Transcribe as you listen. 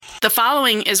The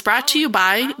following is brought to you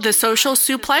by the Social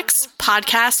Suplex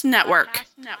Podcast Network.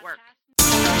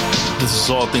 This is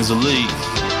All Things Elite.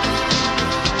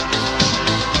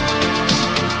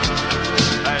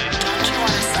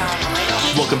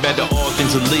 Welcome back to All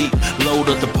Things Elite. Load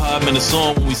up the pod, man, it's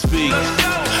on when we speak.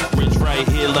 Rich right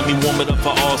here, let me warm it up for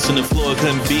Austin and Floyd.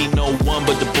 Couldn't be no one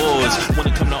but the boys. When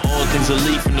it come to All Things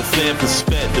Elite from the fan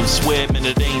perspective, swear, man,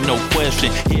 it ain't no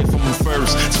question. Hear from them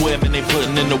first. Swear, man, they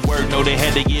putting in the work. No, they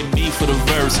had to get me for the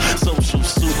verse. Social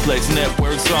Suplex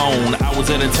Network's on. I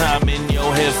was at a time in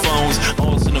your headphones.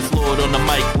 Austin and Floyd on the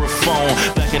microphone.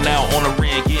 Backing out on the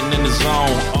ring, getting in the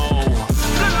zone.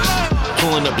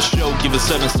 Pulling up the show, give it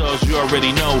 7 stars, you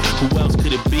already know. Who else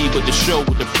could it be but the show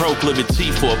with the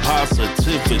proclivity for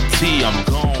positivity? I'm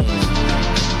gone.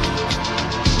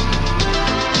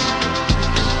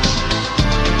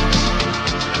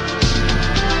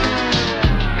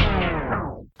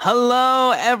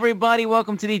 Hello, everybody.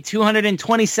 Welcome to the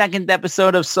 222nd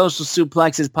episode of Social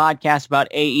Suplex's podcast about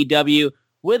AEW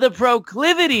with a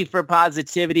proclivity for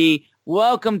positivity.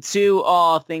 Welcome to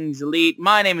All Things Elite.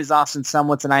 My name is Austin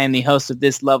Sumwitz, and I am the host of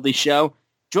this lovely show.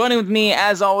 Joining with me,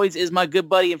 as always, is my good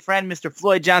buddy and friend, Mr.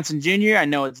 Floyd Johnson Jr. I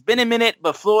know it's been a minute,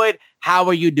 but Floyd, how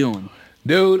are you doing?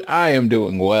 Dude, I am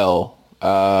doing well.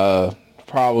 Big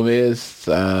problem is,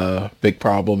 I'll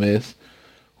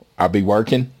be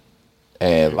working.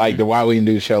 And like the why we didn't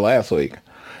do the show last week,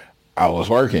 I was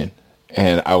working.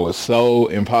 And I was so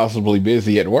impossibly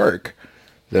busy at work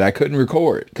that I couldn't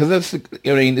record. Because it's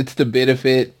the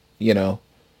benefit,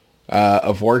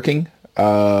 of working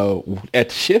at the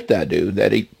shift I do,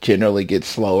 that it generally gets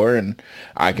slower and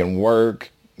I can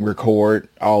work, record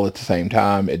all at the same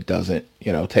time. It doesn't,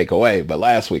 take away. But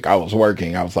last week I was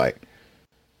working. I was like,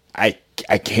 I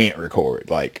can't record.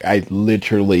 Like, I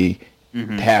literally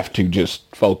have to just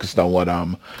focus on what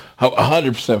I'm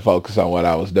 100% focused on what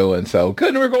I was doing. So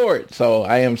couldn't record. So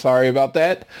I am sorry about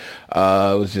that. It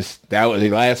was just,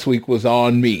 last week was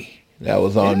on me. That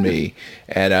was on me.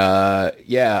 And,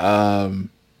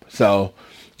 so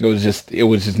it was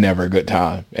just never a good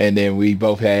time. And then we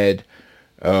both had,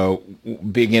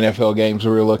 big NFL games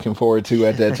we were looking forward to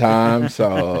at that time.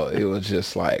 So it was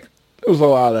just like, there was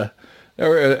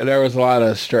a lot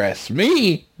of stress.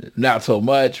 Me, not so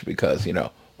much, because,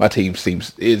 my team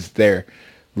is there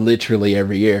literally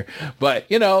every year. But,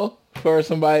 for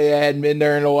somebody that hadn't been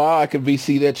there in a while, I could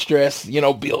see that stress,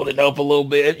 building up a little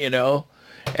bit, And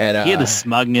hear the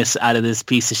smugness out of this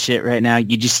piece of shit right now.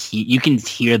 You can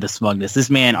hear the smugness.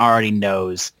 This man already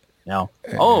knows,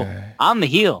 oh, I'm the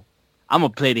heel. I'm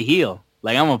going to play the heel.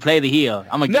 Like, I'm going to play the heel.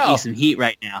 I'm going to give you some heat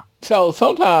right now. So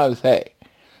sometimes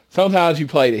you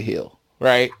play the heel,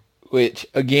 right? Which,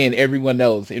 again, everyone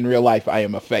knows in real life I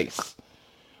am a face.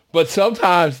 But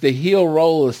sometimes the heel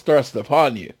role is thrust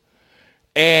upon you.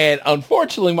 And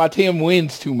unfortunately, my team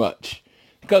wins too much.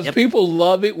 Because people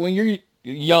love it when you're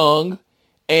young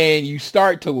and you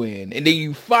start to win. And then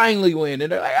you finally win. And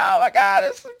they're like, oh, my God,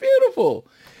 this is beautiful.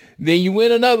 Then you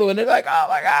win another one. They're like, oh,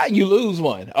 my God, you lose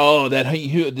one. Oh,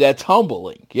 that's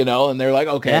humbling, And they're like,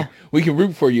 okay, we can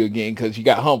root for you again because you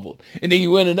got humbled. And then you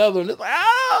win another one. It's like,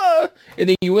 ah. And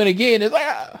then you win again. It's like,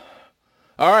 ah.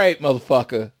 All right,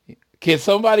 motherfucker. Can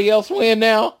somebody else win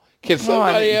now? Can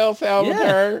somebody else have a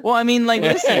turn? Well,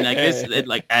 listen,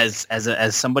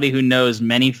 as somebody who knows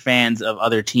many fans of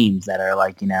other teams that are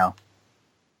like,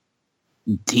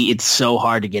 it's so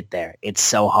hard to get there. It's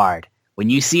so hard. When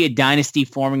you see a dynasty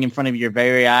forming in front of your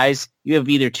very eyes, you have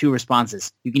either two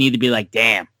responses. You can either be like,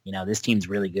 damn, this team's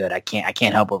really good. I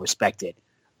can't help but respect it.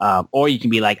 Or you can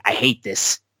be like, I hate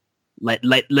this.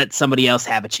 Let somebody else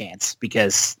have a chance,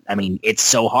 because it's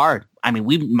so hard.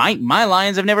 My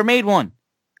Lions have never made one.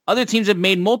 Other teams have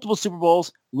made multiple Super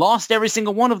Bowls, lost every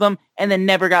single one of them, and then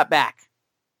never got back.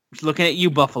 Just looking at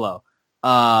you, Buffalo.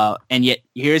 And yet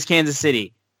here's Kansas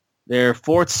City. Their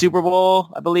fourth Super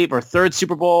Bowl, I believe, or third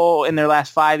Super Bowl in their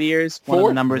last 5 years. One of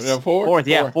the numbers. Fourth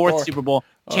Super Bowl.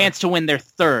 Chance to win their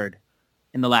third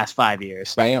in the last 5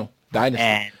 years. Bam. Dynasty.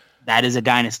 And that is a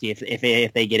dynasty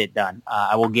if they get it done.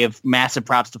 I will give massive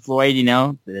props to Floyd,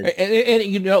 And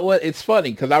you know what? It's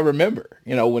funny because I remember,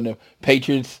 when the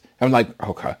Patriots, I'm like,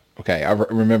 okay. I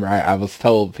remember I was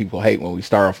told people hate when we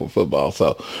start off with football.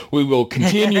 So we will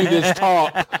continue this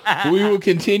talk. We will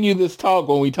continue this talk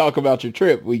when we talk about your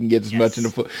trip. We can get as much in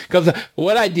the foot. Because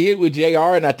what I did with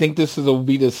JR, and I think will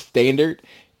be the standard,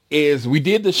 is we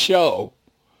did the show.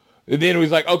 And then it was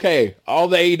like, okay, all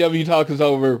the AEW talk is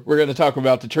over. We're going to talk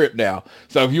about the trip now.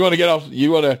 So if you want to get off,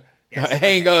 you want to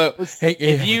Hang up.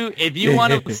 If you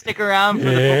want to stick around for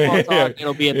the football talk,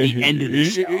 it'll be at the end of the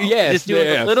show. Yes, just do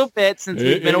it a little bit since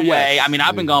we've been away. Yes. I mean,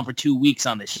 I've been gone for 2 weeks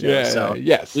on this show, so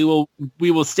yes, we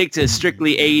will stick to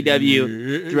strictly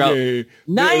AEW throughout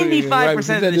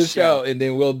 95% of the show, and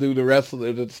then we'll do the rest of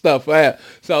the stuff.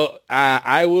 So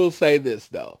I will say this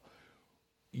though,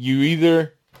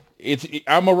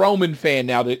 I'm a Roman fan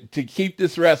now to keep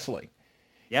this wrestling.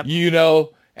 Yep.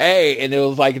 Hey, and it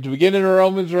was like at the beginning of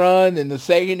Roman's run, and the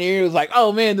second year it was like,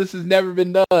 oh man, this has never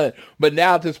been done. But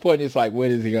now at this point, it's like,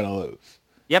 when is he gonna lose?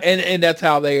 Yep. And that's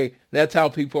how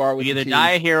people are with you either the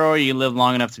die a hero or you live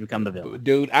long enough to become the villain.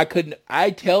 Dude,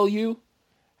 I tell you,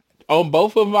 on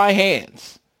both of my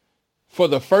hands, for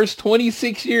the first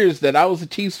 26 years that I was a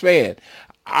Chiefs fan,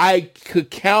 I could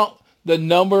count the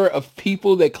number of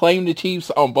people that claim the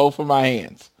Chiefs on both of my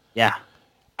hands. Yeah.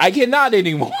 I cannot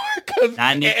anymore because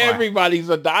everybody's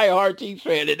a diehard Chiefs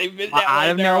fan, and they've been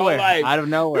that way their whole life. Out of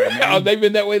nowhere, man. They've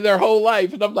been that way their whole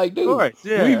life, and I'm like, dude,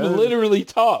 we've literally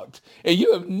talked, and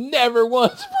you have never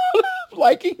once brought up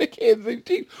liking the Kansas City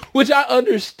Chiefs, which I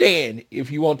understand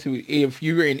if you want to. If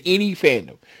you're in any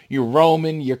fandom, you're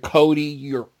Roman, you're Cody,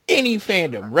 you're any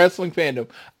fandom, wrestling fandom,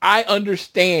 I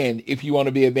understand if you want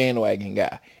to be a bandwagon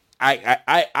guy.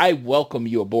 I welcome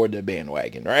you aboard the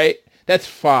bandwagon, right? That's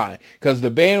fine, because the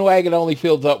bandwagon only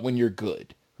fills up when you're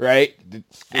good, right?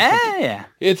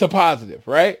 It's a positive,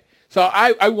 right? So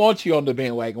I want you on the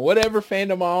bandwagon. Whatever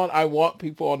fandom I'm on, I want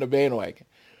people on the bandwagon.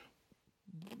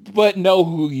 But know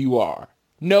who you are.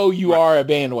 Know you are a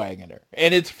bandwagoner,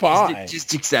 and it's fine.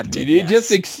 Just accept it.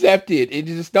 Just accept it. And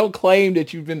just don't claim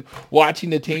that you've been watching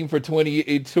the team for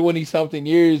 20 something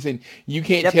years, and you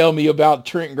can't tell me about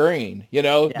Trent Green.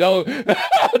 Don't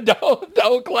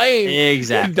claim.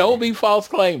 Exactly. Don't be false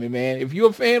claiming, man. If you're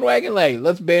a bandwagon,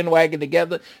 let's bandwagon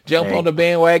together. Jump on the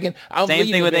bandwagon. Same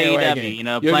thing with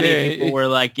AEW. Plenty of people were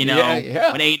like, when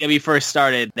AEW first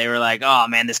started, they were like, oh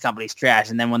man, this company's trash.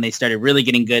 And then when they started really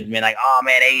getting good, and being like, oh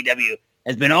man, AEW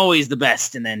has been always the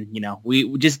best. And then,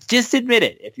 we just admit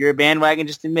it. If you're a bandwagon,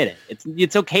 just admit it.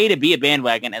 It's okay to be a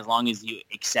bandwagon as long as you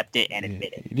accept it and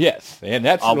admit it. Yes. And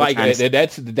that's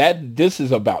this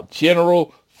is about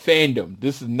general fandom.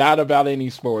 This is not about any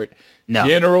sport. No.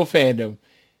 General fandom.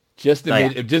 Just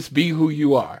admit it. Just be who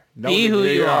you are. Be who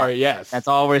you are. Yes. That's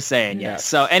all we're saying. Yes.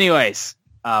 So anyways,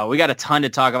 we got a ton to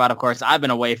talk about. Of course, I've been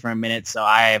away for a minute, so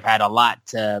I have had a lot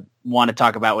to want to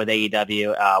talk about with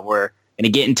AEW. We're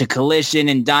going to get into Collision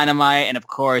and Dynamite, and of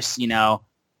course,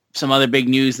 some other big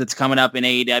news that's coming up in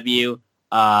AEW.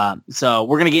 So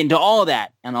we're going to get into all of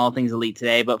that and all things Elite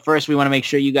today. But first, we want to make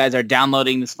sure you guys are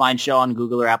downloading this fine show on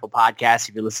Google or Apple Podcasts.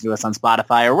 If you're listening to us on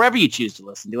Spotify or wherever you choose to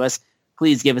listen to us,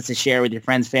 please give us a share with your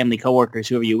friends, family, coworkers,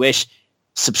 whoever you wish.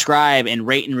 Subscribe and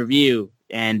rate and review,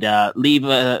 and leave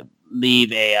a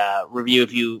review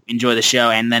if you enjoy the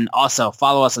show. And then also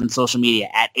follow us on social media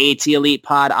at AT Elite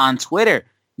Pod on Twitter.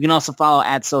 You can also follow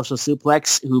at Social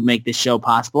Suplex, who make this show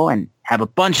possible and have a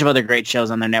bunch of other great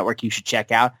shows on their network you should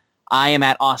check out. I am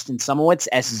at Austin Sumowicz,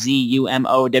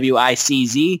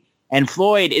 SZUMOWICZ, and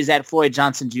Floyd is at Floyd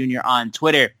Johnson Jr. on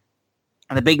Twitter.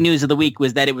 And the big news of the week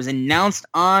was that it was announced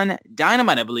on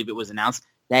Dynamite, I believe it was announced,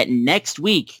 that next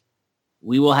week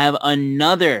we will have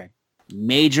another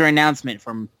major announcement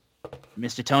from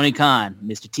Mr. Tony Khan,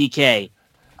 Mr. TK,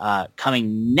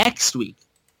 coming next week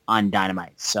on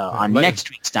Dynamite. So on next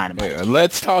week's Dynamite.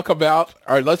 Let's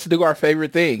do our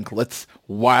favorite thing. Let's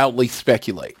wildly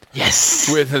speculate.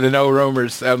 Yes. With the no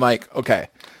rumors. I'm like, okay.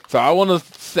 So I want to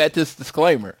set this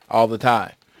disclaimer all the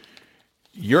time.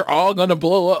 You're all going to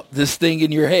blow up this thing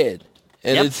in your head.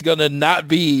 And it's going to not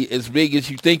be as big as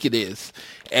you think it is.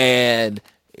 And,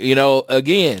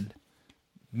 again,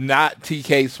 not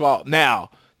TK's fault.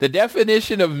 Now, the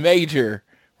definition of major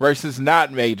versus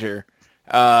not major,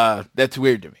 that's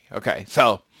weird to me. Okay,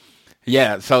 so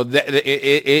so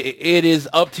it is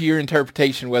up to your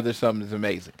interpretation whether something is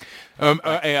amazing. So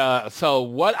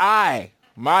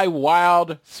my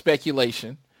wild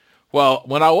speculation. Well,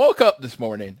 when I woke up this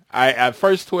morning, I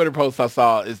first Twitter post I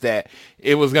saw is that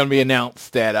it was going to be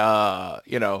announced that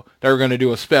they were going to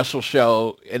do a special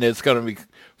show and it's going to be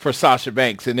for Sasha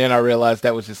Banks, and then I realized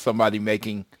that was just somebody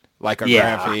making like a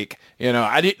graphic.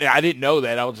 I didn't know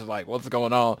that. I was just like, what's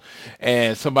going on?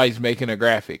 And somebody's making a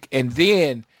graphic. And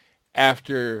then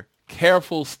after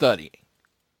careful studying,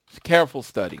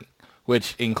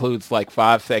 which includes like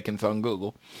 5 seconds on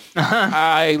Google,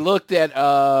 I looked at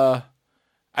the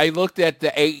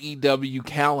AEW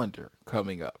calendar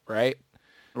coming up, right?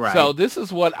 Right. So this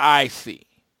is what I see.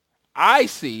 I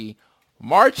see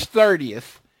March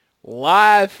 30th,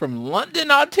 live from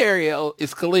London, Ontario,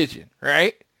 is Collision,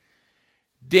 right?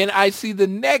 Then I see the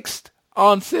next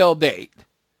on sale date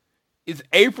is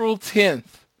April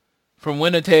 10th from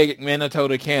Winnipeg,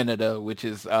 Manitoba, Canada, which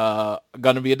is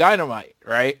going to be a Dynamite,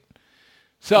 right?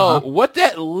 So what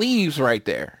that leaves right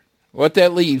there,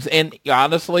 and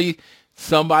honestly,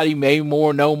 somebody may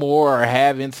know more or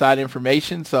have inside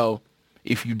information. So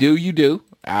if you do, you do.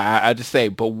 I just say,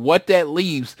 but what that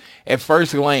leaves at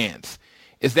first glance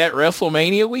is that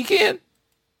WrestleMania weekend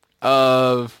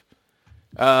of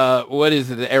what is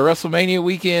it? A WrestleMania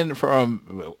weekend is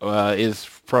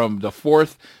from the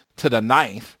 4th to the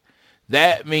 9th.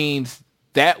 That means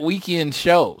that week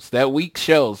shows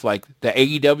like the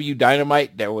AEW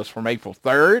Dynamite that was from April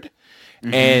 3rd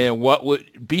and what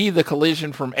would be the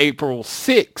Collision from April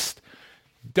 6th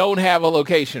don't have a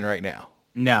location right now.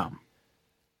 No.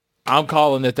 I'm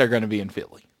calling that they're going to be in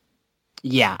Philly.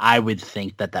 Yeah, I would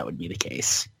think that would be the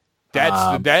case.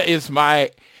 That is my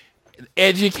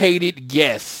educated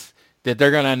guess that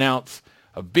they're going to announce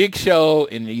a big show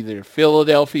in either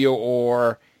Philadelphia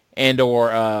or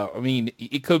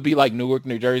it could be like Newark,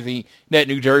 New Jersey, that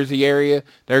New Jersey area.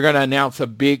 They're going to announce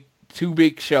two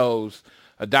big shows,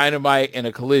 a Dynamite and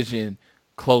a Collision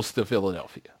close to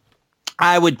Philadelphia.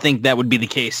 I would think that would be the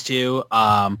case too.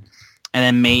 And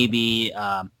then maybe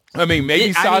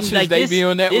Sasha's debut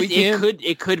on that weekend.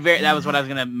 It could vary. That was what I was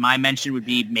gonna. My mention would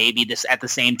be maybe this at the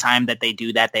same time that they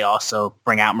do that, they also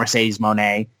bring out Mercedes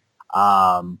Moné,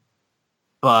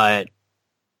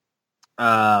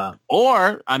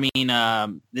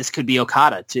 this could be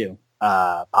Okada too,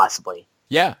 possibly.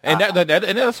 Yeah, and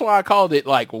that's why I called it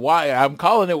why I'm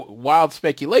calling it wild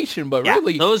speculation, but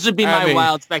really those would be my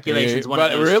wild speculations.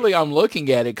 Really, I'm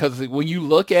looking at it because when you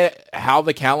look at how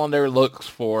the calendar looks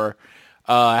for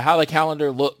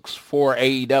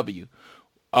AEW,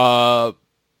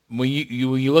 when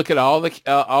you look at all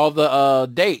the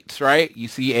dates, right? You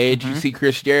see Edge, you see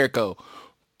Chris Jericho,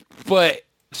 but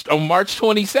on March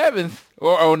 27th,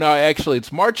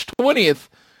 it's March 20th.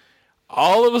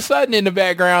 All of a sudden, in the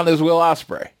background is Will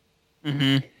Ospreay,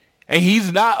 and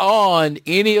he's not on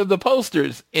any of the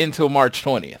posters until March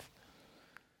 20th.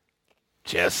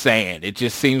 Just saying, it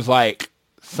just seems like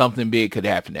something big could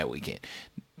happen that weekend.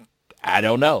 I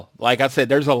don't know. Like I said,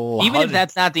 there's a lot. Even if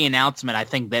that's not the announcement, I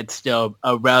think that's still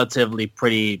a relatively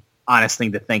pretty honest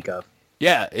thing to think of.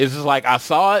 Yeah, it's just like I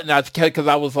saw it, and because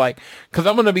I'm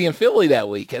going to be in Philly that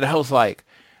week, and I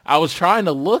was trying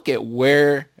to look at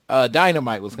where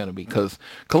Dynamite was going to be, because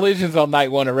Collision's on night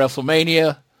 1 of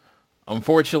WrestleMania.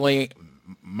 Unfortunately,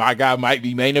 my guy might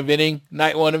be main eventing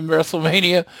night 1 of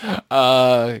WrestleMania,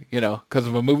 because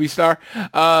of a movie star.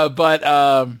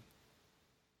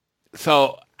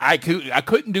 So I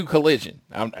couldn't do Collision.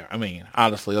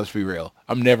 Honestly, let's be real.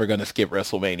 I'm never going to skip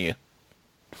WrestleMania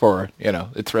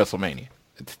it's WrestleMania.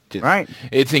 It's just, right.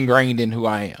 It's ingrained in who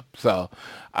I am. So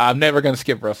I'm never going to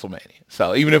skip WrestleMania.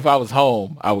 So even if I was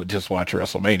home, I would just watch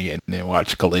WrestleMania and then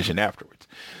watch Collision afterwards.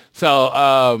 So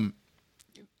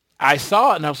I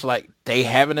saw it and I was like, they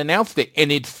haven't announced it.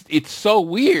 And it's so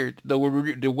weird.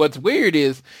 What's weird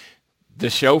is the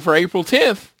show for April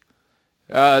 10th.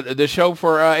 The show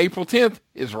for April 10th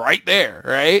is right there,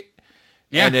 right?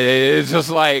 Yeah. And it's just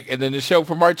and then the show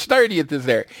for March 30th is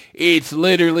there. It's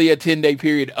literally a 10-day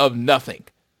period of nothing.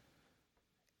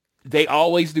 They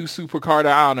always do Supercard of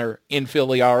Honor in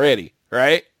Philly already,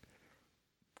 right?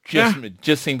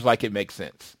 Just seems like it makes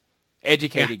sense.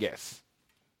 Educated guess.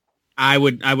 I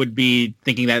would be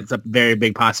thinking that's a very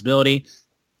big possibility.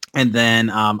 And then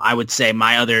I would say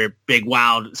my other big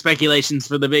wild speculations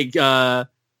for the big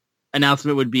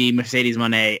announcement would be Mercedes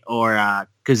Moné or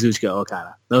Kazuchika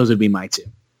Okada. Those would be my two.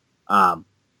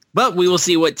 But we will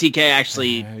see what TK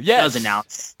actually does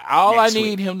announce. All I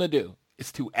need him to do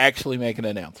is to actually make an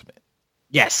announcement.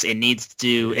 Yes, it needs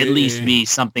to at least be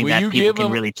something that people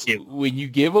can really chew. When you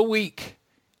give a week,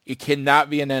 it cannot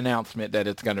be an announcement that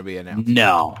it's going to be announced.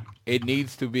 No. It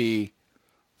needs to be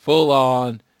full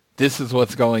on, this is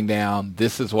what's going down.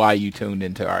 This is why you tuned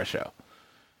into our show.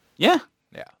 Yeah.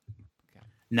 Yeah.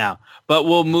 No. But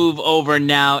we'll move over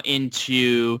now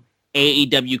into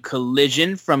AEW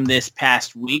Collision from this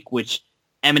past week, which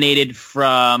emanated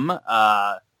from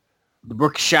the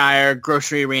Brookshire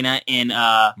Grocery Arena in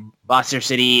Bossier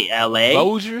City, LA.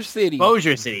 Bossier City.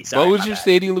 Sorry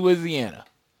City, Louisiana.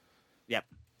 Yep.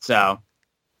 So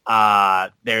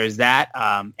there's that.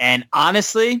 And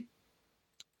honestly,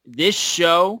 this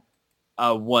show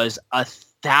was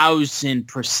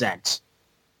 1,000%.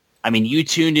 I mean, you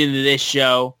tuned into this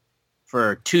show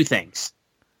for two things.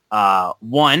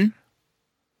 One,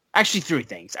 actually three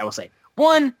things, I will say.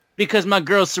 One, because my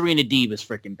girl Serena Deeb is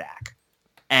freaking back.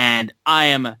 And I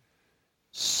am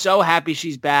so happy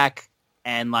she's back.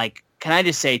 And, can I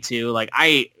just say, too,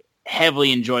 I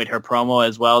heavily enjoyed her promo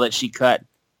as well that she cut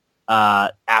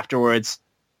afterwards.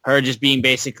 Her just being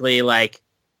basically like,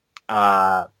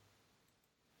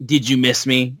 did you miss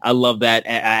me? I love that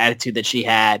attitude that she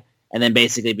had. And then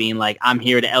basically being like, I'm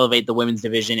here to elevate the women's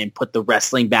division and put the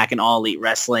wrestling back in All Elite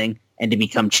Wrestling and to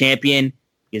become champion,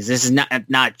 because this is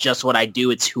not just what I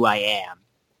do, it's who I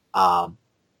am.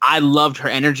 I loved her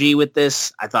energy with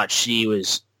this. I thought she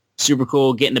was super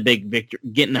cool,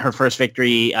 getting her first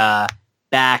victory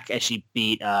back as she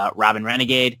beat Robin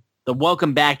Renegade. The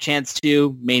welcome back chance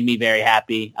too made me very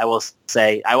happy. I will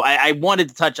say I wanted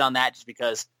to touch on that just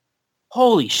because,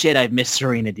 holy shit, I've missed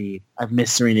Serena Deeb. I've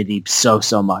missed Serena Deeb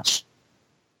so much.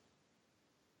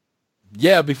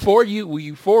 Yeah, before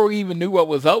we even knew what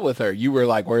was up with her, you were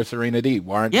like, "Where's Serena Deeb?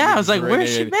 I was like,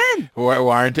 "Where's she been? Why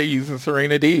aren't they using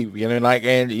Serena Deeb?" You know, like,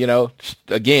 and you know,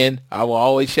 again, I will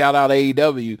always shout out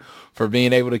AEW for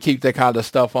being able to keep that kind of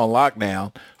stuff on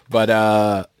lockdown. But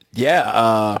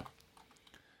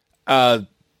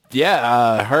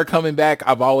her coming back,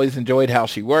 I've always enjoyed how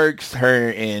she works.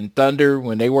 Her and Thunder,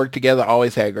 when they work together,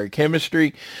 always had great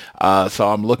chemistry. So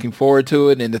I'm looking forward to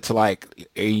it. And it's like,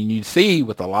 and you see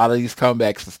with a lot of these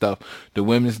comebacks and stuff, the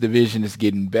women's division is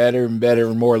getting better and better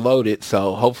and more loaded.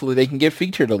 So hopefully they can get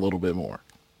featured a little bit more.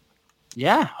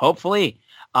 Yeah, hopefully.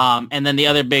 And then the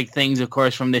other big things, of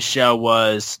course, from this show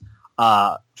was,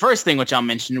 first thing which I'll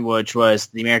mention, which was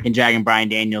the American Dragon Bryan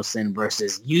Danielson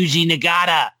versus Yuji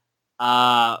Nagata.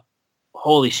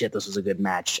 Holy shit, this was a good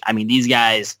match. I mean, these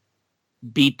guys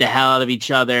beat the hell out of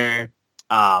each other.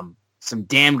 Some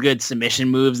damn good submission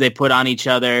moves they put on each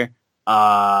other.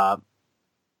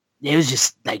 It was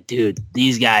just like, dude,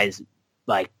 these guys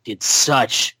like did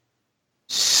such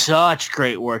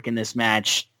great work in this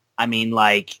match. I mean,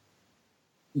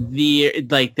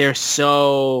 they're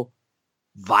so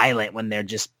violent when they're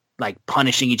just like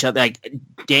punishing each other. Like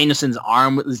Danielson's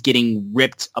arm was getting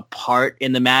ripped apart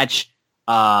in the match.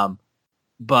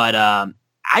 But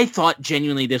I thought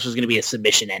genuinely this was going to be a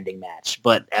submission ending match,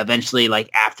 but eventually, like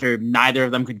after neither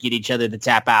of them could get each other to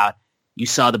tap out, you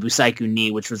saw the Busaiku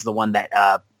knee, which was the one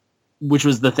that, which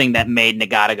was the thing that made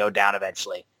Nagata go down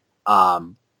eventually.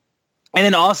 And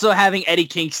then also having Eddie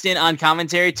Kingston on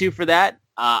commentary too for that.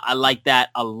 I like that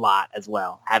a lot as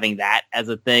well. Having that as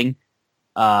a thing.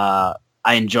 I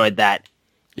enjoyed that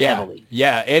heavily.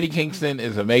 Yeah, Eddie Kingston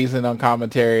is amazing on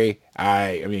commentary.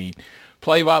 I mean,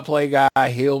 play-by-play guy,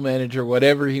 heel manager,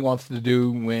 whatever he wants to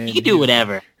do when he can do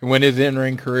whatever when his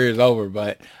in-ring career is over.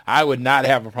 But I would not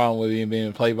have a problem with him being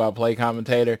a play-by-play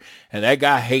commentator. And that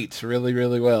guy hates really,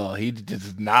 really well. He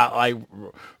does not like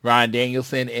Bryan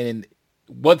Danielson. And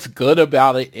what's good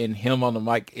about it in him on the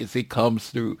mic is it comes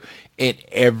through in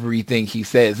everything he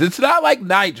says. It's not like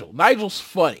Nigel. Nigel's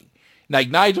funny. Like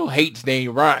Nigel hates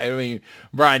Bryan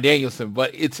Danielson,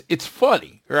 but it's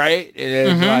funny, right? And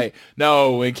it's like,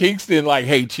 no, when Kingston like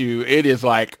hates you, it is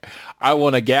like, I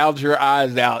want to gouge your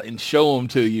eyes out and show them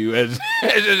to you. As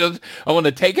I want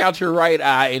to take out your right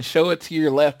eye and show it to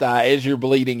your left eye as you're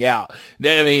bleeding out.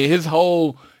 I mean, his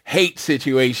whole hate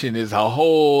situation is a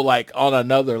whole like on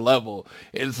another level.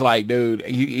 It's like, dude,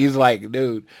 he's like,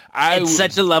 dude, it's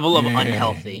such a level of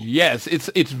unhealthy. Yes,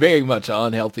 it's very much an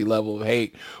unhealthy level of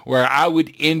hate where I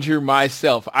would injure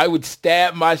myself. I would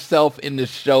stab myself in the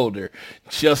shoulder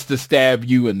just to stab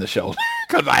you in the shoulder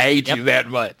because I hate you that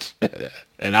much.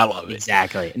 And I love it.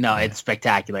 Exactly. No, it's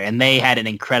spectacular. And they had an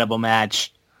incredible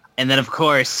match. And then, of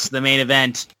course, the main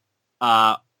event,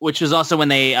 which was also when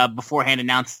they beforehand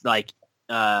announced like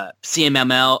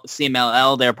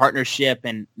CMLL, their partnership,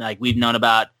 and like we've known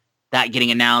about that getting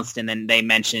announced, and then they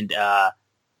mentioned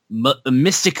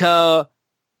Mystico,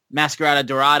 Mascarada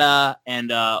Dorada,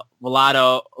 and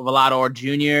Volador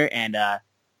Jr. and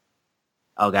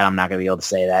oh god, I'm not gonna be able to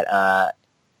say that.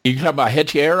 You talking about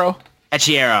Hechiero?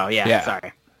 Hechiero, yeah.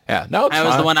 Sorry. Yeah, no, that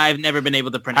was the one I've never been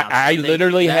able to pronounce. I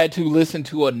literally had to listen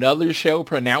to another show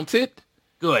pronounce it.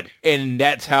 Good. And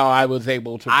that's how I was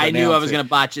able to pronounce it. I knew I was going to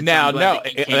botch it. Now, no,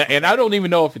 and I don't even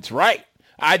know if it's right.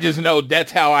 I just know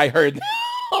that's how I heard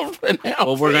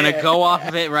well, we're going to go off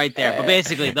of it right there. But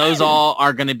basically, those all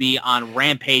are going to be on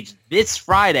Rampage this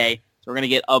Friday. So we're going to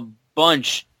get a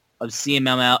bunch of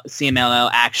CMLL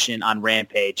action on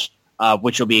Rampage,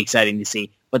 which will be exciting to see.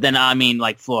 But then, I mean,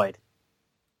 like Floyd,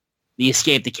 the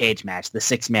Escape the Cage match, the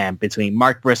 6-man between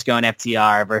Mark Briscoe and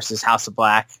FTR versus House of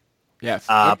Black. Yes.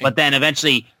 But then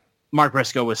eventually Mark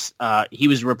Briscoe was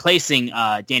replacing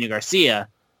Daniel Garcia,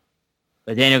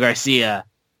 but Daniel Garcia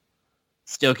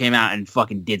still came out and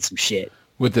fucking did some shit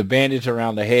with the bandage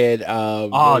around the head.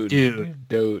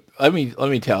 Dude. Let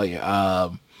me tell you,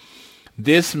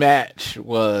 this match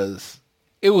was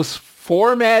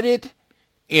formatted,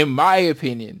 in my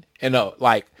opinion, And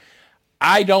like,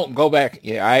 I don't go back.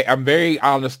 Yeah, I'm very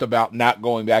honest about not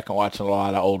going back and watching a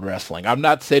lot of old wrestling. I'm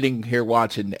not sitting here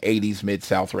watching 80s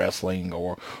Mid-South wrestling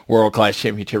or World Class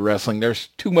Championship wrestling. There's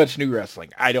too much new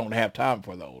wrestling. I don't have time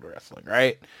for the old wrestling,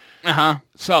 right? Uh-huh.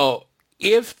 So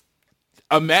if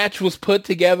a match was put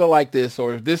together like this,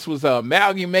 or if this was an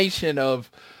amalgamation of,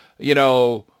 you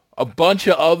know, a bunch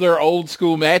of other old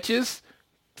school matches,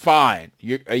 fine.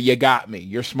 You got me.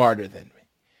 You're smarter than me.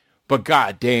 But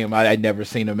god damn, I'd never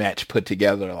seen a match put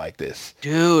together like this.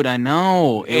 Dude, I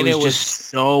know. It was just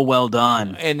so well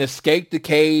done. And escape the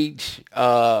cage,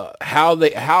 how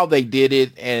they did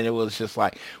it, and it was just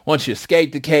like, once you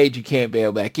escape the cage, you can't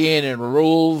bail back in, and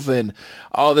rules and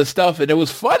all this stuff. And it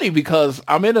was funny because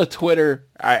I'm in a Twitter,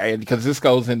 because this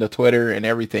goes into Twitter and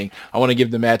everything. I want to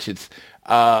give the match its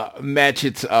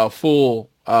full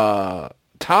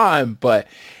time, but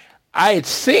I had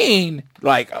seen,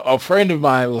 like, a friend of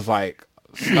mine was like,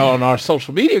 on our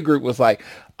social media group was like,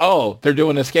 oh, they're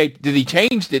doing escape. Did he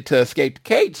change it to escape the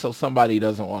cage so somebody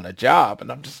doesn't want a job?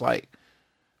 And I'm just like,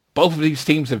 both of these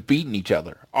teams have beaten each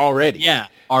other already. Yeah,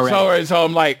 already. So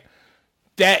I'm like,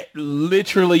 that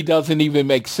literally doesn't even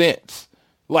make sense.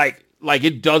 Like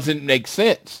it doesn't make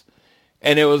sense.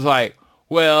 And it was like,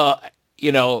 well,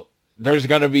 you know, there's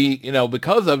going to be, you know,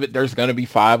 because of it, there's going to be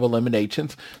 5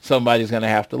 eliminations. Somebody's going to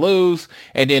have to lose.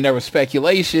 And then there was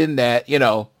speculation that, you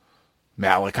know,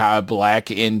 Malachi Black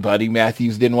and Buddy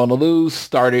Matthews didn't want to lose.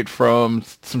 Started from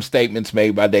some statements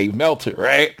made by Dave Meltzer,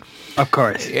 right? Of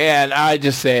course. And I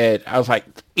just said, I was like,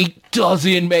 it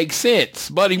doesn't make sense.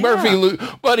 Buddy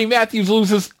Matthews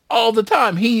loses all the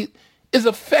time. He is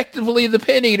effectively the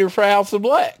pin eater for House of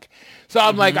Black. So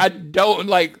I'm like, I don't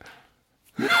like...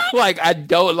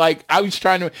 I was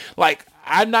trying to, like,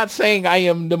 I'm not saying I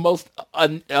am the most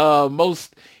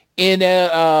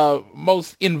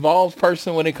involved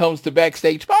person when it comes to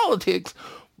backstage politics,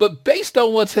 but based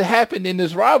on what's happened in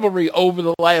this rivalry over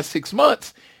the last 6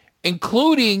 months,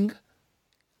 including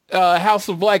House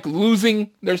of Black losing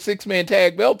their 6-man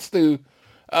tag belts to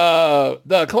the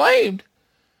Acclaimed,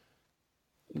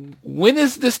 when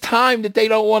is this time that they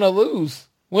don't want to lose?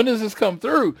 When does this come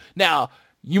through? Now,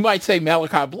 you might say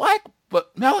Malachi Black,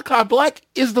 but Malachi Black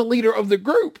is the leader of the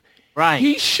group. Right.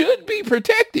 He should be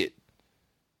protected.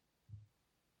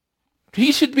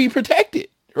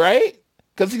 Right?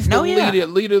 Because he's the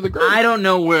leader of the group. I don't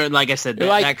know where, like I said,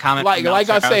 that comment. Like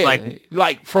I said,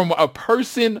 like from a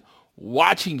person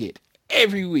watching it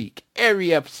every week,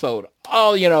 every episode,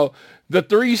 all, you know, the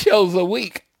 3 shows a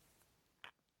week.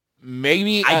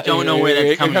 Maybe I don't know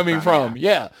where that's coming from.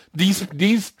 Yeah.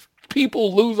 These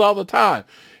people lose all the time.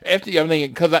 I'm thinking,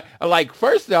 because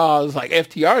first of all, I was like,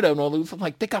 FTR don't want to lose. I'm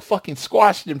like, they got fucking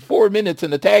squashed in 4 minutes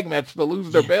in the tag match to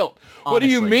lose their belt. Honestly. What do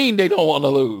you mean they don't want to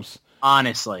lose?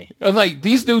 Honestly. I was like,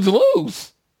 these dudes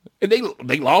lose. And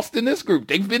they lost in this group.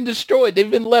 They've been destroyed.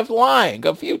 They've been left lying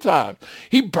a few times.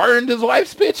 He burned his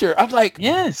wife's picture. I was like,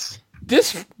 yes,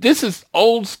 this is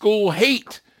old school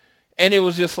hate. And it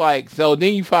was just like, so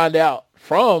then you find out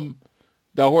from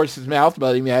the horse's mouth,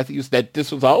 Buddy Matthews, that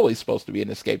this was always supposed to be an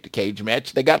escape the cage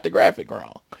match. They got the graphic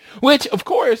wrong. Which, of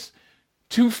course,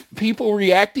 to people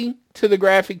reacting to the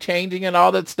graphic changing and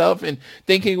all that stuff and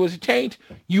thinking it was a change,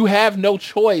 you have no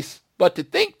choice but to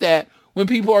think that when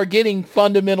people are getting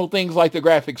fundamental things like the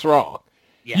graphics wrong.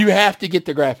 Yes. You have to get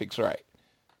the graphics right.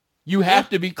 You have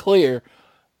to be clear,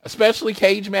 especially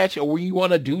cage match, or when you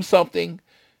want to do something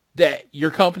that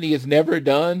your company has never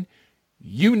done,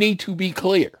 you need to be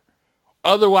clear.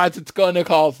 Otherwise, it's going to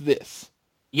cause this.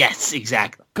 Yes,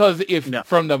 exactly. Because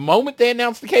from the moment they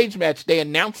announced the cage match, they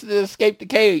announced it escape the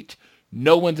cage,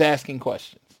 no one's asking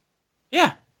questions.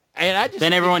 Yeah. And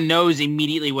then everyone knows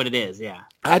immediately what it is, yeah.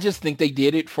 I just think they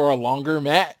did it for a longer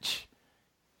match.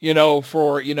 You know,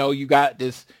 you got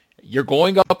this, you're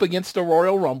going up against the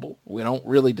Royal Rumble. We don't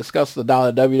really discuss the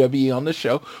WWE on the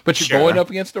show, but you're going up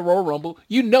against the Royal Rumble.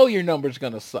 You know your number's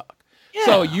going to suck. Yeah.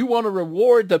 So you want to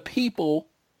reward the people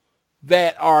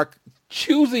that are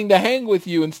choosing to hang with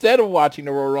you instead of watching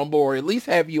the Royal Rumble, or at least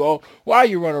have you all while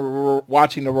you're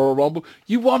watching the Royal Rumble.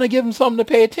 You want to give them something to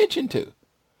pay attention to.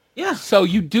 Yeah. So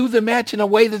you do the match in a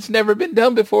way that's never been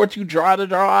done before to draw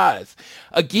eyes.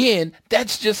 Again,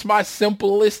 that's just my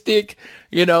simplistic,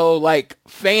 like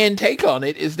fan take on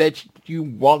it, is that you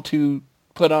want to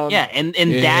put on. Yeah, and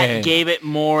that gave it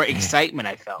more excitement,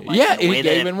 I felt like. Yeah, it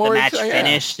gave it more the match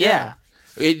finished. Yeah.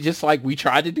 It just like, we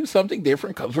tried to do something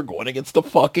different because we're going against the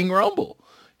fucking Rumble,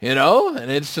 and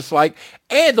it's just like,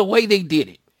 and the way they did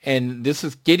it. And this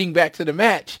is getting back to the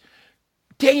match.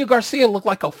 Daniel Garcia looked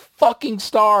like a fucking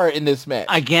star in this match.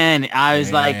 Again, I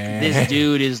was like, this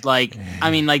dude is like,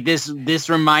 I mean, like this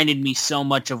reminded me so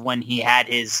much of when he had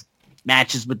his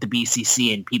matches with the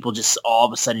BCC and people just all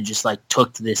of a sudden just like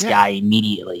took to this guy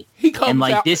immediately. He comes and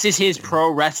like, out, this is his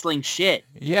pro wrestling shit.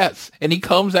 Yes. And he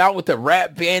comes out with the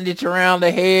wrap bandage around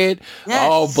the head,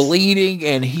 all bleeding,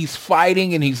 and he's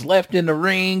fighting, and he's left in the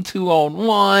ring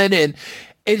 2-on-1, and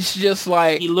it's just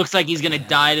like he looks like he's gonna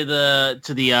die to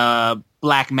the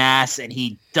Black Mass, and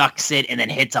he ducks it and then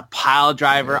hits a pile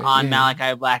driver on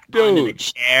Malachi Black onto the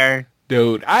chair.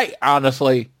 Dude, I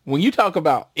honestly, when you talk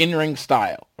about in-ring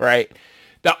style, right,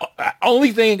 the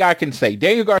only thing I can say,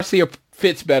 Daniel Garcia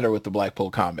fits better with the Blackpool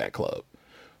Combat Club,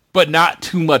 but not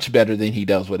too much better than he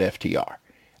does with FTR.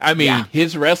 I mean,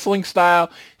 his wrestling style,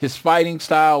 his fighting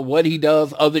style, what he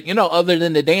does, other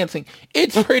than the dancing,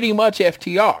 it's pretty much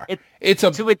FTR. It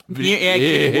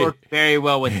worked very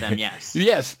well with them, yes.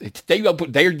 Yes,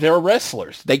 they're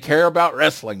wrestlers. They care about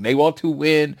wrestling. They want to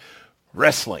win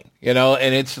wrestling,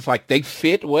 and it's just like they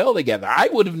fit well together. I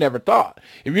would have never thought.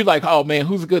 If you're like, oh man,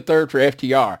 who's a good third for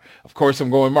FTR? Of course, I'm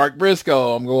going Mark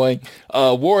Briscoe. I'm going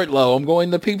Wardlow. I'm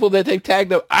going the people that they've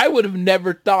tagged up. I would have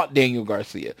never thought Daniel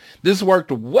Garcia. This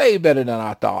worked way better than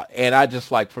I thought. And I just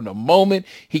like from the moment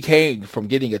he came from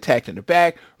getting attacked in the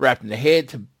back, wrapped in the head,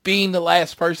 to being the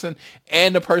last person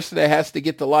and the person that has to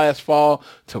get the last fall,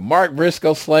 to Mark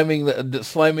Briscoe slamming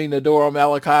the door on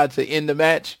Malachi to end the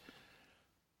match.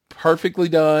 Perfectly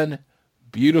done.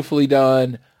 Beautifully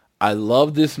done. I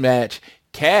love this match.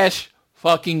 Cash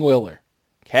fucking Wheeler.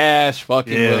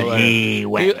 Wheeler. He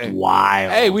went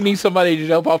wild. Hey, we need somebody to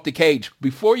jump off the cage.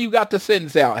 Before you got the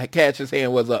sentence out, Cash's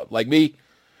hand was up. Like me.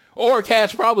 Or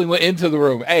Cash probably went into the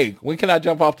room. Hey, when can I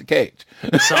jump off the cage?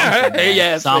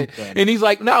 Something. And he's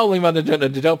like, not only am I going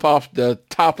to jump off the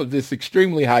top of this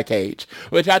extremely high cage,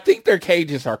 which I think their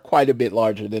cages are quite a bit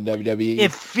larger than WWE.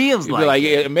 It feels like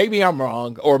yeah, maybe I'm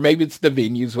wrong, or maybe it's the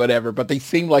venues, whatever, but they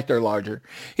seem like they're larger.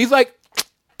 He's like,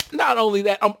 not only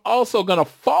that, I'm also going to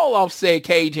fall off said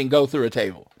cage and go through a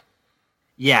table.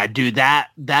 Yeah, dude,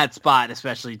 that spot,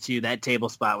 especially too, that table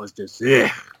spot was just,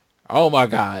 ugh. Oh my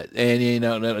God.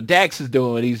 And Dax is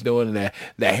doing what he's doing. And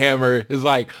the Hammer is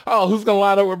like, oh, who's going to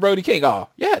line up with Brody King? Oh,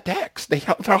 yeah, Dax. They're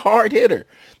a hard hitter.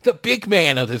 The big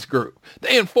man of this group.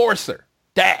 The enforcer.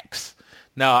 Dax.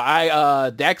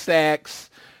 No, Dax.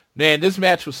 Man, this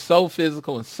match was so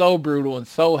physical and so brutal and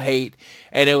so hate.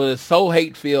 And it was so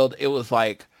hate-filled. It was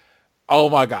like, oh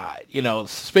my God,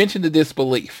 suspension of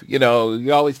disbelief. You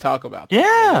always talk about that.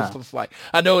 Yeah. It's just like,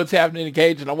 I know it's happening in the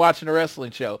cage and I'm watching a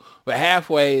wrestling show, but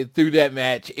halfway through that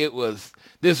match,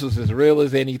 this was as real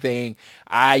as anything.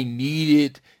 I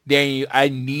needed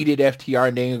FTR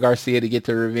and Daniel Garcia to get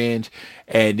their revenge.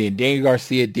 And then Daniel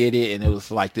Garcia did it. And it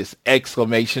was like this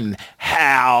exclamation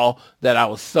howl that I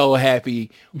was so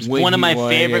happy. It's one of my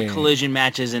favorite Collision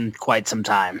matches in quite some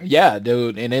time. Yeah,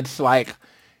 dude. And it's like,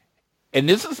 and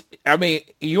this is, I mean,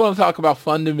 you want to talk about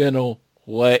fundamental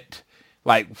what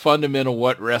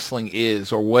wrestling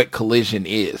is or what Collision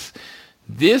is.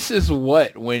 This is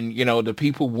what, when, the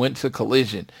people went to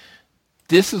Collision,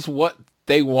 this is what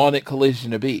they wanted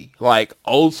Collision to be. Like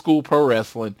old school pro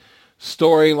wrestling,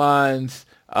 storylines,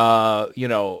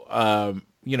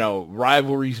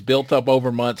 rivalries built up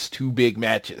over months, 2 big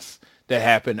matches that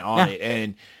happened on it.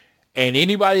 And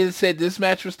anybody that said this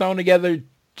match was thrown together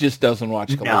just doesn't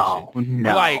watch Collision.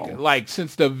 No. Like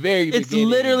since the very beginning. It's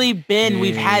literally been,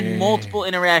 we've had multiple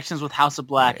interactions with House of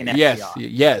Black and FTR.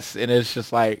 Yes. And it's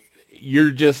just like,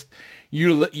 you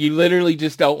literally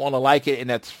just don't want to like it, and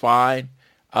that's fine.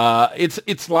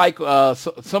 It's like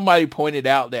somebody pointed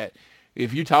out that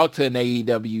if you talk to an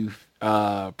AEW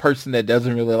person that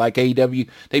doesn't really like AEW,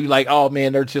 they'd be like, oh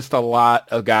man, there's just a lot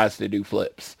of guys that do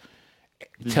flips.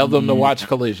 Tell them to watch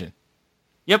Collision.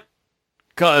 Yep.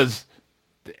 Because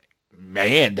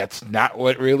man, that's not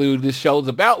what really this show's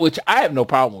about, which I have no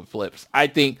problem with flips. I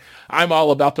think I'm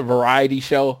all about the variety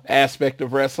show aspect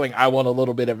of wrestling. I want a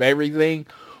little bit of everything,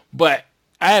 but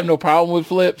I have no problem with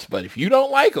flips. But if you don't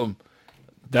like them,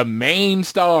 the main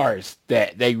stars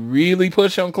that they really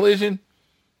push on Collision,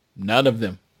 none of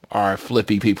them are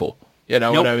flippy people. You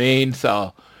know what I mean?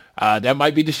 So that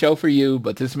might be the show for you,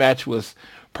 but this match was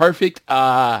perfect.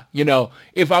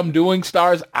 If I'm doing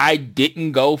stars, I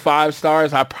didn't go 5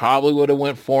 stars. I probably would have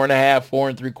went 4.5,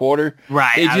 4 3/4.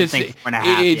 Right.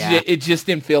 It just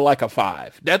didn't feel like a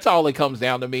 5. That's all it comes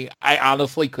down to me. I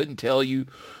honestly couldn't tell you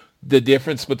the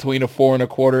difference between a 4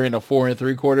 1/4 and a 4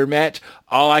 3/4 match.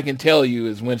 All I can tell you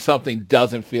is when something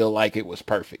doesn't feel like it was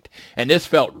perfect. And this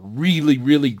felt really,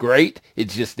 really great. It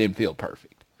just didn't feel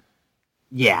perfect.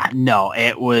 Yeah, no,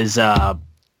 it was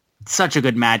such a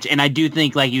good match. And I do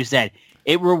think, like you said,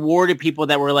 it rewarded people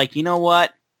that were like, you know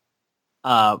what?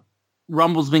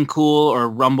 Rumble's been cool, or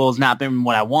Rumble's not been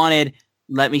what I wanted.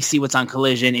 Let me see what's on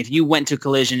Collision. If you went to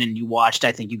Collision and you watched,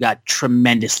 I think you got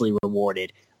tremendously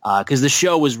rewarded because the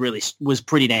show was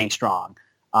pretty dang strong,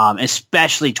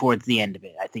 especially towards the end of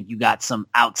it. I think you got some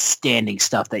outstanding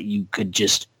stuff that you could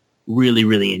just really,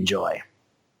 really enjoy.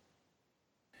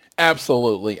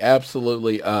 Absolutely.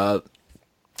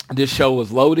 This show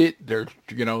was loaded. They're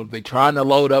trying to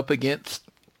load up against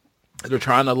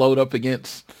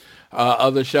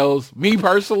other shows. Me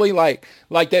personally, like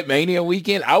that Mania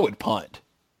weekend, I would punt.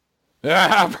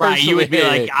 Right, you would be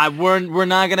like, we're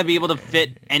not gonna be able to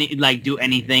fit any, like, do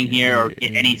anything here or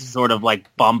get any sort of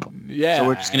like bump. Yeah, so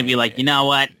we're just gonna be like, you know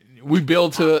what? We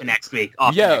build to next week.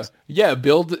 Build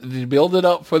it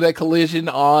up for that Collision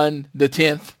on the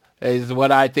 10th is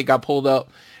what I think I pulled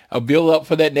up. I'll build up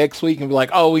for that next week and be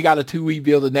like, oh, we got a 2-week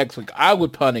build the next week. I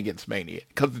would punt against Mania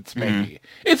because it's Mania.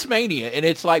 It's Mania, and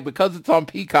it's like, because it's on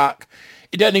Peacock,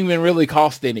 it doesn't even really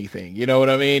cost anything. You know what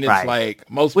I mean? It's right. like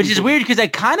most Which is weird because I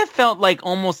kind of felt like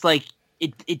almost like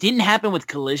it didn't happen with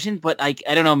Collision, but like,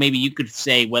 I don't know, maybe you could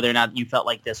say whether or not you felt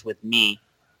like this with me,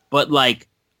 but like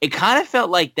it kind of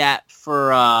felt like that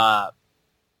for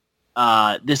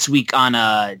this week on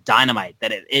Dynamite,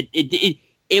 that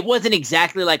it wasn't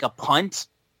exactly like a punt,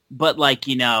 but like,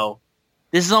 you know,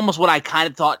 this is almost what I kind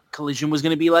of thought Collision was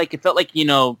going to be like. It felt like, you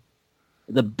know,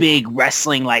 the big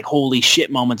wrestling, like, holy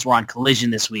shit moments were on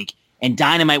Collision this week. And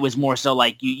Dynamite was more so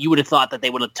like, you would have thought that they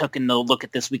would have taken a look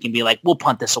at this week and be like, we'll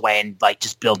punt this away and like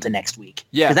just build to next week.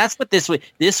 Yeah. Because that's what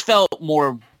this felt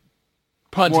more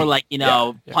punty. More like, you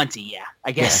know, punty,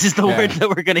 I guess is the word that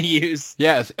we're going to use.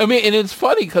 Yes. I mean, and it's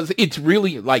funny because it's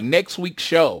really like next week's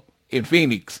show in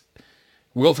Phoenix,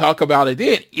 we'll talk about it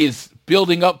then, is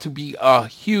building up to be a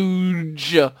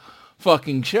huge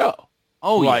fucking show.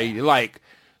 Oh, like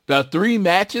the 3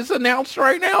 matches announced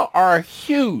right now are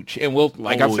huge, and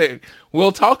I said,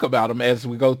 we'll talk about them as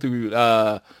we go through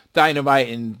Dynamite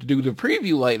and do the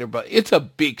preview later. But it's a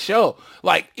big show.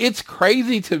 Like, it's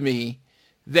crazy to me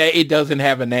that it doesn't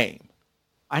have a name.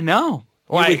 I know.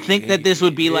 Like, you would think that this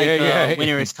would be like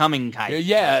Winter is Coming kind of.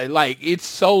 Yeah, like, it's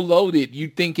so loaded. You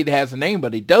think it has a name,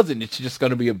 but it doesn't. It's just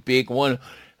going to be a big one,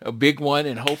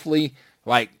 and hopefully,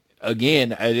 like,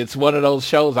 again, it's one of those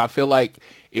shows. I feel like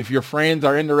if your friends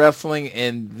are into wrestling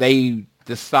and they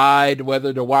decide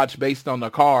whether to watch based on the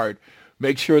card,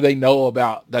 make sure they know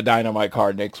about the Dynamite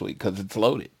card next week because it's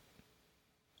loaded.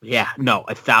 Yeah, no,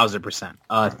 1,000%,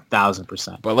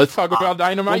 1,000%. But let's talk about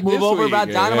Dynamite. We'll move over week. about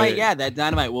Dynamite. Yeah, that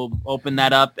Dynamite. We'll open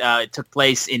that up. It took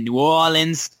place in New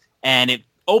Orleans, and it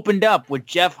opened up with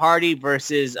Jeff Hardy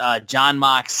versus Jon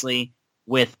Moxley,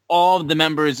 with all the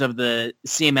members of the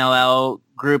CMLL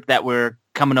group that were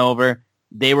coming over.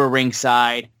 They were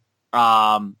ringside.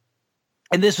 And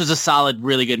this was a solid,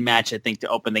 really good match, I think, to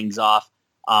open things off.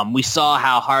 We saw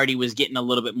how Hardy was getting a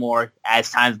little bit more as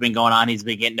time's been going on. He's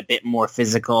been getting a bit more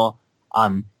physical.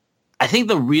 I think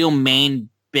the real main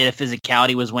bit of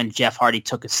physicality was when Jeff Hardy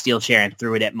took a steel chair and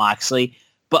threw it at Moxley.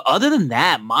 But other than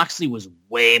that, Moxley was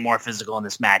way more physical in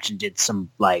this match and did some,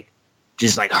 like,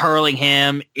 just like hurling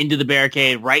him into the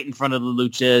barricade right in front of the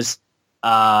Luchas.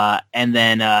 And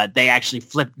then they actually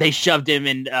shoved him,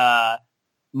 and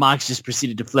Mox just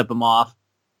proceeded to flip him off.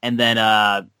 And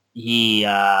then he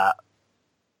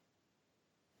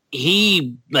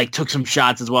like took some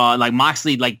shots as well. And like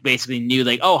Moxley like basically knew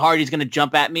like, oh, Hardy's going to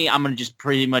jump at me. I'm going to just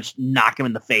pretty much knock him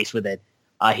in the face with it.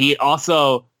 He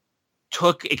also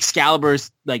took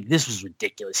Excalibur's, like, this was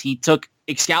ridiculous. He took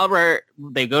Excalibur,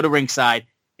 they go to ringside,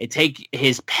 they take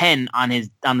his pen on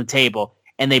the table,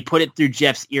 and they put it through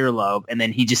Jeff's earlobe, and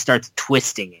then he just starts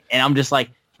twisting it. And I'm just like,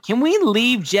 can we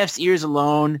leave Jeff's ears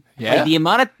alone? Yeah. Like, the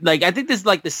amount of, like, I think this is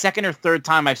like the second or third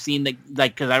time I've seen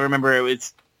like, because I remember it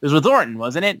was with Orton,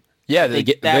 wasn't it? Yeah,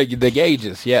 the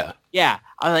gauges, yeah. Yeah.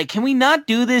 I'm like, can we not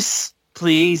do this,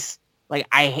 please? Like,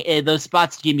 those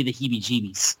spots give me the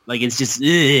heebie-jeebies. Like, it's just,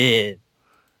 ugh.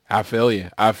 I feel you.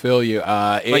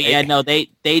 No,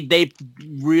 they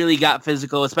really got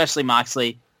physical, especially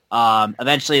Moxley.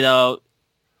 Eventually, though,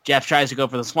 Jeff tries to go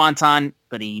for the Swanton,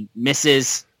 but he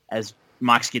misses as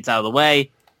Mox gets out of the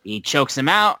way. He chokes him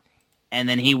out, and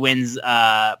then he wins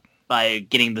by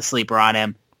getting the sleeper on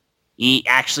him. He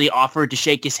actually offered to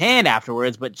shake his hand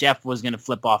afterwards, but Jeff was going to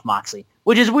flip off Moxley,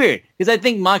 which is weird because I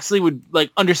think Moxley would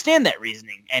like understand that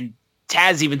reasoning. And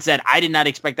Taz even said, I did not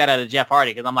expect that out of Jeff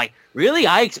Hardy, because I'm like, really?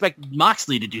 I expect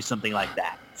Moxley to do something like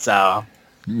that. So,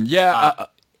 yeah,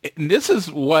 this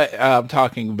is what I'm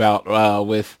talking about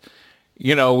with,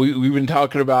 you know, we've been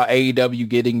talking about AEW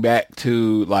getting back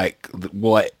to like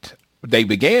what they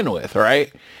began with,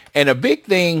 right? And a big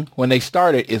thing when they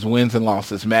started is wins and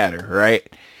losses matter, right?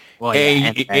 Well,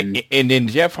 and then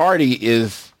Jeff Hardy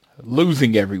is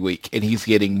losing every week, and he's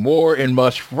getting more and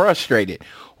much frustrated.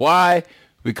 Why?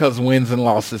 Because wins and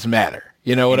losses matter.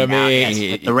 You know what I mean? Yes,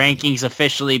 with the rankings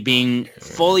officially being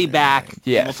fully back.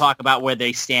 Yes. We'll talk about where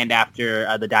they stand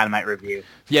after the Dynamite review.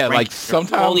 Yeah, Rankings like are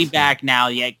sometimes fully back now.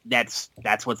 Yeah, that's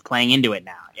what's playing into it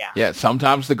now. Yeah. Yeah,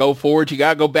 sometimes to go forward, you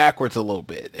gotta go backwards a little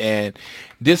bit. And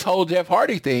this whole Jeff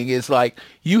Hardy thing is like,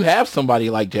 you have somebody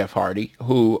like Jeff Hardy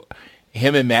who,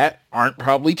 him and Matt aren't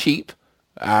probably cheap.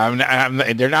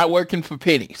 They're not working for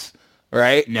pennies,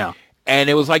 right? No. And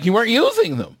it was like you weren't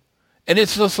using them, and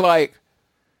it's just like,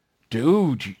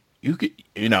 dude, you could,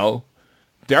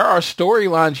 there are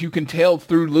storylines you can tell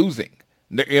through losing.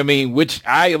 I mean, which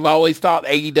I have always thought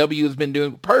AEW has been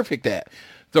doing perfect at,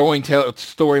 throwing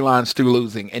storylines through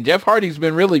losing. And Jeff Hardy's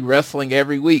been really wrestling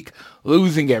every week,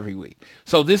 losing every week.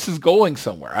 So this is going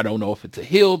somewhere. I don't know if it's a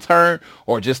heel turn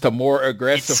or just a more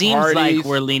aggressive It seems Hardy's, like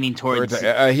we're leaning towards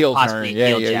a heel turn.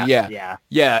 Yeah.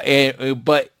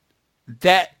 But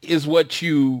that is what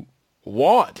you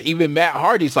want. Even Matt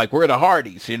Hardy's like, we're the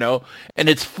Hardys, and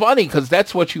it's funny because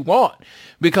that's what you want,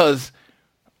 because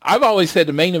I've always said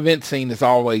the main event scene is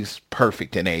always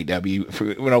perfect in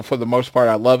AEW. For the most part,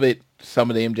 I love it.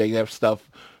 Some of the MJF stuff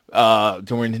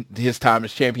during his time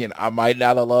as champion, I might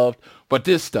not have loved, but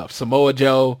this stuff, Samoa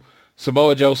Joe,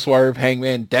 Swerve,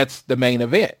 Hangman, that's the main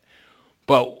event.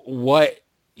 But what,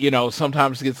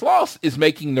 sometimes gets lost is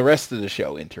making the rest of the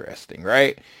show interesting,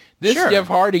 right? This Jeff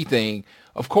Hardy thing,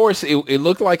 of course, it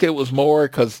looked like it was more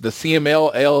because the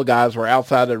CMLL guys were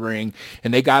outside the ring,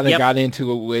 and they got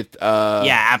into it with...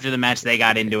 after the match, they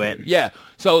got into it. Yeah,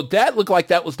 so that looked like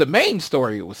that was the main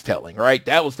story it was telling, right?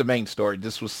 That was the main story.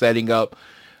 This was setting up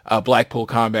Blackpool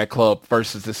Combat Club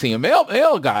versus the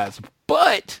CMLL guys.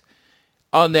 But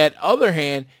on that other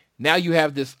hand, now you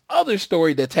have this other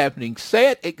story that's happening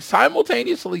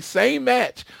simultaneously, same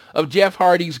match of Jeff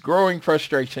Hardy's growing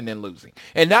frustration and losing.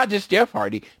 And not just Jeff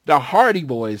Hardy, the Hardy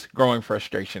Boys growing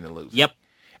frustration and losing. Yep.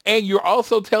 And you're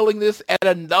also telling this at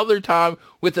another time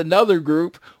with another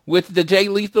group, with the Jay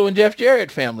Lethal and Jeff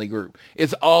Jarrett family group.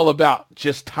 It's all about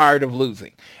just tired of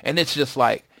losing. And it's just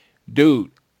like, dude,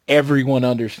 everyone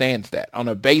understands that on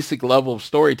a basic level of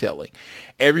storytelling.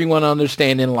 Everyone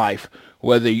understands in life,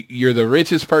 whether you're the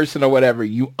richest person or whatever,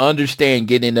 you understand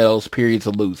getting into those periods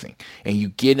of losing, and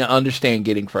you understand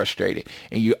getting frustrated,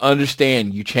 and you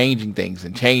understand you changing things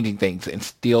and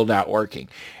still not working.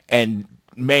 And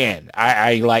man,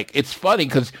 I like, it's funny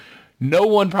because no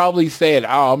one probably said,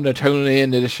 oh, I'm going to tune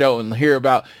into the show and hear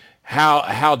about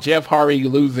how Jeff Hardy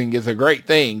losing is a great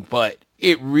thing, but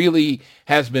it really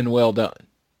has been well done.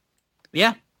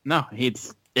 Yeah, no,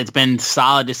 it's been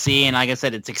solid to see. And like I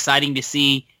said, it's exciting to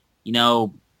see,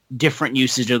 different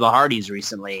usage of the Hardys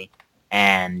recently.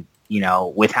 And,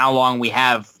 with how long we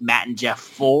have Matt and Jeff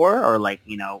for, or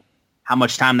how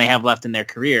much time they have left in their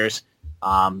careers,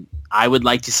 I would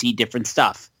like to see different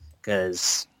stuff,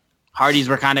 because Hardys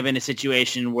were kind of in a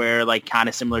situation where, kind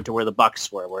of similar to where the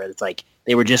Bucks were, where it's like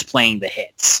they were just playing the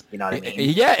hits. You know what I mean?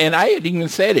 Yeah, and I had even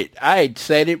said it. I had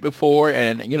said it before,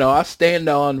 and, I stand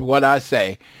on what I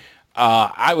say.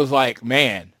 I was like,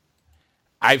 man,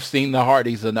 I've seen the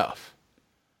Hardys enough.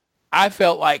 I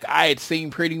felt like I had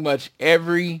seen pretty much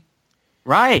every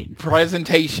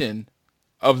presentation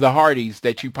of the Hardys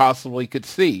that you possibly could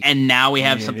see. And now we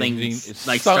have something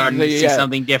starting to see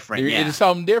something different. Yeah. It's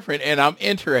something different, and I'm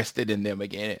interested in them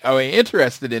again.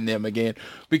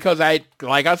 Because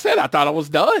like I said, I thought I was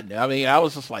done. I mean, I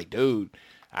was just like, dude,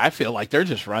 I feel like they're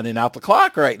just running out the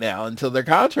clock right now until their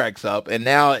contract's up, and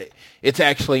now it's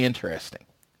actually interesting.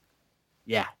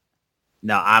 Yeah.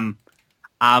 No,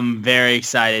 I'm very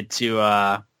excited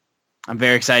to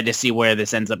see where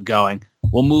this ends up going.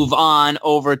 We'll move on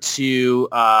over to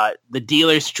the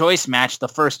Dealer's Choice match, the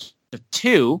first of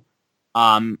two,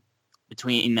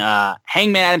 between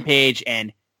Hangman Adam Page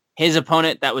and his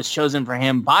opponent that was chosen for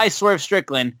him by Swerve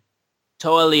Strickland,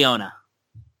 Toa Liona.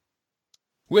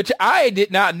 Which I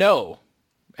did not know.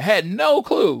 Had no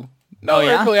clue. No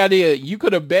earthly idea. You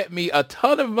could have bet me a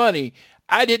ton of money.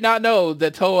 I did not know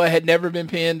that Toa had never been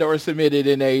pinned or submitted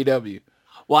in AEW.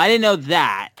 Well, I didn't know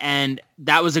that, and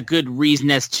that was a good reason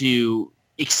as to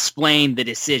explain the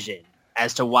decision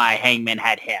as to why Hangman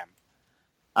had him.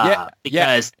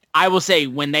 Because I will say,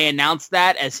 when they announced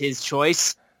that as his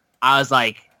choice, I was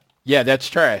like, yeah, that's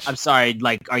trash. I'm sorry,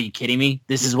 are you kidding me?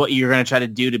 This is what you're going to try to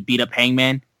do to beat up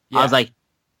Hangman? Yeah. I was like,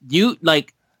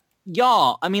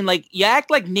 y'all, you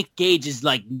act like Nick Gage is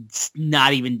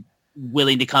not even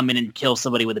willing to come in and kill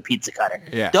somebody with a pizza cutter.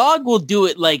 Yeah. Dog will do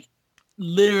it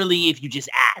literally if you just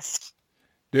ask.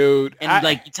 Dude. And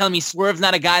you telling me Swerve's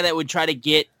not a guy that would try to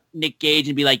get Nick Gage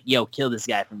and be like, yo, kill this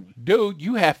guy for me. Dude,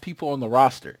 you have people on the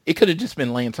roster. It could have just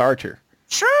been Lance Archer.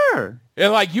 Sure.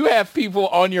 And you have people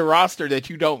on your roster that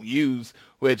you don't use,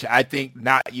 which I think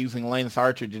not using Lance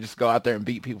Archer to just go out there and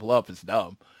beat people up is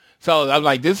dumb. So I'm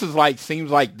like,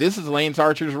 seems like this is Lance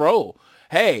Archer's role.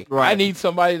 Hey, I need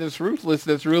somebody that's ruthless,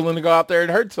 that's willing to go out there and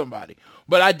hurt somebody.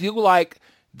 But I do like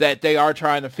that they are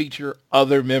trying to feature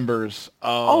other members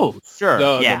of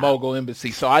the Mogul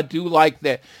Embassy. So I do like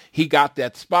that he got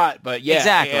that spot. But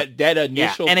exactly. That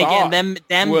initial and again,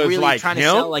 them was really trying to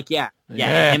sell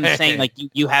him saying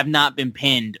you have not been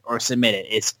pinned or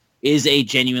submitted is a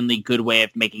genuinely good way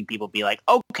of making people be like,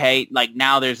 okay,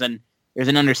 now there's an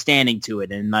understanding to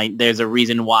it, and there's a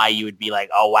reason why you would be like,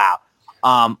 oh wow.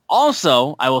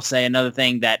 Also, I will say another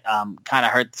thing that kind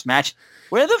of hurt this match.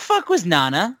 Where the fuck was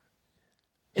Nana?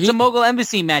 It's a Mogul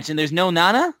Embassy match, and there's no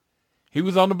Nana? He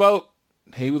was on the boat.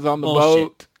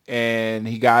 Boat, and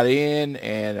he got in,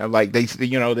 and they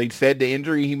said the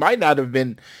injury, he might not have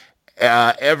been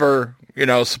ever,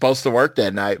 supposed to work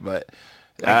that night, but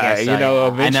eventually.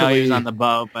 I know he was on the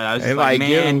boat, but I was just like,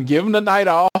 man. Give him the night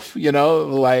off,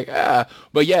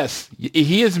 but yes,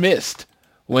 he is missed.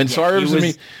 When Swerve's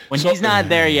he's not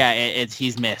there,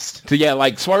 he's missed.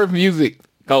 So Swerve music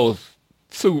goes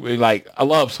super. I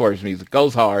love Swerve's music,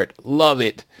 goes hard, love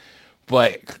it.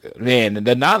 But man,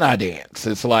 the Nana dance,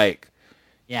 it's it'd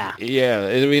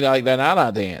be like the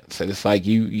Nana dance. It's like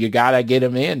you gotta get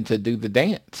him in to do the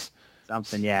dance.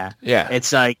 Something, yeah.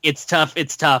 It's it's tough.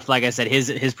 It's tough. Like I said,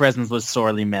 his presence was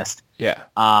sorely missed. Yeah.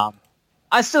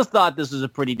 I still thought this was a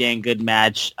pretty dang good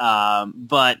match,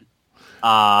 but.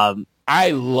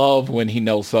 I love when he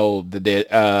no-sold the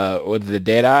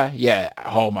dead eye. Yeah.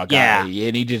 Oh my God. Yeah.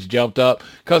 And he just jumped up.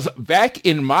 Because back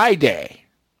in my day,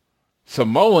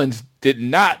 Samoans did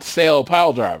not sell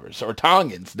pile drivers, or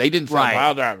Tongans. They didn't sell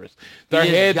pile drivers. Their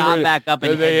heads got back up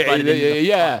and headbutted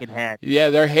the fucking head. Yeah,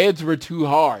 their heads were too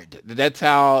hard. That's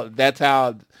how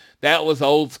that was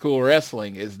old school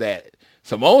wrestling, is that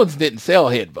Samoans didn't sell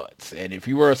headbutts. And if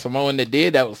you were a Samoan that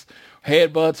did, that was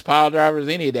headbutts, pile drivers,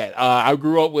 any of that. I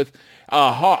grew up with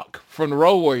Hawk from the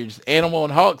Road Warriors. Animal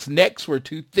and Hawk's necks were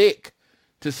too thick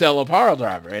to sell a pile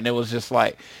driver. And it was just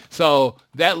so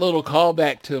that little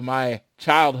callback to my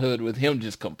childhood with him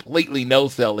just completely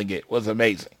no-selling it was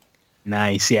amazing.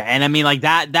 Nice, yeah. And I mean,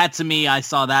 that to me, I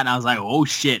saw that and I was like, oh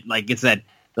shit. Like I said,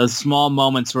 those small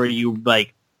moments where you,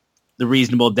 the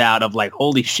reasonable doubt of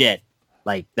holy shit.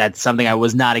 That's something I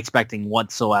was not expecting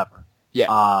whatsoever.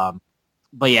 Yeah.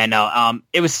 But yeah, no,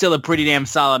 it was still a pretty damn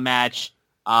solid match.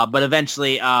 But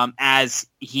eventually, as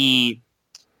he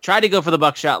tried to go for the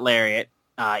buckshot lariat,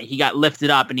 he got lifted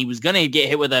up and he was going to get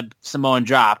hit with a Samoan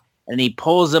drop, and he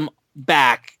pulls him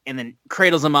back and then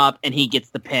cradles him up, and he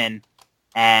gets the pin.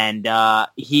 And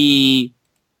he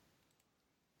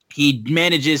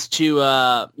manages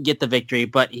to get the victory,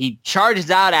 but he charges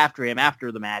out after him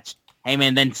after the match.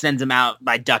 Hangman then sends him out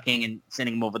by ducking and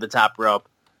sending him over the top rope.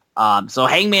 So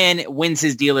Hangman wins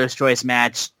his dealer's choice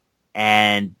match,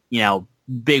 and,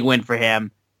 big win for him.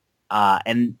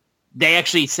 And they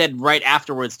actually said right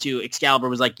afterwards, too, Excalibur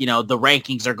was like, the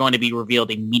rankings are going to be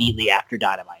revealed immediately after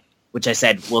Dynamite, which I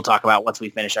said we'll talk about once we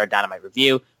finish our Dynamite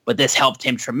review. But this helped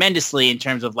him tremendously in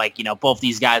terms of, both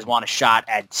these guys want a shot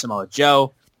at Samoa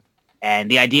Joe. And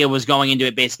the idea was going into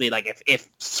it basically if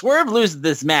Swerve loses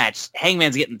this match,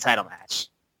 Hangman's getting the title match.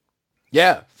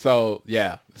 Yeah. So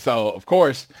of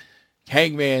course,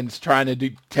 Hangman's trying to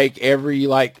take every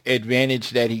advantage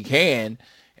that he can,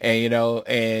 and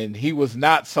and he was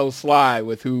not so sly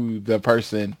with who the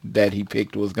person that he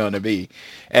picked was going to be.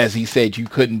 As he said, you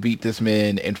couldn't beat this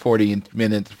man in 4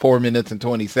 minutes and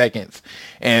 20 seconds,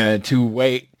 and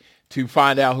to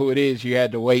find out who it is, you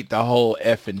had to wait the whole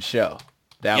effing show.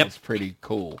 That was pretty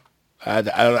cool. I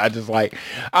just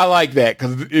I like that,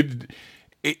 because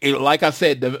it like I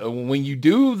said, when you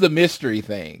do the mystery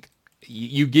thing,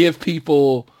 you give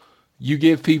people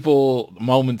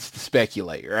moments to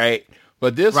speculate, right?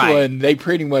 But this one, they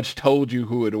pretty much told you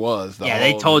who it was.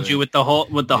 They told you with the whole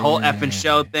effing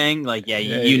show thing.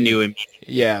 You knew him.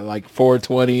 Yeah,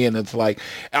 420, and it's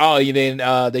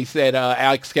then they said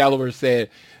Excalibur said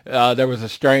there was a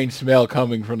strange smell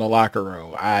coming from the locker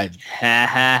room. I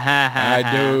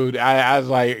was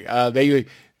like,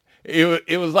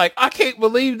 it was like, I can't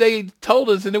believe they told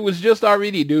us, and it was just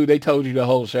already, dude. They told you the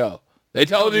whole show. They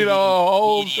told you the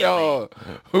whole show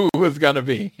who was gonna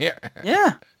be here.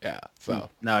 Yeah. Yeah. So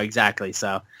no, exactly.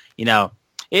 So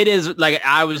It is like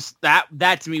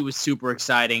that to me was super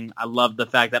exciting. I love the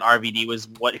fact that RVD was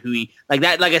who he like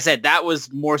that. Like I said, that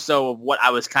was more so of what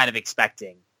I was kind of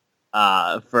expecting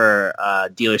for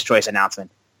Dealer's Choice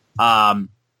announcement.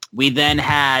 We then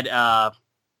had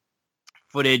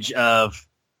footage of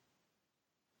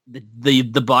the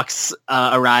Bucks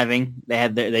arriving.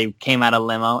 They came out of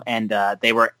limo and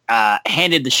they were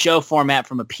handed the show format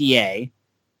from a PA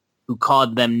who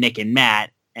called them Nick and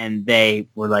Matt, and they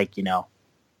were like,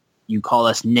 you call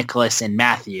us Nicholas and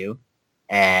Matthew,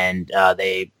 and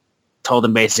they told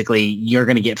him basically you're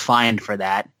going to get fined for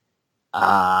that,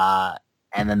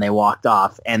 and then they walked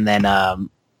off. And then I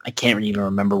can't even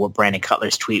remember what Brandon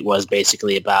Cutler's tweet was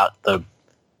basically about the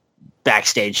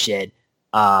backstage shit.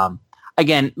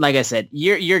 Again, like I said,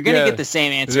 you're going to get the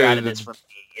same answer out of this from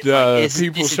me. It's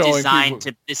this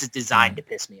is designed to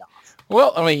piss me off.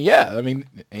 Well, I mean, yeah, I mean,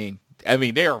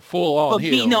 they are full on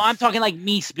heels. No, I'm talking like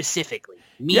me specifically.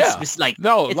 It's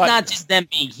not just them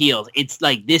being heels. It's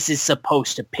like this is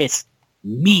supposed to piss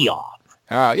me off.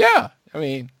 Yeah, I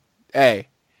mean, hey,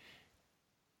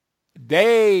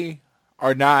 they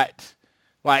are not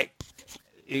like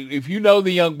if you know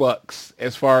the Young Bucks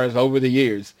as far as over the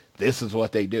years, this is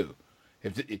what they do.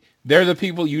 If they're the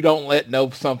people you don't let know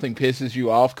something pisses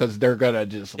you off because they're gonna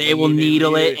just will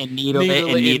needle it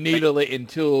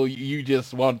until you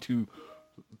just want to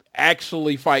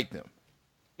actually fight them.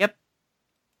 Yep,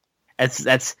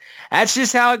 that's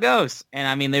just how it goes. And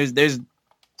I mean, there's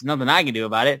nothing I can do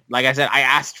about it. Like I said, I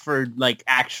asked for like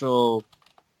actual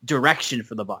direction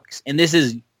for the Bucks, and this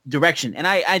is direction. And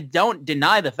I don't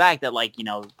deny the fact that like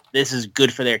this is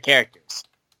good for their characters.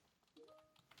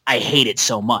 I hate it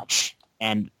so much.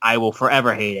 And I will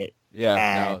forever hate it.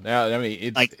 Yeah, I mean,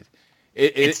 it's like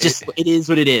it is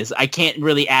what it is. I can't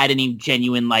really add any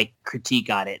genuine like critique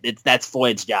on it. That's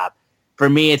Floyd's job. For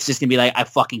me, it's just gonna be like I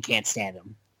fucking can't stand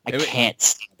him. I can't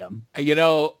stand him.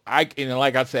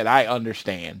 Like I said, I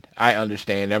understand.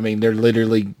 I mean, they're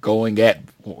literally going at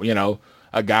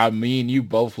a guy me and you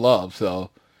both love. So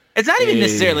it's not even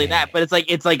necessarily that, but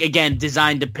it's like again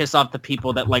designed to piss off the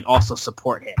people that like also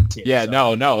support him too. Yeah,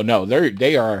 so. No.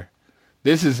 They are.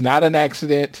 This is not an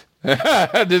accident.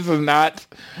 This is not.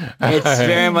 It's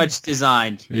very much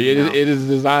designed. It is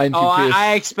designed to piss.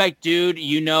 I expect, dude,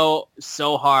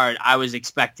 so hard. I was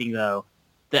expecting, though,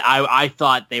 that I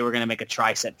thought they were going to make a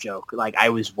tricep joke. Like, I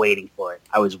was waiting for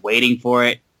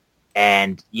it.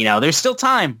 And, there's still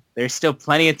time. There's still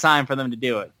plenty of time for them to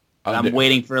do it. I'm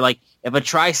waiting for, like, if a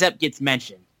tricep gets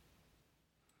mentioned,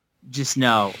 just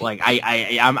know, like,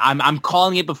 I'm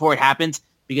calling it before it happens.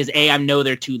 Because I know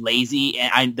they're too lazy,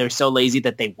 and they're so lazy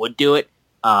that they would do it.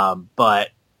 But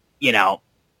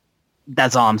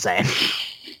that's all I'm saying.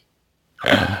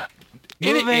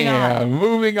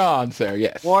 Moving on, sir.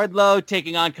 Yes. Wardlow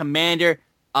taking on Commander.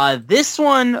 This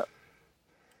was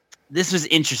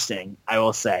interesting, I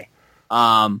will say.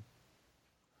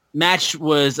 Match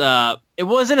was it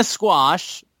wasn't a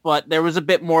squash, but there was a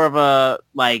bit more of a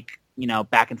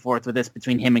back and forth with this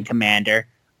between him and Commander.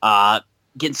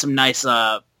 Getting some nice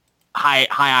high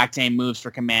octane moves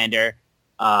for Commander,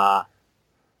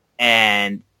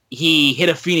 and he hit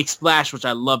a Phoenix Splash, which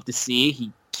I love to see.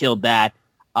 He killed that,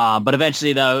 but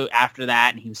eventually, though, after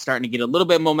that, he was starting to get a little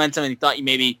bit of momentum, and he thought he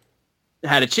maybe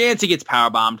had a chance. He gets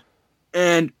powerbombed,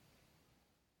 and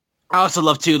I also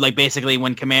love too, like basically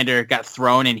when Commander got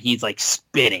thrown and he's like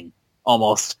spitting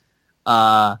almost,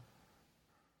 but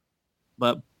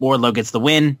Wardlow gets the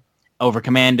win over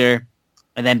Commander.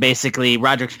 And then basically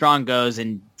Roderick Strong goes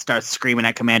and starts screaming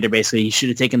at Commander. Basically, you should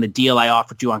have taken the deal I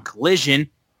offered you on Collision,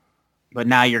 but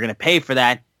now you're going to pay for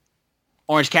that.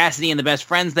 Orange Cassidy and the Best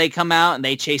Friends, they come out and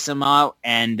they chase him out.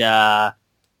 And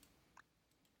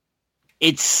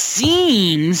it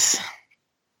seems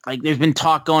like there's been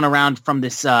talk going around from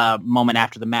this moment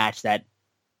after the match that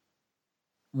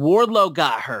Wardlow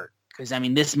got hurt. Because, I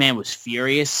mean, this man was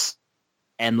furious.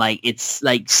 And, like, it's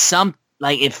like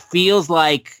it feels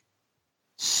like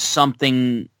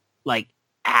something like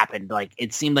happened. Like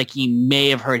it seemed like he may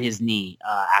have hurt his knee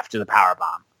after the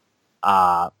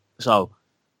powerbomb. So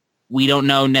we don't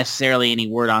know necessarily any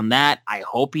word on that. I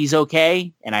hope he's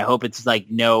okay, and I hope it's like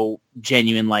no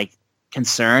genuine like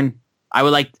concern.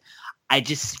 I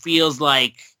just feels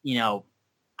like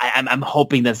I'm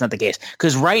hoping that's not the case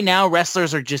because right now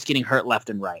wrestlers are just getting hurt left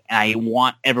and right, and I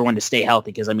want everyone to stay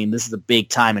healthy because I mean this is a big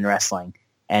time in wrestling,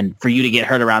 and for you to get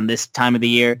hurt around this time of the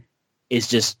year is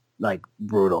just like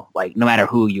brutal, like no matter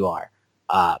who you are.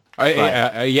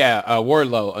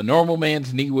 Wardlow, a normal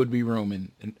man's knee would be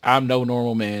rooming, and I'm no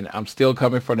normal man. I'm still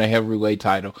coming for the heavyweight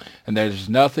title, and there's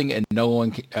nothing and no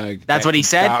one that's what he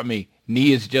said. Stop me.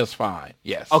 Knee is just fine.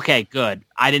 Yes. Okay, good.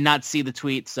 I did not see the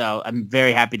tweet, so I'm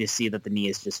very happy to see that the knee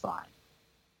is just fine.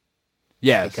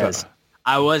 Yeah, because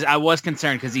I was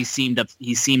concerned because he seemed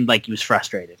like he was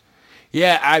frustrated.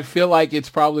 Yeah, I feel like it's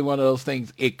probably one of those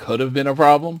things. It could have been a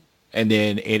problem, and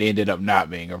then it ended up not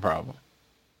being a problem.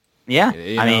 Yeah,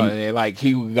 I mean, like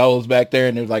he goes back there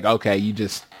and it was like, okay, you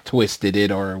just twisted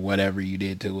it or whatever you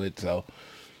did to it. So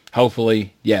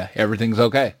hopefully, yeah, everything's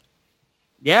okay.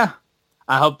 Yeah,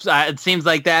 I hope so. It seems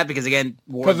like that because again,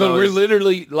 because we're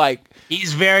literally like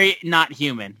he's very not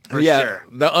human. For sure.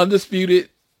 The Undisputed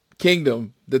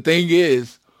Kingdom. The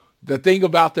thing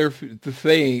about their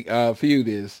feud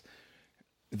is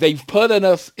they've put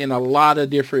us in a lot of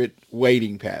different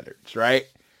waiting patterns, right?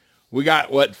 We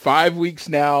got 5 weeks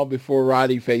now before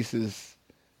Roddy faces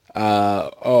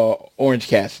Orange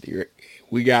Cassidy.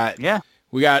 We got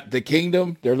the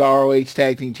Kingdom. They're the ROH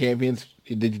Tag Team Champions.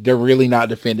 They're really not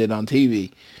defended on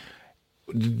TV.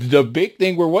 The big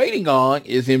thing we're waiting on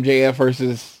is MJF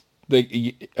versus the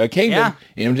Kingdom.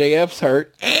 Yeah. MJF's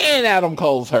hurt and Adam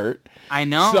Cole's hurt. I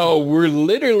know. So we're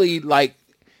literally like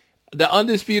the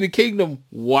Undisputed Kingdom,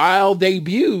 while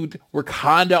debuted, we're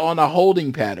kind of on a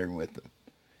holding pattern with them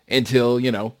until,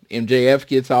 MJF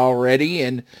gets all ready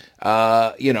and,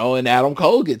 and Adam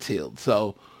Cole gets healed.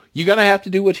 So you're going to have to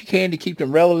do what you can to keep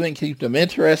them relevant, keep them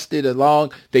interested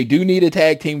along. They do need a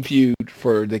tag team feud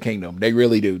for the Kingdom. They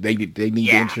really do. They need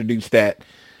to introduce that.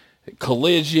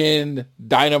 Collision,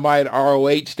 Dynamite,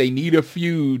 ROH, they need a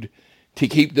feud to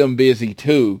keep them busy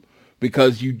too,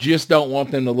 because you just don't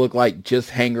want them to look like just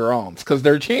hanger-ons because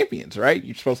they're champions, right?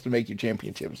 You're supposed to make your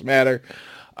championships matter.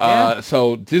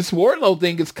 So this Wardlow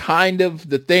thing is kind of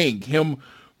the thing, him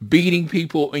beating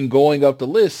people and going up the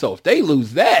list. So if they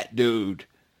lose that, dude.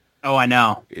 Oh, I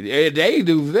know. If they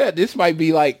lose that,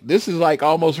 this is like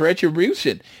almost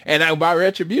retribution. And by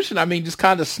retribution, I mean just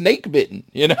kind of snake bitten,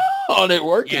 on it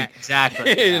working. Yeah,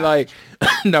 exactly. Like,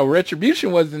 no,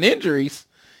 retribution wasn't injuries.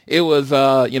 It was,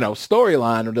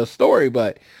 storyline or the story.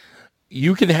 But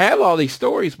you can have all these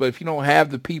stories, but if you don't have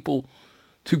the people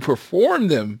to perform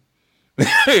them,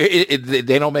 they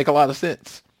don't make a lot of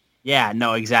sense. Yeah,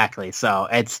 no, exactly. So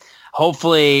it's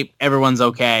hopefully everyone's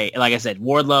okay. Like I said,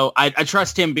 Wardlow, I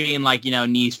trust him being like,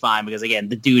 knees fine because again,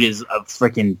 the dude is a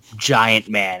freaking giant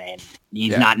man and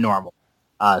he's not normal.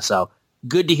 So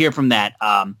good to hear from that.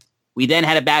 We then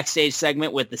had a backstage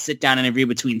segment with the sit-down interview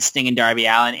between Sting and Darby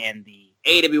Allin and the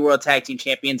AEW World Tag Team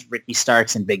Champions, Ricky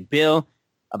Starks and Big Bill,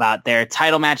 about their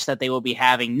title match that they will be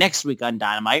having next week on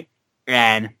Dynamite.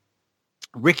 And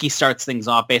Ricky starts things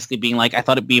off basically being like, I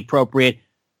thought it'd be appropriate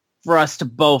for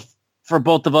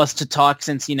both of us to talk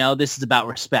since, this is about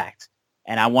respect.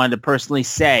 And I wanted to personally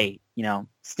say,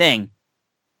 Sting,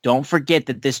 don't forget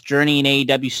that this journey in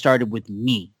AEW started with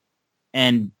me.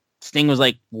 And Sting was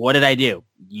like, what did I do?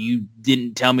 You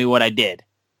didn't tell me what I did.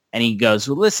 And he goes,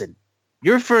 well, listen,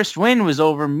 your first win was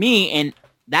over me, and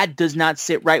that does not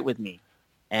sit right with me.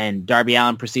 And Darby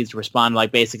Allin proceeds to respond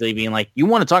like basically being like, you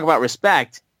want to talk about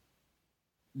respect?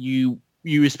 You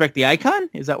respect the icon?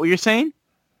 Is that what you're saying?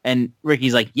 And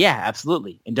Ricky's like, yeah,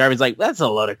 absolutely. And Darby's like, that's a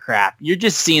load of crap. You're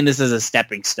just seeing this as a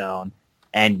stepping stone.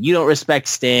 And you don't respect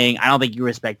Sting. I don't think you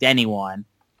respect anyone.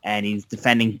 And he's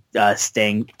defending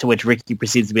Sting, to which Ricky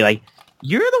proceeds to be like,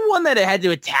 you're the one that had to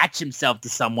attach himself to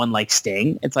someone like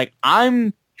Sting. It's like,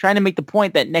 I'm trying to make the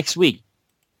point that next week,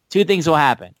 two things will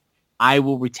happen. I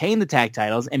will retain the tag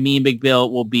titles, and me and Big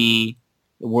Bill will be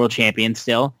the world champions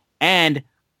still. And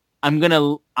I'm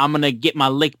gonna get my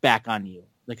lick back on you.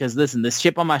 Because listen, this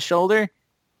chip on my shoulder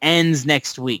ends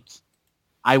next week.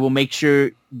 I will make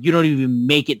sure you don't even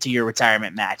make it to your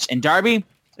retirement match. And Darby,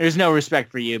 there's no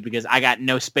respect for you because I got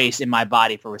no space in my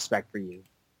body for respect for you.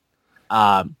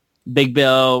 Big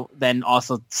Bill then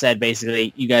also said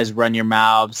basically, you guys run your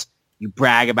mouths. You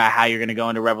brag about how you're going to go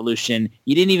into Revolution.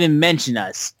 You didn't even mention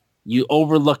us. You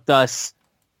overlooked us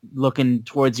looking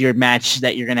towards your match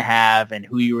that you're going to have and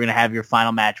who you were going to have your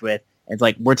final match with. It's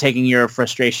like, we're taking your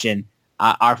frustration,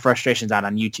 our frustrations out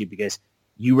on YouTube because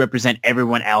you represent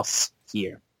everyone else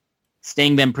here.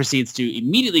 Sting then proceeds to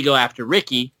immediately go after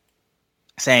Ricky,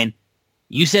 saying,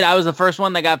 you said I was the first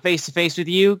one that got face-to-face with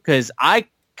you because I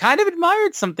kind of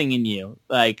admired something in you.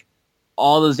 Like,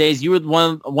 all those days, you were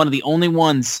one of the only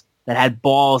ones that had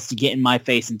balls to get in my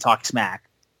face and talk smack.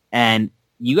 And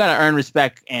you got to earn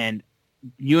respect. And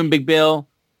you and Big Bill,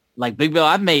 like Big Bill,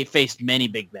 I've faced many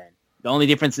big men. The only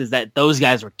difference is that those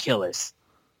guys were killers.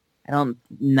 I'm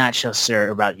not so sure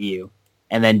about you.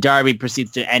 And then Darby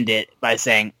proceeds to end it by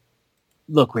saying,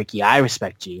 look, Ricky, I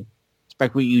respect you.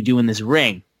 Respect what you do in this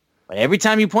ring. But every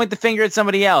time you point the finger at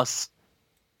somebody else,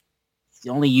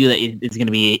 only you that is going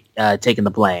to be taking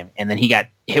the blame. And then he got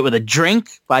hit with a drink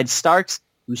by Starks,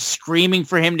 who's screaming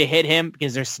for him to hit him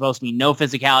because there's supposed to be no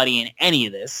physicality in any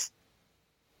of this.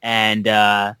 And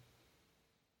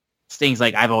Sting's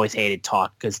like, I've always hated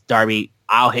talk because Darby,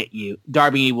 I'll hit you.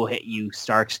 Darby will hit you,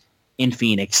 Starks, in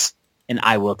Phoenix, and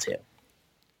I will too.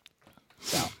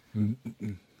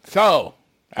 So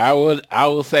I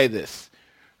will say this.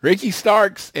 Ricky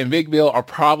Starks and Big Bill are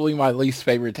probably my least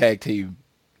favorite tag team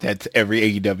that's every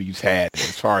AEW's had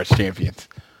as far as champions.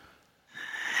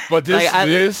 But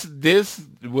this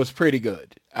was pretty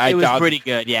good. It was pretty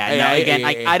good, yeah.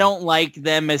 I don't like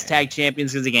them as tag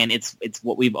champions because, again, it's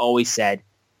what we've always said.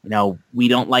 We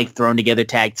don't like throwing together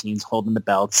tag teams holding the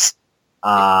belts.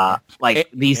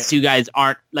 These two guys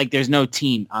aren't, there's no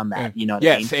team on that. You know what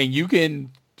I mean? Yes, and you can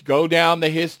go down the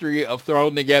history of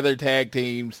throwing together tag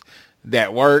teams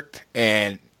that worked,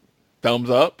 and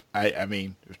thumbs up. I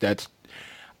mean,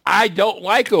 I don't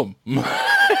like them.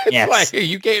 Yes.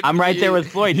 You can't. I'm right there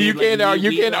with Floyd. You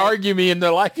can't argue me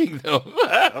into liking them.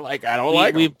 I don't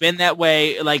like them. We've been that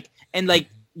way.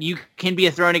 You can be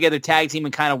a thrown together tag team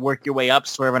and kind of work your way up.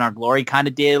 Swerve in Our Glory kind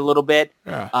of did a little bit.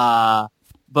 Yeah.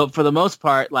 But for the most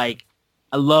part, I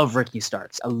love Ricky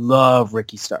Starks.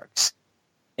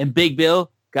 And Big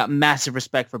Bill, got massive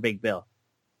respect for Big Bill.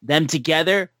 Them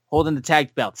together, holding the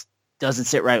tag belts, doesn't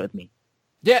sit right with me.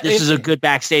 Yeah, this is a good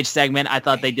backstage segment. I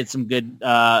thought they did some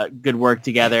good work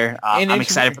together. I'm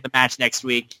excited for the match next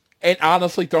week. And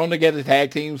honestly, throwing together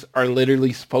tag teams are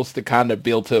literally supposed to kind of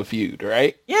build to a feud,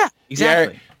 right? Yeah,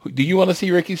 exactly. Yeah. Do you want to see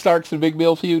Ricky Starks and Big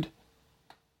Bill feud?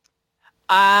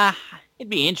 It'd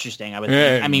be interesting, I would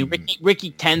think. I mean, Ricky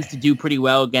tends to do pretty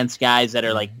well against guys that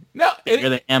are bigger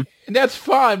than him. And that's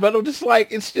fine, but I'm just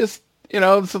not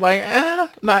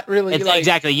really. It's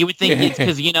exactly. You would think it's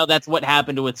because, that's what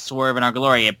happened with Swerve in Our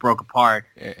Glory. It broke apart.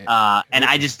 And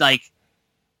I just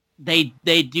they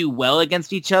do well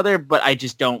against each other, but I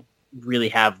just don't really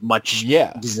have much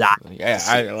desire.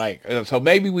 Yeah, so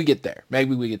maybe we get there.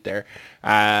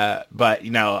 But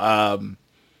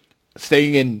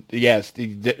Sting and I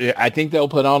think they'll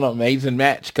put on an amazing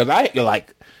match because I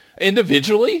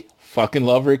individually fucking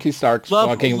love Ricky Starks.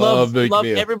 Love Big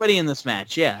Bill. Everybody in this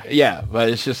match. Yeah. Yeah, but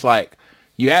it's just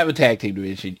you have a tag team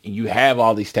division and you have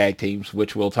all these tag teams,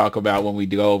 which we'll talk about when we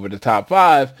go over the top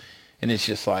 5, and it's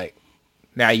just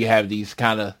now you have these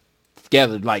kind of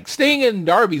together. Sting and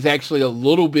Darby's actually a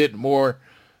little bit more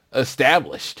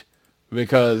established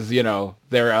because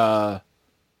they're a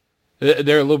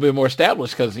little bit more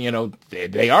established because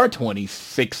they are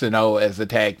 26-0 as a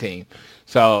tag team.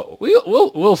 So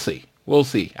we'll see.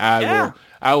 I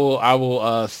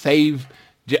will save.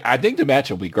 I think the match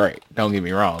will be great. Don't get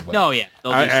me wrong. But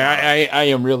I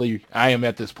am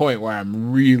at this point where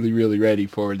I'm really, really ready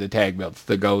for the tag belts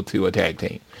to go to a tag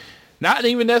team. Not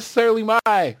even necessarily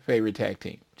my favorite tag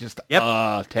team. Just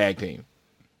a tag team.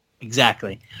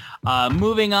 Exactly.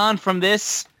 Moving on from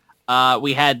this,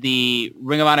 we had the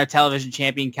Ring of Honor Television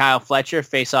Champion Kyle Fletcher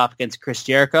face off against Chris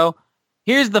Jericho.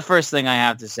 Here's the first thing I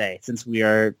have to say, since we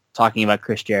are talking about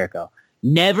Chris Jericho.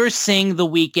 Never sing The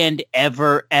Weeknd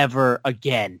ever, ever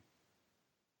again.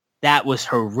 That was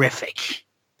horrific.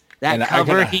 That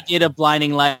cover he did of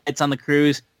Blinding Lights on the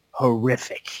Cruise,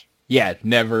 horrific. Yeah,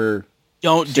 never.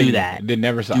 Don't do that.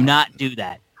 Never saw. Do not do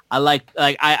that. I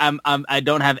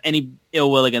don't have any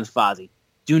ill will against Fozzy.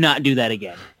 Do not do that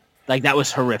again. That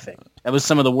was horrific. That was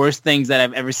some of the worst things that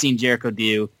I've ever seen Jericho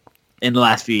do in the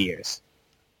last few years.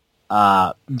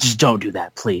 Just don't do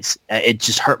that, please. It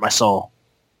just hurt my soul.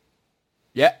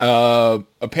 Yeah,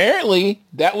 apparently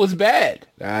that was bad.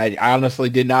 I honestly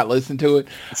did not listen to it.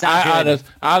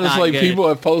 Honestly, people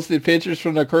have posted pictures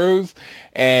from the cruise,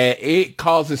 and it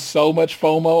causes so much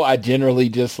FOMO. I generally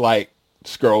just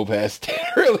scroll past it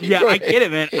really quick. I get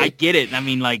it, man. I get it. I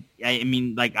mean, I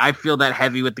feel that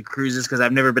heavy with the cruises because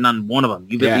I've never been on one of them.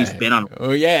 You've at least been on one.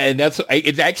 Oh, yeah, and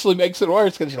it actually makes it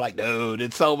worse because you're dude,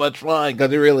 it's so much fun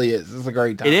because it really is. It's a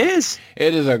great time. It is.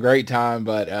 It is a great time,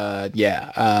 but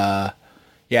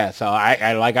so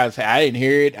I like I said, I didn't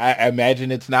hear it. I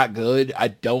imagine it's not good. I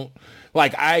don't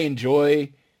I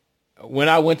enjoy when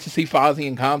I went to see Fozzy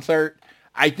in concert.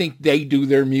 I think they do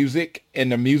their music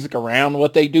and the music around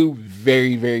what they do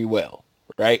very, very well,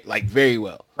 right? Very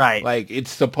well. Right.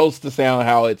 It's supposed to sound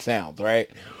how it sounds, right?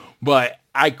 But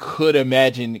I could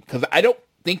imagine, because I don't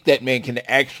think that man can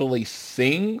actually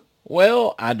sing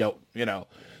well. I don't,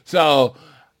 So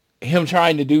him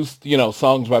trying to do,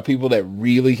 songs by people that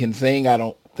really can sing, I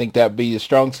don't think that'd be a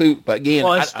strong suit. But again,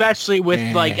 well, especially with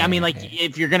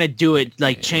if you're gonna do it,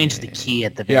 like change the key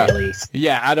at the very least.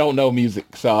 Yeah, I don't know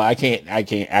music, so I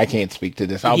can't speak to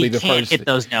this. I'll be the first. Hit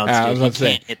those notes. I was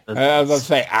gonna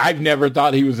say I've never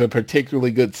thought he was a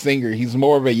particularly good singer. He's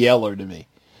more of a yeller to me.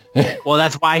 Well,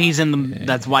 that's why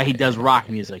that's why he does rock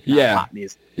music, not pop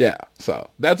music. Yeah, so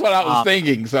that's what I was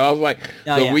thinking. So I was like,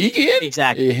 Weeknd?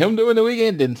 Exactly. Him doing the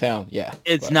Weeknd didn't sound,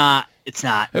 It's not.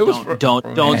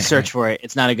 Don't search for it.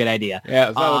 It's not a good idea.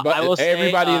 Yeah, so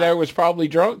everybody there was probably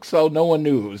drunk, so no one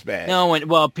knew it was bad. No one.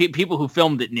 Well, people who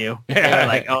filmed it knew. They were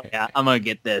like, oh yeah, I'm gonna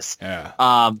get this. Yeah.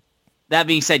 That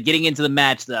being said, getting into the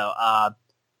match though,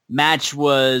 match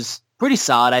was pretty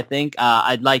solid, I think.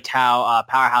 I liked how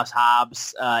Powerhouse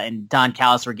Hobbs and Don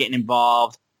Callis were getting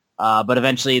involved, but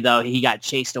eventually, though, he got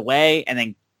chased away and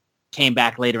then came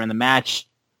back later in the match.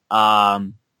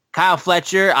 Kyle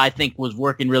Fletcher, I think, was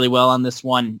working really well on this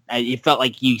one. It felt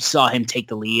like you saw him take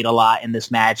the lead a lot in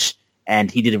this match,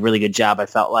 and he did a really good job, I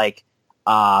felt like.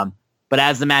 But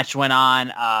as the match went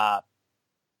on,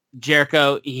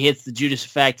 Jericho, he hits the Judas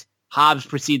effect. Hobbs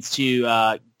proceeds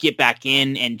to get back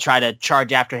in and try to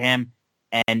charge after him.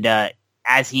 And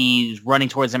as he's running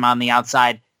towards him on the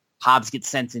outside, Hobbs gets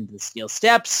sent into the steel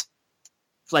steps.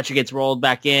 Fletcher gets rolled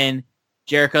back in.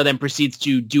 Jericho then proceeds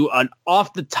to do an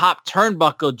off-the-top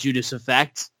turnbuckle Judas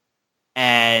effect.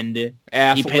 And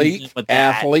he pins him with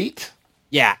that.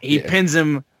 Yeah, he pins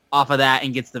him off of that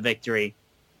and gets the victory.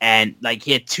 And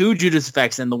he had two Judas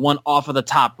effects and the one off of the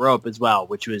top rope as well,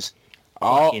 which was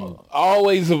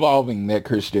always evolving, that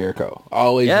Chris Jericho.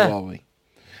 Always evolving.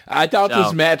 I thought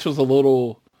this match was a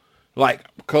little,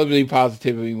 completely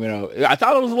positively, I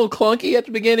thought it was a little clunky at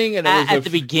the beginning. And at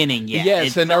the beginning, yeah.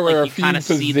 Yes, and there were a few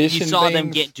position you saw things. them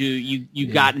get to, you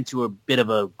got into a bit of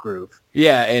a groove.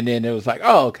 Yeah, and then it was like,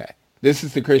 oh, okay. This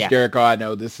is the Chris Jericho I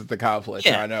know. This is the Kyle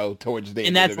Fletcher I know towards the end.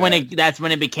 And that's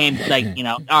when it became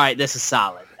all right, this is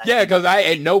solid. Yeah, because I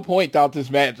at no point thought this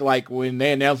match, when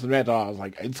they announced the match, I was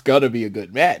like, it's going to be a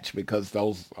good match because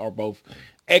those are both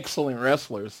excellent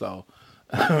wrestlers. So,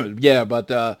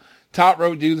 but top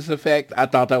rope Judas effect, I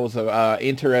thought that was an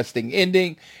interesting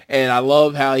ending. And I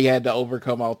love how he had to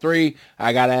overcome all three.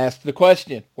 I got to ask the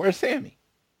question, where's Sammy?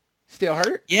 Still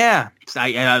hurt? Yeah.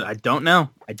 I don't know.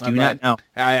 I do not know.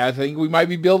 I think we might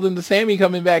be building the Sammy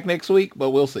coming back next week, but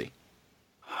we'll see.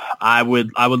 I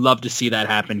would love to see that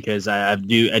happen because I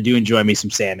do enjoy me some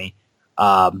Sammy.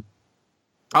 Also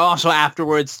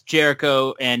afterwards,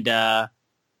 Jericho and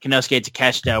Konosuke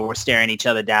Takeshita were staring each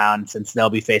other down since they'll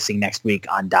be facing next week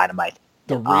on Dynamite.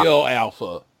 The real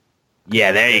alpha.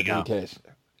 Yeah, there you go.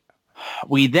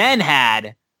 We then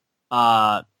had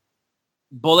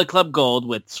Bullet Club Gold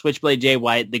with Switchblade Jay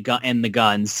White and the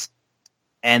Guns,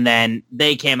 and then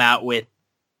they came out with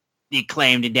the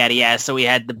Acclaimed and Daddy Ass. So we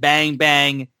had the Bang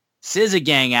Bang SZA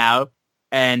Gang out,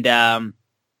 and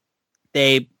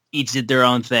they each did their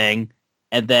own thing,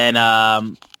 and then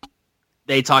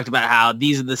they talked about how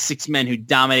these are the 6 men who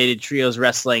dominated trios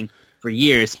wrestling for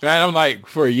years. And I'm like,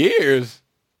 for years?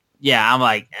 Yeah, I'm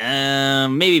like,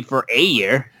 maybe for a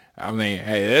year. I mean,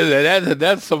 hey,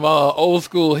 that's some old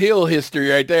school heel history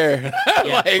right there.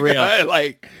 Yeah, real. I'm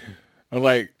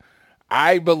like,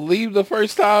 I believe the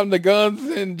first time the Guns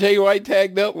and Jay White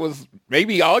tagged up was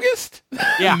maybe August.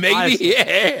 Yeah, maybe honestly,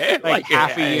 like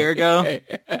half a year ago.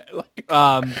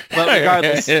 But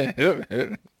regardless,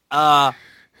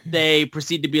 they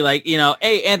proceed to be like,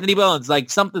 hey, Anthony Bones,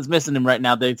 something's missing him right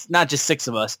now. It's not just 6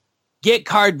 of us. Get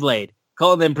Cardblade.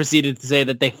 Cole then proceeded to say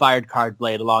that they fired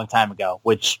Cardblade a long time ago,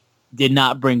 which did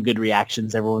not bring good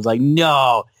reactions. Everyone was like,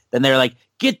 no. Then they were like,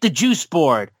 get the juice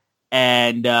board.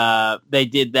 And they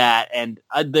did that. And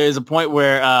there's a point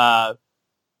where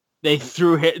they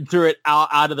threw it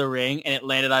out of the ring and it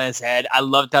landed on his head. I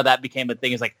loved how that became a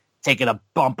thing. It's like taking a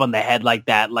bump on the head like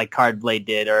that, like Cardblade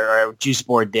did or Juice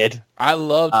Board did. I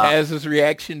loved Taz's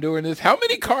reaction during this. How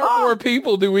many cardboard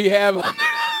people do we have on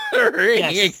the ring?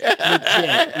 Yes,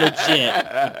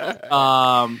 legit.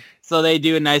 So they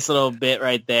do a nice little bit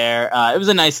right there. It was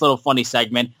a nice little funny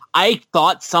segment. I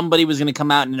thought somebody was going to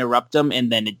come out and interrupt them,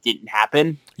 and then it didn't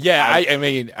happen. Yeah, I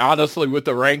mean, honestly, with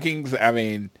the rankings, I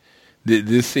mean,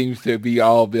 this seems to be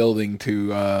all building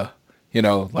to,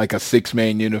 like a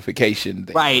 6-man unification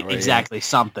thing. Right, exactly,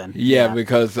 something. Yeah,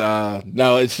 because,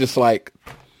 no, it's just like,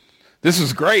 this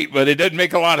is great, but it doesn't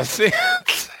make a lot of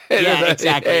sense. Yeah,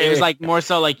 exactly. It was more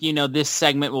so this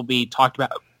segment will be talked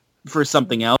about for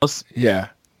something else. Yeah.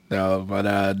 No, but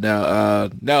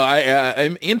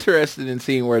I'm interested in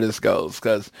seeing where this goes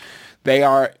because they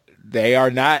are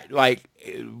not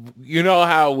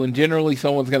how when generally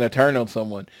someone's going to turn on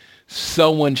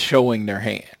someone's showing their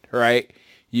hand, right?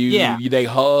 They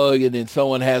hug, and then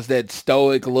someone has that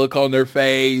stoic look on their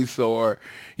face, or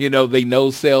they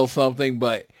no-sell something,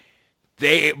 but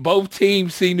both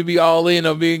teams seem to be all in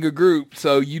on being a group,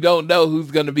 so you don't know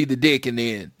who's going to be the dick in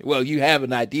the end. Well, you have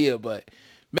an idea, but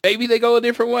maybe they go a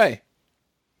different way.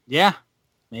 Yeah,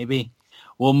 maybe.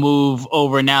 We'll move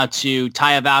over now to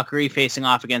Taya Valkyrie facing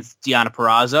off against Deonna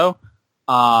Purrazzo.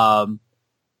 I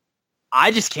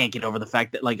just can't get over the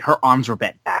fact that her arms were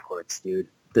bent backwards, dude.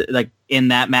 In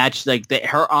that match,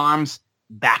 her arms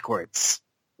backwards.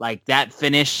 That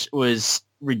finish was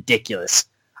ridiculous.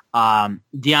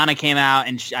 Deonna came out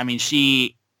and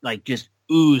she just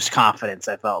oozed confidence.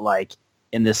 I felt like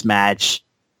in this match.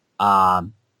 So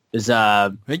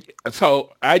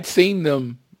I'd seen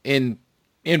them in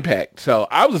Impact, so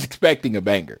I was expecting a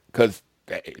banger because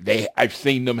I've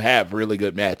seen them have really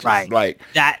good matches. Right,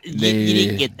 you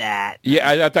didn't get that. Yeah,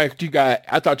 I thought you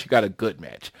got a good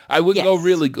match. I wouldn't go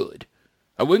really good.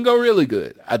 I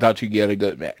thought you'd get a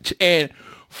good match. And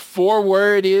for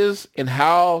where it is and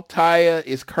how Taya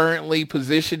is currently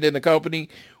positioned in the company,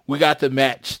 we got the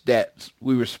match that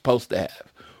we were supposed to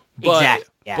have. Exactly.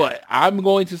 Yeah. But I'm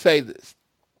going to say this.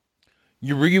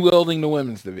 You're rebuilding the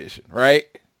women's division, right?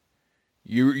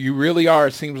 You really are.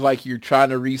 It seems like you're trying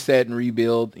to reset and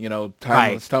rebuild,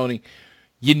 Timeless Tony.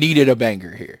 You needed a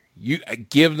banger here. You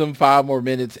give them 5 more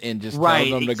minutes and just tell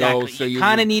them to go. So you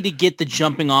kind of need to get the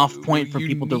jumping off point for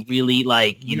people to really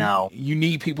You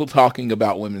need people talking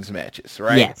about women's matches,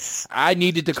 right? Yes. I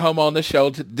needed to come on the show.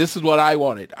 This is what I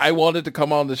wanted. I wanted to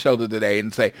come on the show today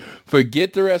and say,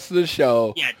 forget the rest of the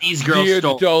show. Yeah, these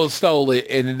girls stole it,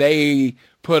 and they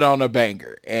put on a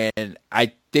banger. And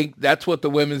I think that's what the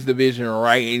women's division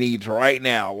needs right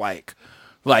now, like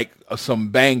some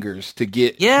bangers to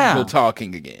get people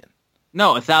talking again.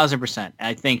 No, 1,000%.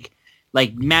 I think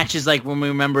matches when we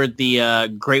remember the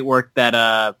great work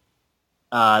that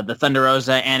the Thunder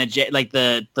Rosa and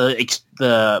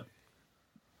the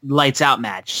Lights Out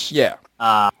match. Yeah.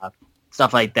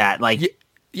 Stuff like that.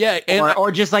 And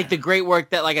or just the great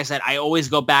work that, like I said, I always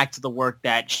go back to the work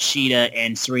that Sheeta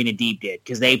and Serena Deeb did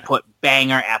because they put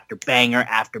banger after banger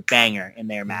after banger in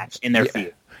their match, in their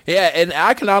feud. Yeah, and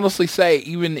I can honestly say,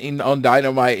 even on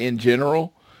Dynamite in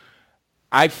general,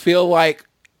 I feel like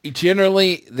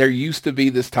generally there used to be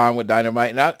this time with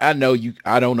Dynamite, and I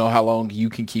don't know how long you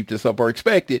can keep this up or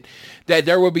expect it, that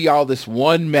there would be all this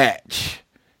one match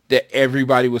that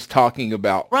everybody was talking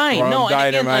about. Right. No,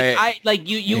 Dynamite. And again,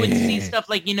 you would see stuff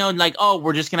oh,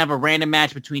 we're just gonna have a random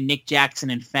match between Nick Jackson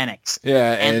and Fenix.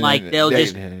 Yeah. And they'll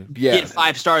just get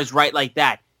 5 stars right like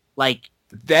that.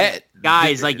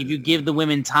 Guys, if you give the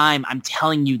women time, I'm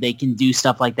telling you they can do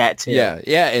stuff like that too.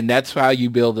 Yeah, and that's how you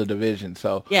build a division.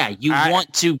 So yeah,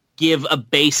 want to give a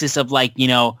basis of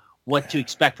what to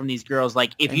expect from these girls.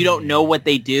 If you don't know what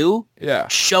they do,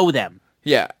 show them.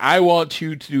 Yeah, I want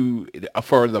you to,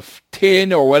 for the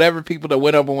 10 or whatever people that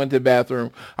went up and went to the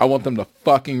bathroom, I want them to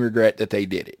fucking regret that they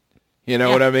did it. You know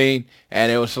what I mean?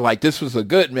 And it was this was a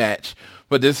good match,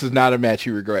 but this is not a match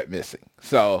you regret missing.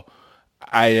 So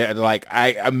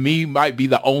I might be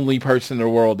the only person in the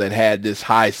world that had this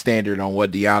high standard on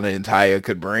what Deonna and Taya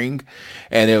could bring.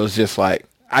 And it was just I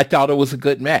thought it was a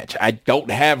good match. I don't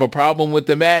have a problem with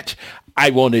the match. I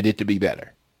wanted it to be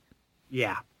better.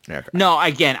 Yeah. Okay. No,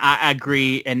 again, I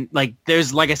agree. And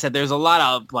there's, like I said, there's a lot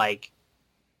of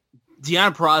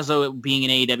Deonna Purrazzo being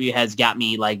in AEW has got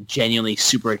me genuinely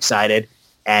super excited.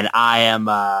 And I am,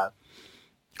 like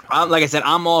I said,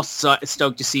 I'm all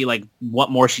stoked to see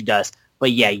what more she does.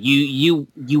 But yeah,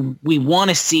 we want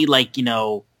to see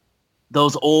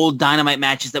those old Dynamite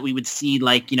matches that we would see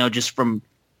just from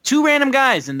 2 random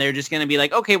guys, and they're just going to be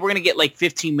okay, we're going to get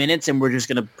 15 minutes and we're just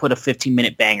going to put a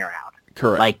 15-minute banger out.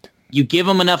 Correct. You give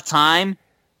them enough time,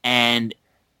 and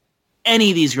any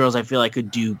of these girls I feel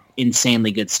could do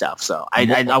insanely good stuff. So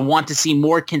I want to see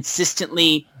more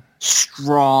consistently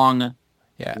strong,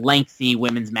 lengthy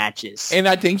women's matches. And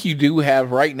I think you do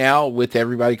have right now, with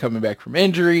everybody coming back from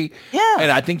injury,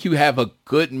 and I think you have a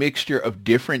good mixture of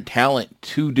different talent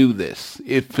to do this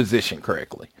if positioned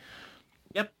correctly.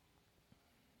 Yep.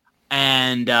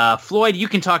 And Floyd, you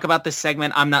can talk about this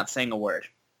segment. I'm not saying a word.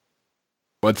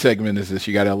 What segment is this?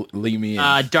 You got to leave me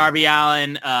in. Darby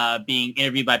Allin being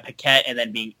interviewed by Paquette and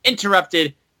then being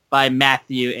interrupted by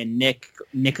Matthew and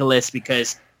Nicholas,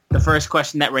 because the first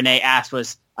question that Renee asked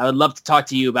was, I would love to talk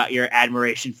to you about your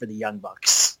admiration for the Young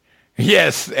Bucks.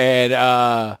 Yes, and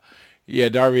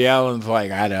Darby Allin's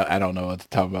I don't know what to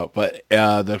talk about, but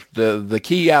the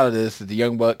key out of this is the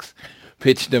Young Bucks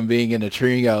pitched them being in a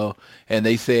trio, and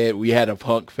they said we had a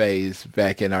punk phase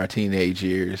back in our teenage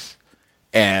years,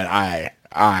 and I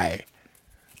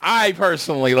I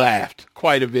personally laughed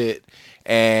quite a bit,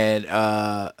 and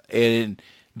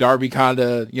Darby kind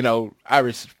of, I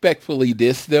respectfully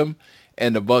dissed them,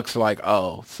 and the Bucks are like,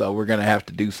 oh, so we're gonna have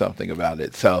to do something about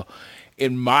it. So,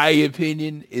 in my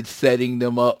opinion, it's setting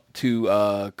them up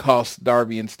to cost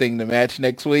Darby and Sting the match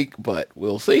next week, but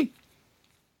we'll see.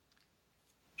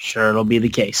 Sure, it'll be the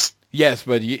case. Yes,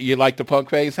 but you like the Punk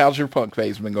phase? How's your Punk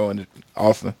phase been going,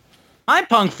 Austin? My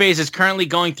Punk phase is currently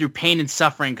going through pain and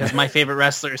suffering because my favorite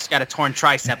wrestler's got a torn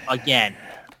tricep again.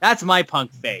 That's my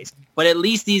Punk phase. But at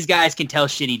least these guys can tell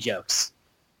shitty jokes.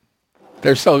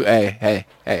 They're so, hey.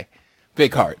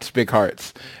 Big hearts,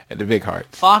 and the big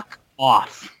hearts. Fuck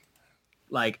off.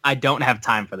 Like, I don't have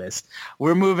time for this.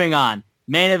 We're moving on.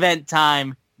 Main event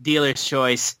time, dealer's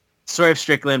choice, Swerve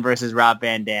Strickland versus Rob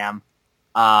Van Dam.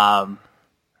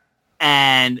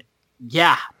 And,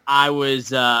 yeah, I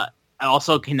was...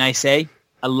 also, can I say,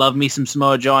 I love me some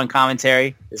Samoa Joe on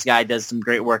commentary. This guy does some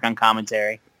great work on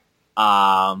commentary.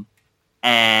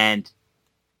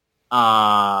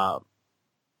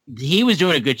 He was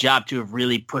doing a good job, too, of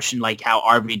really pushing, like, how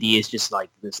RVD is just,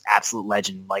 like, this absolute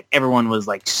legend. Like, everyone was,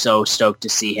 like, so stoked to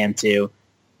see him, too.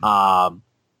 And,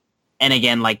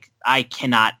 again, like, I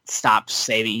cannot stop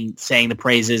saying the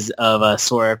praises of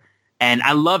Swerve. And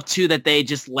I love, too, that they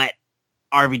just let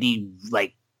RVD,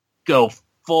 like, go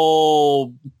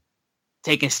full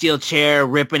taking a steel chair,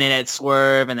 ripping it at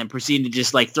Swerve, and then proceeding to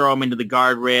just like throw him into the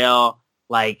guardrail.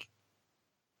 Like,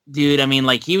 dude, I mean,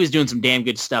 like he was doing some damn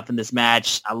good stuff in this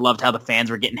match. I loved how the fans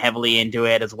were getting heavily into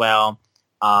it as well.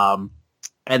 And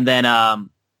then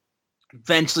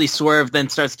eventually Swerve then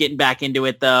starts getting back into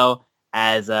it though,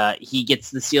 as he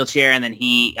gets the steel chair and then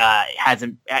he has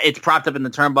him. It's propped up in the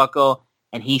turnbuckle,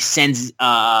 and he sends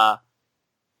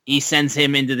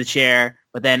him into the chair.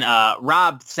 But then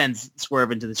Rob sends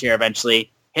Swerve into the chair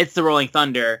eventually, hits the Rolling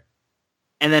Thunder,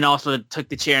 and then also took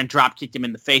the chair and drop kicked him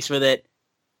in the face with it.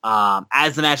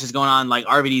 As the match is going on, like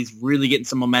RVD's really getting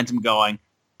some momentum going.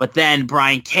 But then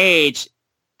Brian Cage,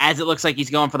 as it looks like he's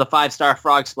going for the 5-star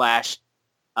frog splash,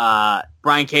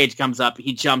 Brian Cage comes up,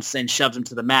 he jumps and shoves him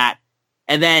to the mat.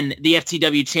 And then the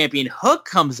FTW champion Hook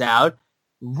comes out,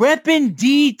 repping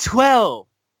D12.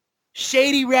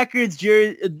 Shady Records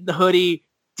hoodie,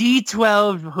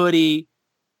 D12 hoodie.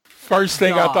 First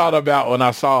thing I thought about when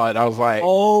I saw it, I was like,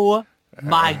 oh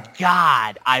my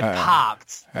God, I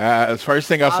popped. First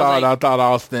thing I saw it, I thought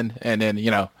Austin, and then,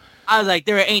 I was like,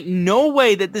 there ain't no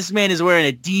way that this man is wearing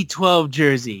a D12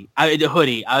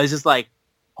 hoodie. I was just like,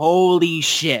 holy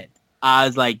shit. I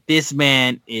was like, this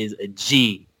man is a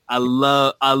G. I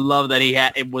love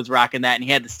that it was rocking that, and he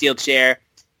had the steel chair,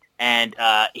 and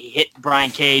he hit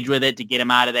Brian Cage with it to get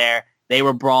him out of there. They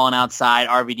were brawling outside.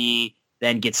 RVD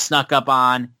then gets snuck up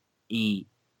on. He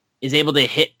is able to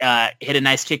hit a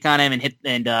nice kick on him,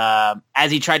 and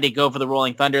as he tried to go for the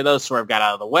Rolling Thunder, though, Swerve got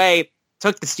out of the way,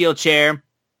 took the steel chair,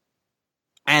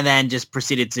 and then just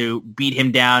proceeded to beat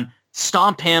him down,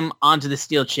 stomp him onto the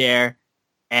steel chair,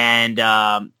 and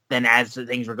then as the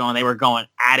things were going, they were going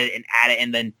at it,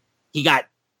 and then he got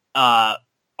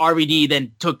RVD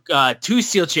then took 2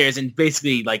 steel chairs and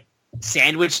basically like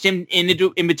sandwiched him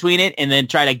in between it, and then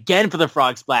tried again for the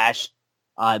frog splash.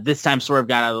 This time Swerve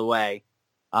got out of the way.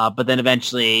 But then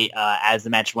eventually, as the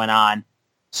match went on,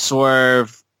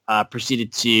 Swerve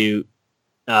proceeded to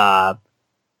come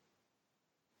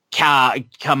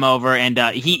over, and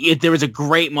there was a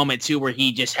great moment too where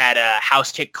he just had a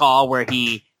house kick call where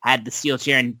he had the steel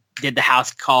chair and did the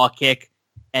house call kick,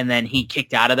 and then he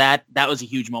kicked out of that. That was a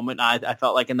huge moment, I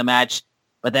felt like, in the match.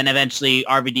 But then eventually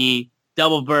RVD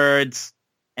double birds,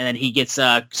 and then he gets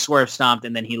Swerve stomped,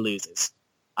 and then he loses.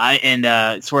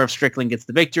 And Swerve Strickland gets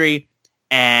the victory,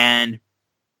 and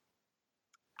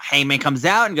Hangman comes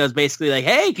out and goes basically like,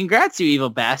 hey, congrats, you evil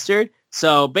bastard.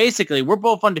 So basically, we're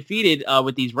both undefeated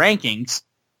with these rankings.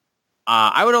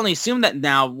 I would only assume that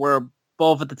now we're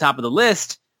both at the top of the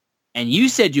list, and you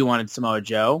said you wanted Samoa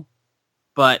Joe.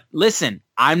 But listen,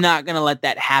 I'm not going to let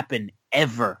that happen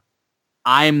ever.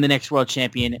 I am the next world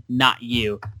champion, not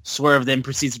you. Swerve then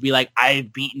proceeds to be like,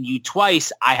 I've beaten you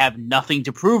twice. I have nothing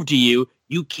to prove to you.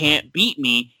 You can't beat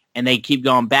me. And they keep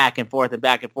going back and forth and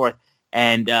back and forth.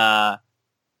 And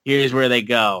here's where they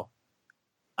go.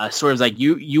 Swerve's like,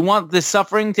 you want this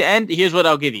suffering to end? Here's what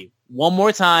I'll give you. One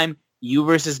more time, you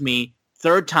versus me.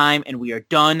 Third time, and we are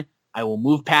done. I will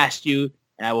move past you,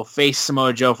 and I will face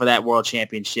Samoa Joe for that world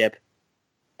championship.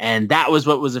 And that was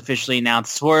what was officially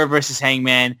announced. Swerve versus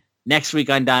Hangman. Next week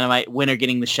on Dynamite, winner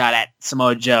getting the shot at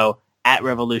Samoa Joe at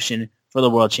Revolution for the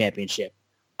world championship.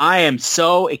 I am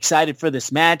so excited for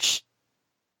this match.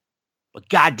 But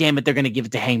God damn it, they're going to give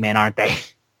it to Hangman, aren't they?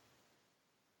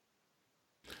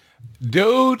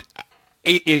 Dude,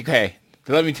 okay,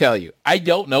 let me tell you. I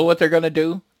don't know what they're going to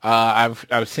do.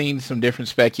 I've seen some different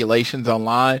speculations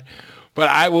online, but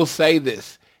I will say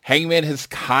this. Hangman has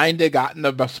kind of gotten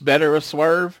a better of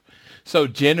Swerve. So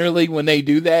generally when they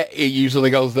do that, it usually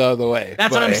goes the other way.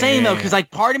 That's what I'm saying, though, because,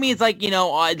 like, part of me is like,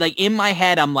 like, in my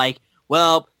head, I'm like,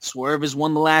 well, Swerve has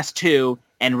won the last two,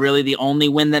 and really the only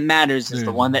win that matters is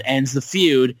the one that ends the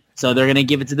feud. So they're going to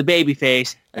give it to the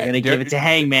babyface. They're going to give it to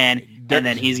Hangman, and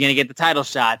then he's going to get the title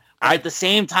shot. But at the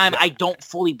same time, I don't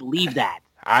fully believe that.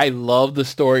 I love the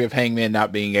story of Hangman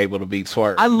not being able to beat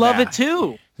Swerve. I love it,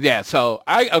 too. Yeah, so,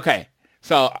 I've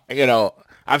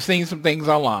seen some things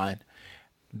online.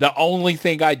 The only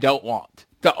thing I don't want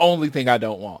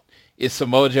is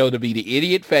Samoa Joe to be the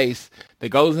idiot face that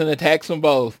goes and attacks them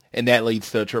both, and that leads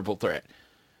to a triple threat.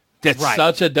 That's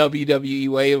such a WWE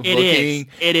way of looking.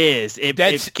 It is. It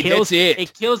kills.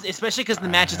 It kills, especially because the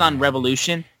match is on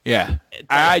Revolution. Yeah.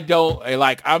 I don't,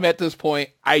 I'm at this point,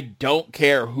 I don't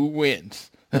care who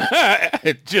wins.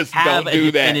 Just don't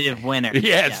do that. Definitive winner.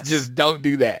 Yes, just don't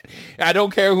do that. I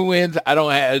don't care who wins. I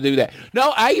don't have to do that.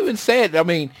 No, I even said,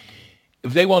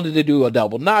 if they wanted to do a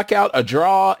double knockout, a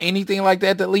draw, anything like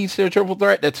that leads to a triple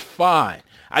threat, that's fine.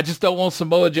 I just don't want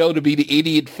Samoa Joe to be the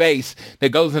idiot face that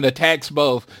goes and attacks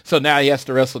both, so now he has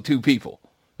to wrestle two people.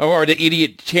 Or the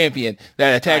idiot champion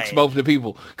that attacks both the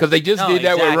people. Because they just did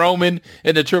that with Roman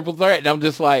in the triple threat, and I'm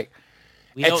just like,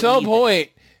 at some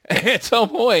point,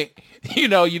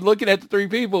 you're looking at the three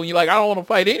people, and you're like, I don't want to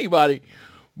fight anybody.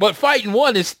 But fighting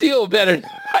one is still better than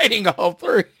fighting all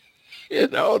three.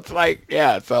 It's like,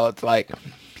 so it's like,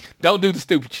 don't do the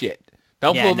stupid shit.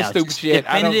 Don't pull the stupid shit.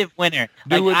 Definitive winner.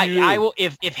 I will.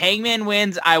 If Hangman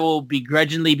wins, I will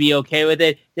begrudgingly be okay with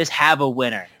it. Just have a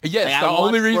winner. Yes, the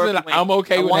only reason I'm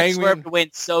okay with Hangman. Swerve to win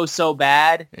so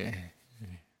bad.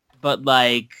 But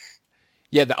the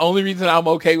only reason I'm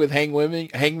okay with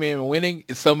Hangman winning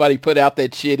is somebody put out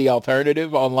that shitty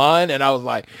alternative online, and I was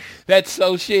like, that's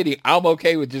so shitty. I'm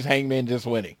okay with just Hangman just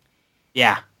winning.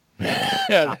 Yeah.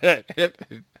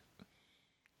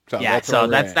 So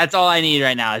that's all I need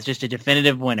right now is just a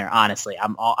definitive winner. Honestly,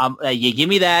 you give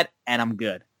me that and I'm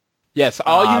good. Yes,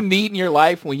 all you need in your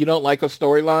life when you don't like a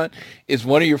storyline is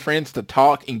one of your friends to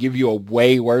talk and give you a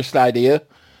way worse idea.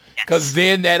 Because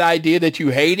then that idea that you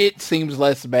hate it seems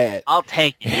less bad. I'll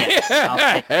take it.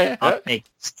 Yes. I'll take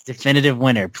it. Definitive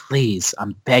winner, please.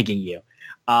 I'm begging you.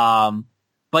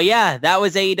 But yeah, that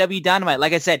was AEW Dynamite.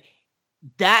 Like I said,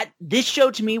 this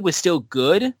show to me was still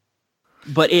good.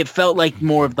 But it felt like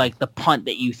more of like the punt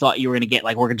that you thought you were going to get.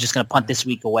 Like, we're just going to punt this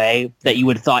week away that you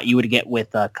would have thought you would get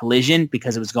with Collision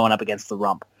because it was going up against the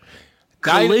Rump.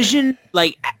 Collision,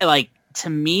 like to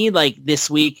me, like this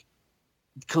week,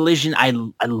 Collision, I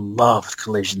loved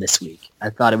Collision this week. I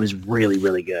thought it was really,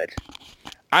 really good.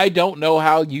 I don't know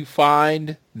how you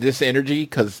find this energy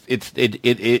because it's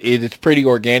pretty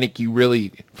organic. You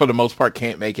really, for the most part,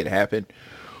 can't make it happen.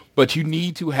 But you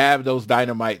need to have those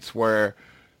dynamites where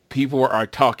people are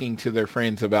talking to their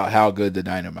friends about how good the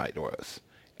Dynamite was.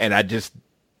 And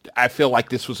I feel like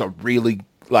this was a really,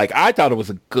 I thought it was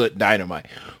a good Dynamite.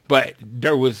 But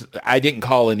I didn't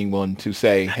call anyone to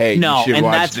say, hey, you should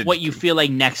watch that's what you feel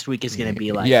like next week is going to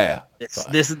be like. Yeah.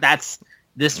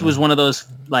 This was one of those,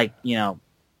 you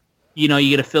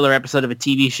get a filler episode of a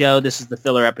TV show. This is the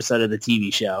filler episode of the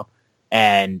TV show.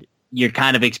 And you're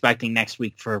kind of expecting next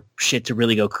week for shit to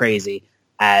really go crazy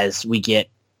as we get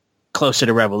closer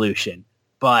to Revolution.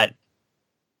 But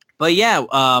yeah,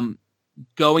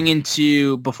 going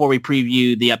into, before we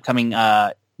preview the upcoming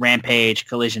Rampage,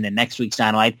 Collision, and next week's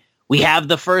Dynamite, we have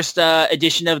the first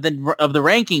edition of the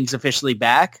rankings officially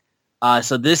back.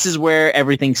 So this is where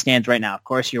everything stands right now. Of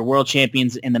course, your world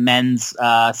champions in the men's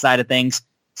side of things,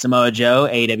 Samoa Joe,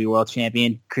 AEW World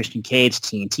Champion, Christian Cage,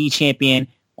 TNT Champion,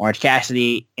 Orange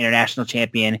Cassidy, International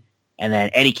Champion, and then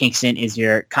Eddie Kingston is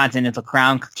your Continental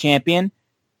Crown Champion.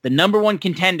 The number one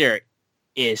contender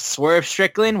is Swerve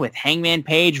Strickland with Hangman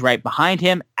Page right behind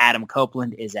him. Adam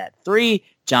Copeland is at 3.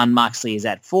 Jon Moxley is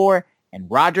at 4. And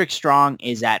Roderick Strong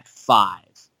is at 5.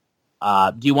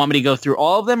 Do you want me to go through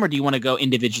all of them, or do you want to go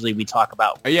individually? We talk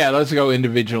about. Yeah, let's go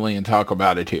individually and talk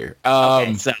about it here.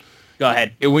 Okay, so go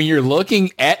ahead. When you're looking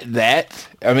at that,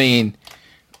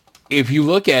 if you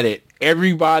look at it,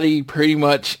 everybody pretty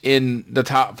much in the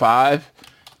top 5,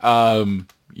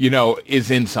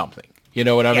 is in something. You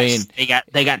know what I mean?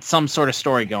 They got some sort of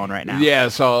story going right now. Yeah,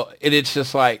 so it's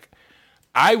just like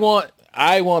I want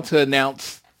to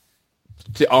announce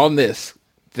on this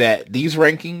that these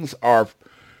rankings are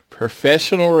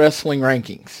professional wrestling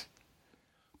rankings.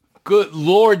 Good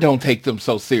Lord, don't take them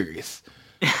so serious.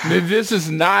 This is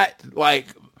not like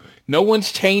No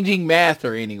one's changing math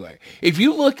or anywhere. If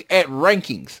you look at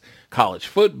rankings, college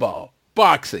football,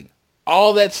 boxing,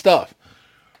 all that stuff,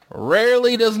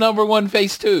 rarely does number one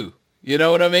face two. You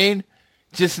know what I mean?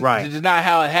 Just not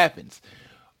how it happens.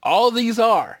 All these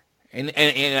are. And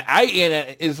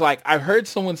it's like, I've heard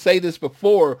someone say this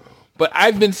before, but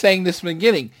I've been saying this from the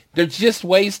beginning. There's just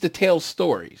ways to tell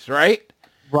stories, right?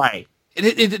 Right.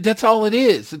 That's all it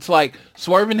is. It's like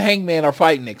Swerve and Hangman are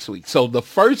fighting next week. So the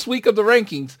first week of the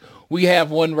rankings, we have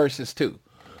 1 versus 2.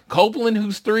 Copeland,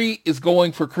 who's 3, is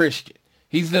going for Christian.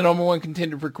 He's the number 1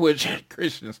 contender for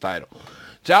Christian's title.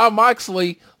 Jon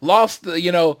Moxley lost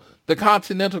the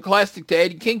Continental Classic to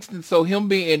Eddie Kingston, so him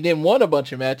being, and then won a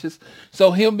bunch of matches,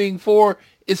 so him being 4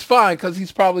 is fine because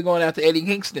he's probably going out to Eddie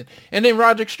Kingston. And then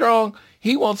Roderick Strong,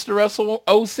 he wants to wrestle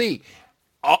OC.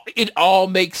 It all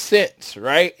makes sense,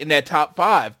 right, in that top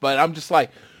 5. But I'm just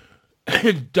like,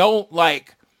 don't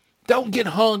get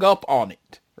hung up on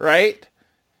it, right?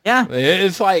 Yeah.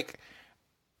 It's like,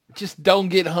 just don't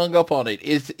get hung up on it.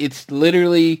 It's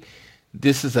literally,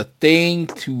 this is a thing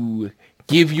to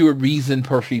give you a reason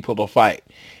for people to fight.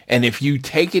 And if you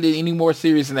take it any more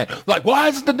serious than that, like, why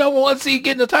isn't the number 1 seed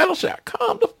getting a title shot?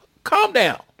 Calm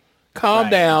down.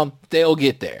 Calm down. They'll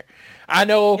get there. I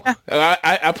know. Yeah.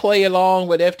 I play along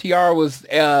with FTR was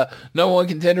number 1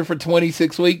 contender for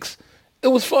 26 weeks. It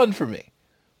was fun for me.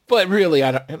 But really,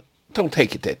 I don't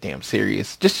take it that damn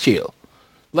serious. Just chill.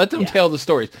 Let them tell the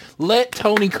stories. Let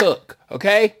Tony cook,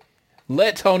 okay?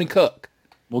 Let Tony cook.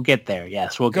 We'll get there.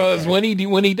 Yes, we'll get there. Because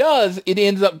when he does, it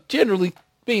ends up generally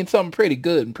being something pretty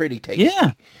good and pretty tasty.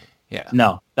 Yeah. Yeah.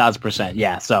 No, 1,000%.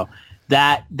 Yeah. So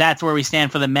that's where we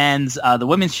stand for the men's. The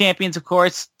women's champions, of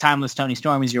course. Timeless Toni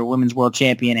Storm is your women's world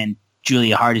champion, and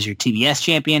Julia Hart is your TBS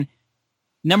champion.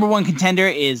 Number 1 contender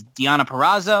is Deonna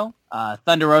Purrazzo.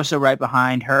 Thunder Rosa right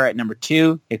behind her at number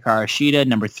 2. Hikaru Shida,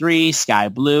 number 3. Sky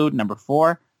Blue, number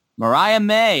 4. Mariah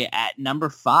May at number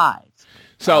 5.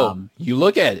 So you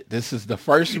look at it. This is the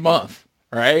first month,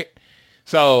 right?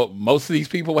 So most of these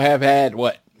people have had,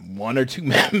 1 or 2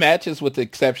 matches, with the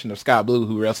exception of Sky Blue,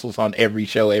 who wrestles on every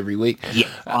show every week. Yeah,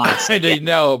 I didn't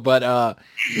know, but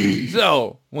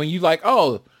so when you like,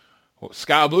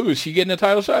 Sky Blue, is she getting a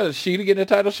title shot? Is she getting a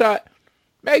title shot?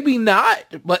 Maybe not,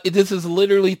 but this is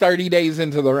literally 30 days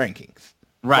into the rankings.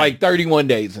 Right. Like 31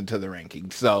 days into the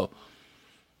rankings. So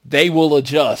they will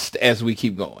adjust as we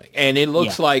keep going. And it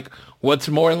looks like what's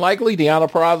more than likely, Deonna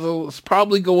Purrazzo is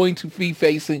probably going to be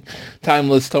facing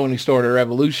Timeless Toni Storm at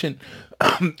Revolution.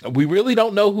 We really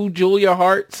don't know who Julia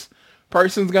Hart's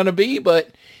person's going to be, but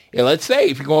let's say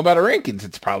if you're going by the rankings,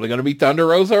 it's probably going to be Thunder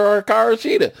Rosa or Hikaru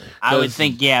Shida. I would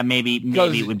think, maybe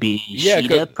it would be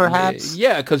Shida, perhaps.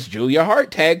 Yeah, because Julia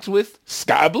Hart tags with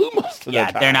Sky Blue most of the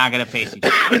time. Yeah, they're not going to face each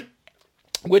other.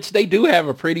 Which they do have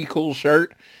a pretty cool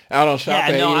shirt out on Shop.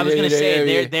 Yeah, no, I was going to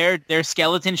say their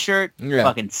skeleton shirt,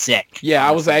 fucking sick. Yeah, I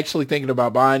was actually thinking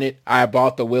about buying it. I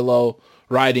bought the Willow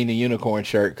riding a unicorn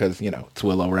shirt because, it's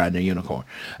Willow riding a unicorn.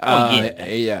 So,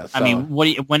 I mean,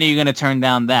 when are you going to turn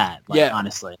down that?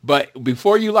 Honestly. But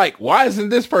before you why isn't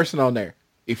this person on there?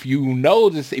 If you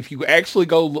notice, if you actually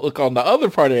go look on the other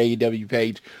part of the AEW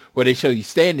page where they show you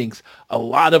standings, a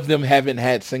lot of them haven't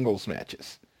had singles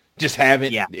matches. Just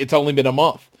haven't. Yeah. It's only been a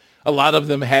month. A lot of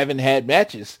them haven't had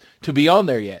matches to be on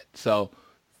there yet. So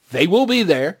they will be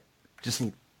there. Just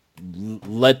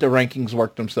let the rankings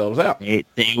work themselves out. It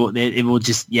will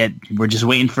just, we're just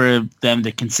waiting for them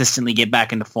to consistently get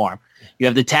back into form. You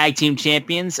have the tag team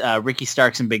champions, Ricky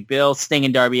Starks and Big Bill. Sting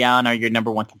and Darby Allin are your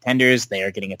number 1 contenders. They are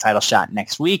getting a title shot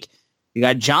next week. You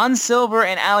got John Silver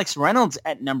and Alex Reynolds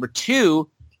at number 2.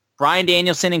 Bryan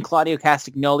Danielson and Claudio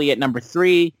Castagnoli at number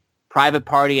 3. Private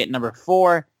Party at number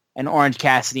 4. And Orange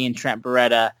Cassidy and Trent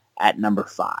Beretta at number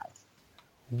 5.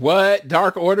 What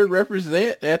Dark Order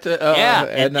represent at the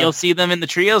and you'll see them in the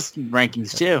trios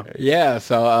rankings too. Yeah,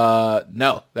 so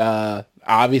no,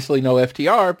 obviously no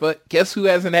FTR, but guess who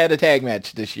hasn't had a tag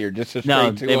match this year? Just a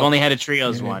straight they've only had a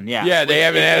trios one. Yeah, they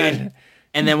haven't had it.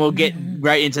 And then we'll get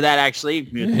right into that. Actually,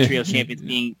 the trios champions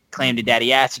being claimed to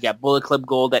Daddy Ass. You got Bullet Club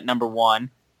Gold at number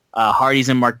 1. Hardys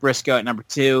and Mark Briscoe at number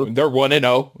 2. They're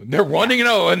 1-0. They're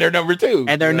 1-0, and they're number 2.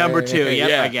 And they're number 2.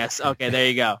 Yep, I guess. Okay, there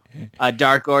you go.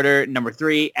 Dark Order number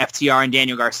 3. FTR and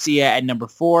Daniel Garcia at number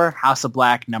 4. House of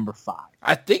Black number 5.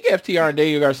 I think FTR and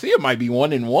Daniel Garcia might be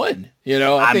 1-1.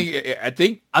 I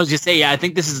think I was just saying, I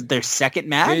think this is their second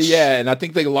match. Yeah, and I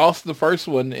think they lost the first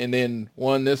one and then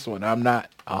won this one. I'm not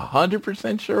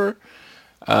 100% sure.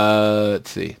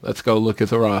 Let's see. Let's go look at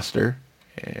the roster.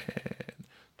 And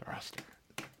the roster.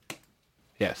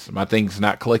 Yes, my thing's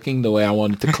not clicking the way I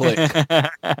want it to click.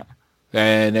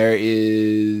 And there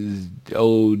is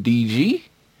ODG.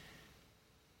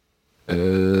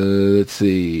 Let's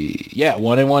see. Yeah,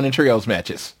 1-1 in trios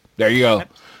matches. There you go.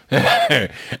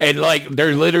 And like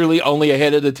they're literally only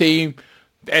ahead of the team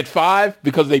at 5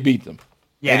 because they beat them.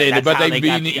 Yeah,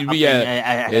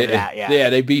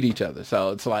 they beat each other.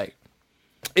 So it's like,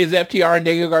 is FTR and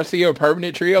Diego Garcia a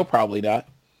permanent trio? Probably not.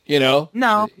 No.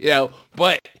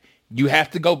 But you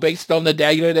have to go based on the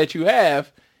data that you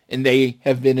have, and they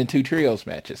have been in 2 trios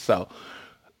matches. So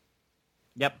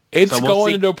yep, it's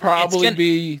going to probably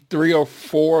be 3 or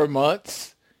 4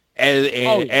 months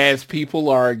as people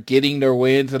are getting their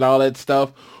wins and all that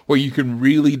stuff, where you can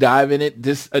really dive in it.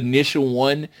 This initial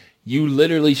one, you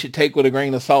literally should take with a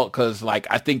grain of salt, because like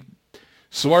I think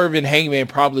Swerve and Hangman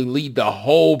probably lead the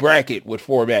whole bracket with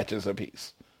 4 matches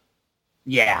apiece.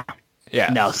 Yeah.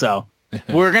 Yeah. No, so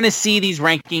we're going to see these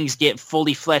rankings get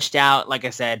fully fleshed out. Like I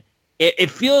said,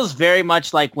 it feels very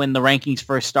much like when the rankings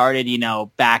first started,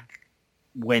 back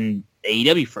when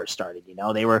AEW first started,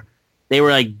 they were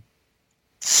like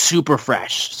super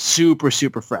fresh,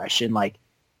 super fresh. And like,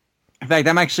 in fact,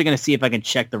 I'm actually going to see if I can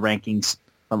check the rankings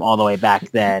from all the way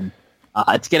back then.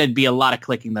 It's going to be a lot of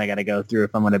clicking that I got to go through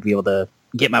if I'm going to be able to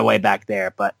get my way back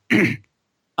there. But the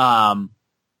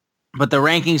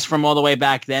rankings from all the way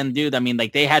back then, dude, I mean,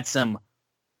 like they had some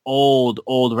old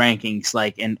rankings,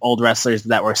 like, and old wrestlers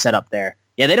that were set up there.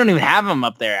 Yeah, they don't even have them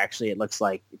up there, actually, it looks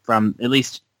like, from at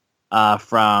least they're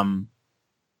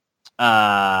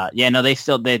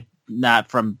not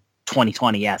from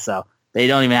 2020. Yeah, so they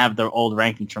don't even have their old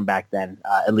rankings from back then,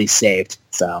 at least saved.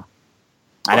 So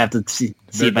I'd have to see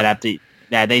if I'd have to.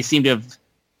 Yeah,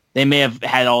 they may have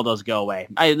had all those go away.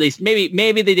 At least maybe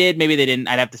they did, maybe they didn't.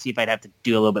 I'd have to see if I'd have to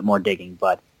do a little bit more digging.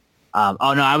 But oh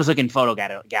no, I was looking photo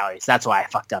galleries. That's why I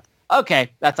fucked up. Okay,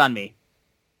 that's on me.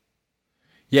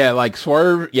 Yeah, like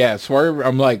Swerve. Yeah, Swerve.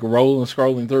 I'm like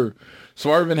scrolling through.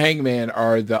 Swerve and Hangman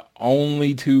are the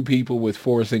only 2 people with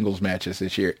 4 singles matches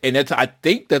this year, and I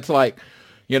think that's like,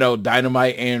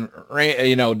 Dynamite and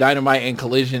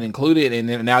Collision included, and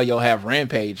then now you'll have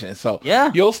Rampage, and so yeah,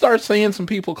 you'll start seeing some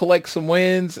people collect some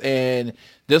wins, and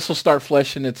this will start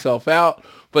fleshing itself out.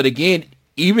 But again,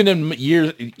 even in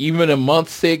month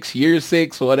 6, year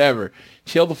 6, whatever,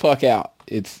 chill the fuck out.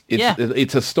 It's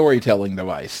a storytelling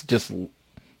device. Just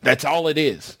that's all it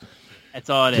is. That's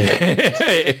all it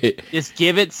is. Just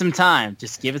give it some time.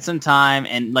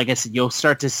 And like I said, you'll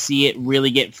start to see it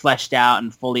really get fleshed out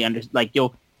and fully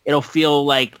it'll feel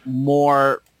like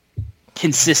more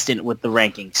consistent with the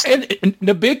rankings. And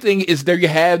the big thing is there you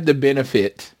have the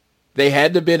benefit. They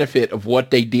had the benefit of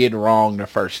what they did wrong the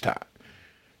first time.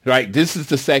 Right? This is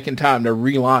the second time they're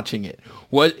relaunching it.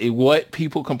 What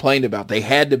people complained about, they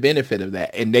had the benefit of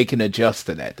that, and they can adjust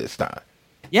to that this time.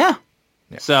 Yeah.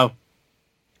 So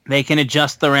they can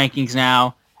adjust the rankings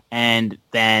now, and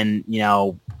then,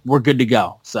 we're good to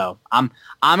go. So I'm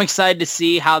excited to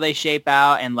see how they shape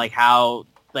out and like how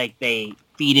like they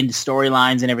feed into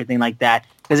storylines and everything like that.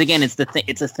 Because again, it's a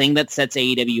thing that sets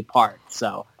AEW apart.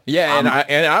 So yeah,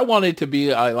 and I want it to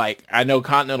be like, I know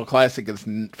Continental Classic is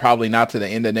probably not to the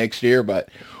end of next year, but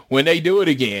when they do it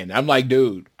again, I'm like,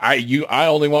 dude, I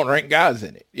only want ranked guys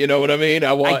in it. You know what I mean?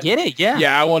 I get it, yeah.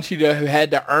 Yeah, I want you to have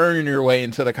had to earn your way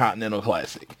into the Continental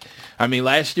Classic. I mean,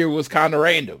 last year was kind of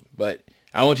random, but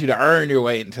I want you to earn your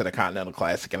way into the Continental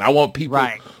Classic. And I want people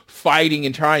fighting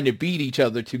and trying to beat each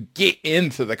other to get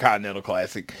into the Continental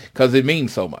Classic because it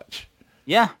means so much.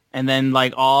 Yeah, and then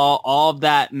like all of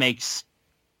that makes,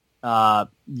 it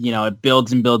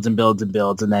builds and builds and builds and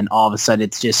builds. And then all of a sudden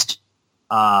it's just,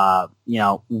 so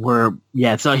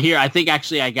here, I think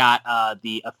actually I got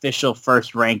the official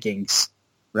first rankings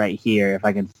right here, if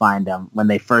I can find them, when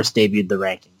they first debuted the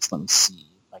rankings. Let me see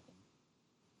if I can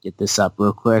get this up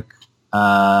real quick.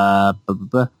 And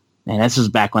this was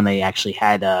back when they actually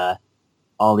had Being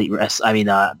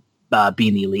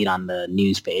the Elite on the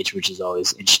news page, which is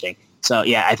always interesting. So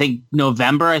yeah, I think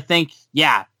November, it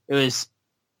was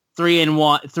 3-1,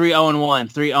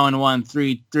 3-0-1,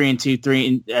 3-0-1, 3-2,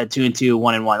 2-2,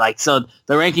 1-1. Like, so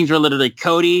the rankings were literally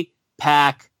Cody,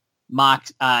 Pac,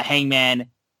 Mox, Hangman,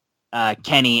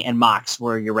 Kenny, and Mox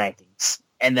were your rankings.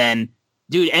 And then,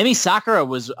 dude, Emi Sakura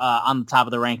was on the top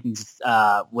of the rankings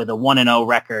with a 1-0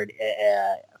 record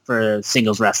for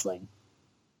singles wrestling.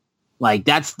 Like,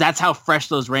 that's how fresh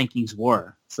those rankings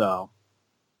were. So,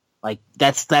 like,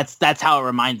 that's how it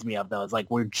reminds me of those.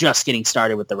 Like, we're just getting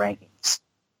started with the rankings.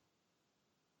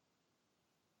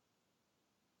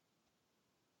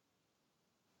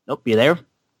 Nope, you there?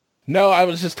 No, I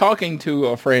was just talking to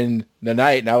a friend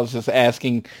tonight, and I was just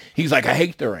asking. He's like, I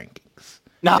hate the rankings.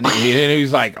 No. And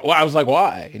he's like, well, I was like,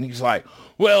 why? And he's like,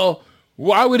 well,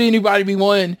 why would anybody be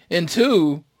 1 and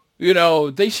 2,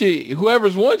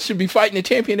 whoever's won should be fighting the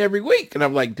champion every week. And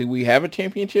I'm like, do we have a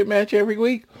championship match every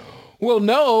week? Well,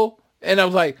 no. And I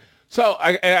was like, so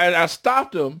I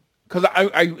stopped him because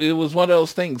it was one of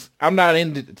those things. I'm not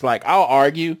into, it's like, I'll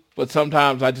argue, but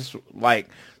sometimes I just want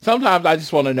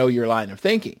to know your line of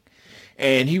thinking.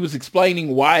 And he was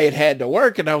explaining why it had to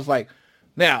work. And I was like,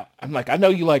 now, I'm like, I know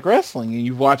you like wrestling and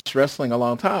you've watched wrestling a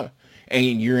long time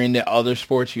and you're into other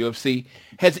sports, UFC.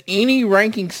 Has any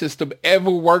ranking system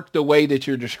ever worked the way that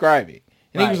you're describing?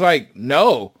 And He was like,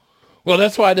 no. Well,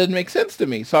 that's why it doesn't make sense to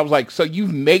me. So I was like, so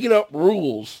you've made up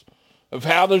rules of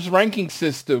how this ranking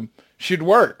system should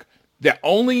work that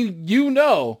only you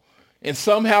know, and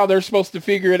somehow they're supposed to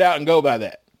figure it out and go by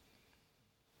that.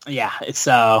 Yeah, it's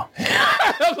I'm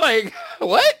like,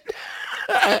 what?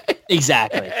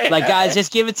 Exactly. Like, guys,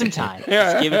 just give it some time.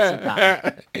 Just give it some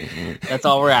time. That's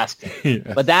all we're asking.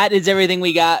 Yeah. But that is everything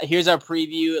we got. Here's our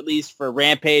preview, at least for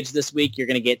Rampage this week. You're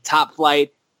going to get Top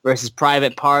Flight versus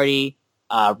Private Party.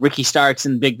 Ricky Starks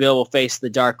and Big Bill will face the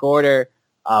Dark Order.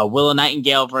 Willow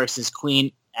Nightingale versus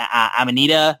Queen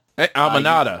Amanita.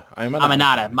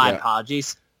 Amanata. My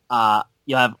apologies.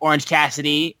 You'll have Orange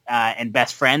Cassidy and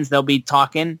Best Friends. They'll be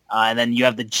talking. And then you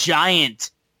have the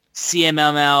giant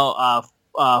CMLL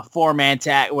four-man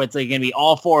tag where it's going to be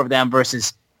all four of them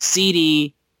versus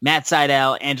CD, Matt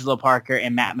Sydal, Angelo Parker,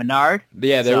 and Matt Menard.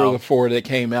 Yeah, they were the four that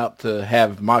came out to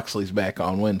have Moxley's back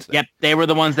on Wednesday. Yep, they were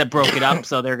the ones that broke it up,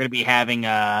 so they're going to be having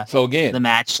so again, the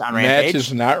match on Rampage. Match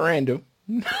is not random.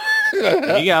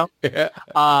 There you go. Yeah.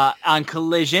 On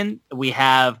Collision, we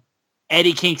have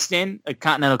Eddie Kingston, a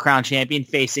Continental Crown champion,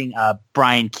 facing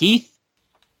Brian Keith.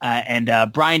 And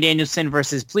Bryan Danielson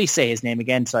versus, please say his name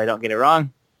again so I don't get it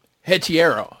wrong.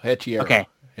 Hechicero. Okay,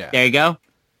 yeah. There you go.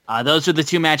 Those are the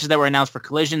two matches that were announced for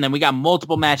Collision. Then we got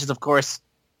multiple matches, of course.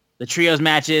 The trios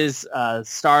matches,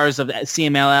 stars of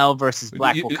CMLL versus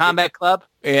Blackpool Combat Club.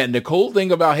 And the cool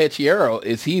thing about Hechicero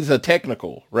is he's a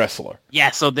technical wrestler.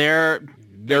 Yeah, so they're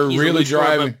really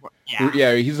driving.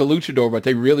 Yeah, he's a luchador, but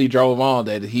they really drove on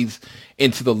that he's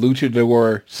into the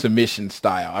luchador submission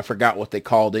style. I forgot what they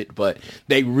called it, but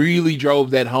they really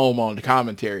drove that home on the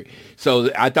commentary.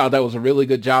 So I thought that was a really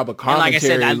good job of commentary. And like I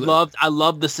said, I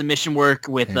loved the submission work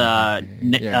with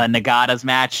Nagata's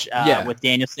match with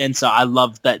Danielson. So I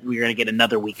love that we're going to get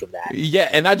another week of that. Yeah,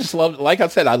 and I just love, like I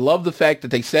said, I love the fact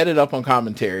that they set it up on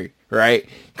commentary, right?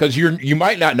 Because you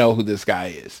might not know who this guy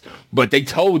is, but they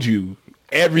told you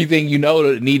everything you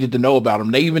needed to know about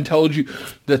him. They even told you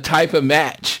the type of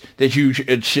match that you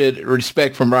should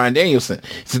respect from Bryan Danielson.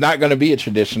 It's not going to be a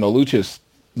traditional lucha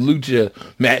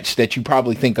match that you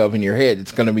probably think of in your head.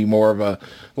 It's going to be more of a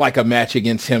match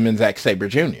against him and Zack Sabre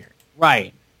Jr.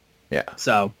 Right. Yeah.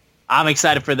 So I'm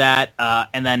excited for that.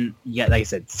 And then, like I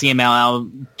said,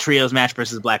 CMLL trios match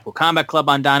versus Blackpool Combat Club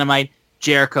on Dynamite.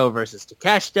 Jericho versus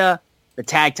Takeshita. The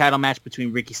tag title match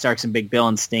between Ricky Starks and Big Bill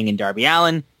and Sting and Darby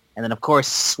Allin. And then, of course,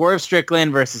 Swerve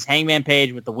Strickland versus Hangman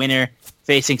Page with the winner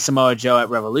facing Samoa Joe at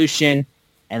Revolution.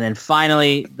 And then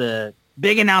finally, the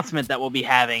big announcement that we'll be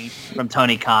having from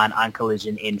Tony Khan on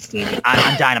Collision in Phoenix.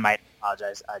 On Dynamite,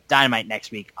 Dynamite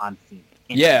next week on Phoenix.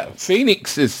 Yeah,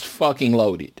 Phoenix is fucking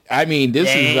loaded. I mean,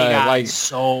 this is like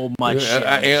so much.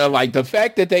 Like the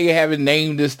fact that they haven't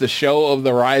named this the show of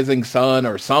the rising sun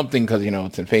or something because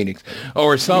it's in Phoenix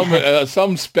or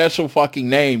some special fucking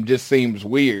name just seems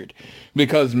weird.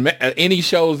 Because any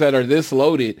shows that are this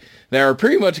loaded, they are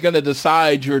pretty much going to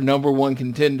decide your number one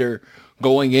contender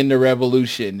going into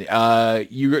Revolution.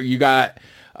 You got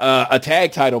a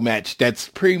tag title match. That's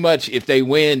pretty much, if they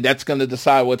win, that's going to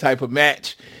decide what type of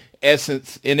match,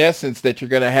 in essence, that you're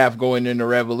going to have going into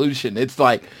Revolution. It's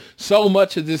like so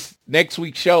much of this next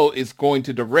week's show is going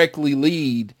to directly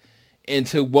lead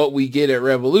into what we get at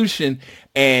Revolution.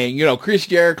 And, Chris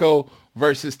Jericho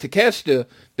versus Takeshita,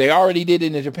 they already did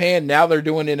it in Japan. Now they're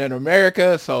doing it in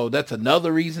America. So that's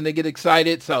another reason to get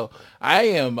excited. So I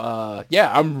am,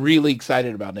 I'm really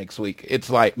excited about next week. It's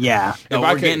like, if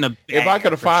I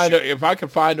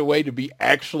could find a way to be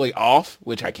actually off,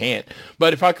 which I can't,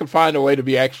 but if I could find a way to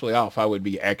be actually off, I would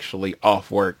be actually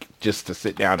off work just to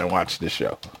sit down and watch this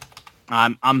show.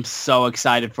 I'm so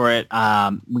excited for it.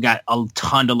 We got a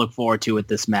ton to look forward to with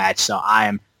this match. So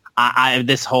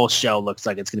this whole show looks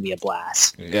like it's going to be a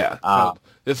blast. Yeah. So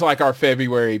it's like our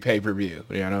February pay-per-view,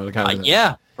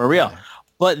 yeah, for real. Yeah.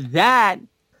 But that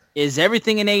is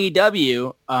everything in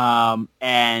AEW.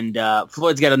 And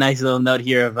Floyd's got a nice little note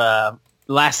here of the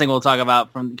last thing we'll talk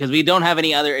about because we don't have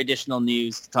any other additional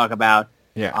news to talk about.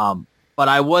 Yeah. But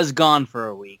I was gone for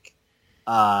a week.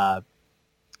 Floyd's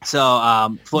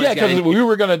because we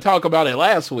were going to talk about it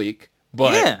last week,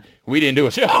 but we didn't do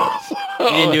a show. We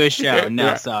didn't do a show,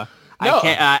 no. So I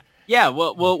can't. Yeah,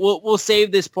 we'll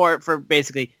save this part for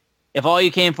basically, if all you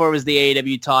came for was the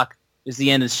AEW talk, this is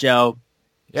the end of the show.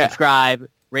 Yeah. Subscribe,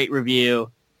 rate,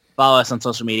 review, follow us on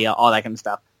social media, all that kind of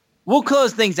stuff. We'll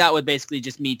close things out with basically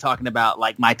just me talking about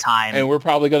like my time. And we're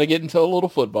probably going to get into a little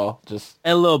football. Just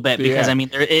a little bit, because I mean,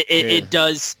 it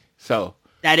does. So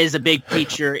that is a big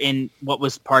feature in what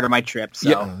was part of my trip. So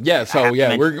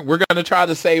we're going to try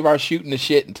to save our shooting the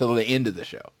shit until the end of the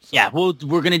show. So. Yeah, we're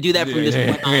going to do that from this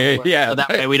point on. So that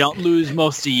way we don't lose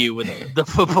most of you with the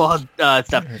football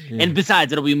stuff. And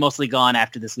besides, it'll be mostly gone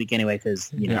after this week anyway,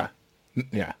 because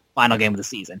final game of the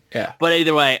season. Yeah. But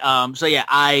either way,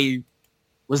 I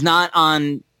was not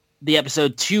on the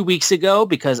episode 2 weeks ago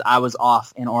because I was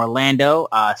off in Orlando.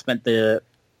 I spent the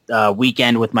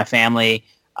weekend with my family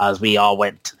as we all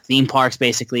went to theme parks,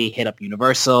 basically, hit up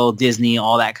Universal, Disney,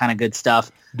 all that kind of good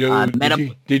stuff. Dude,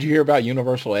 did you hear about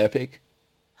Universal Epic?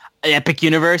 Epic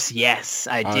Universe? Yes,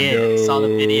 I did. I saw the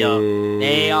video.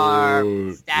 They are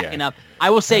stacking up. I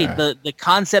will say the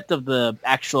concept of the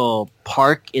actual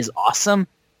park is awesome.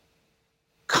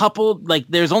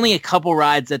 There's only a couple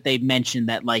rides that they've mentioned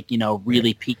that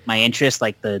really piqued my interest,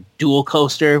 like the dual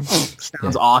coaster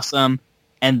sounds awesome.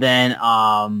 And then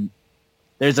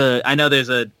there's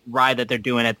a ride that they're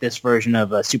doing at this version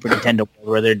of a Super Nintendo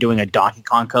where they're doing a Donkey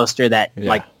Kong coaster that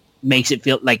makes it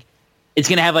feel like it's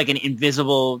going to have like an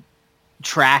invisible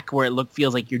track where it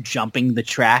feels like you're jumping the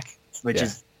track, which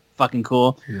is fucking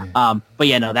cool.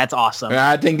 That's awesome.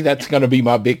 I think that's going to be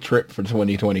my big trip for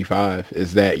 2025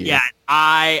 is that year.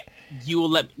 Yeah, you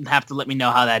will have to let me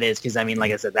know how that is, because I mean,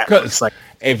 like I said, that looks like,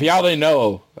 if y'all didn't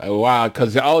know,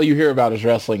 because all you hear about is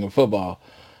wrestling and football.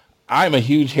 I'm a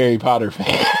huge Harry Potter fan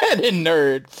and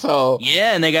nerd, so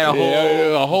and they got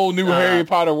a whole new Harry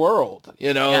Potter world,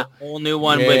 a whole new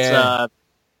one with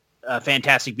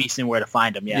Fantastic Beasts and Where to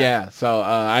Find Them. So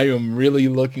I am really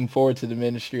looking forward to the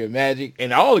Ministry of Magic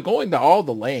and going to all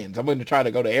the lands. I'm going to try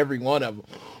to go to every one of them,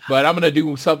 but I'm going to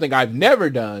do something I've never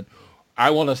done.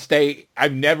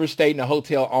 I've never stayed in a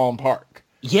hotel on park.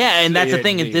 Yeah, and that's the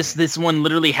thing. This one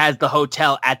literally has the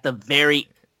hotel at the very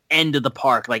end of the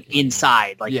park, like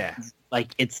inside.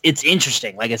 Like it's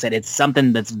interesting. Like I said, it's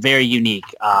something that's very unique.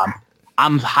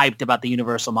 I'm hyped about the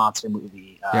Universal Monster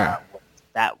movie.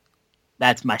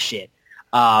 That's my shit.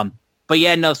 So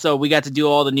we got to do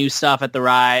all the new stuff at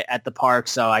the park.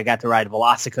 So I got to ride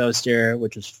Velocicoaster,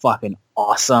 which was fucking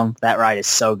awesome. That ride is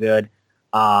so good.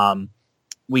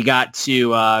 We got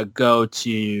to go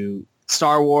to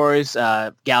Star Wars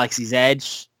Galaxy's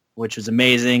Edge, which was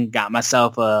amazing. Got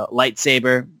myself a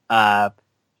lightsaber.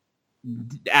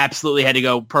 Absolutely had to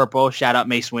go purple. Shout out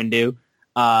Mace Windu.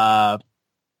 That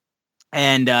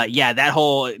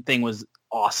whole thing was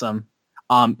awesome.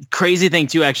 Crazy thing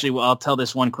too, actually, I'll tell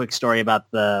this one quick story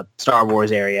about the Star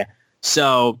Wars area.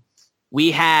 So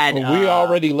we had... we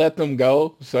already let them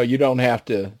go, so you don't have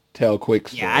to tell quick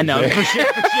stories. Yeah, I know, for sure.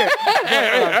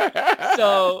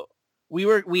 So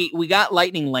we got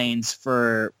lightning lanes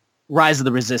for Rise of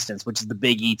the Resistance, which is the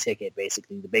big E-ticket,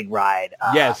 basically, the big ride.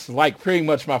 Yes, like pretty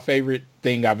much my favorite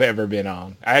thing I've ever been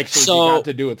on. I actually got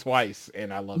to do it twice,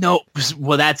 and I love it. No,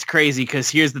 well, that's crazy, because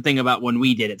here's the thing about when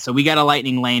we did it. So we got a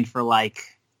lightning lane for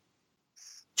like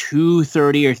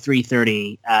 2:30 or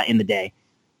 3:30 in the day.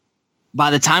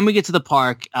 By the time we get to the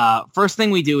park, first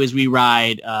thing we do is we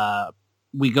ride,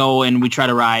 we go and we try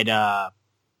to ride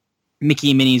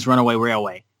Mickey and Minnie's Runaway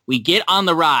Railway. We get on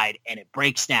the ride, and it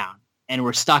breaks down. And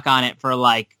we're stuck on it for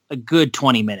like a good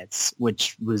 20 minutes,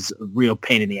 which was a real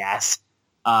pain in the ass.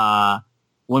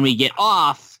 When we get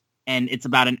off, and it's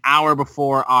about an hour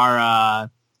before our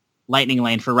lightning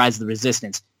lane for Rise of the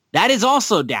Resistance, that is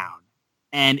also down.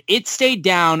 And it stayed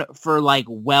down for like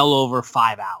well over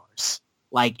 5 hours.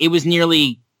 Like it was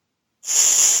nearly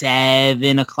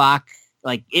 7 o'clock.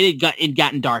 Like it had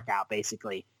gotten dark out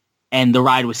basically, and the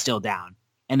ride was still down.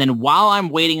 And then while I'm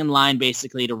waiting in line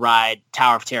basically to ride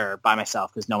Tower of Terror by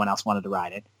myself because no one else wanted to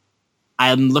ride it,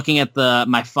 I'm looking at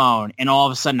my phone, and all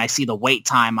of a sudden I see the wait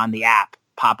time on the app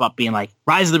pop up being like,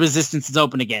 Rise of the Resistance is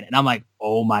open again. And I'm like,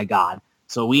 oh my God.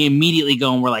 So we immediately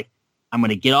go and we're like, I'm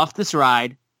going to get off this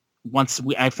ride once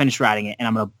I finish riding it, and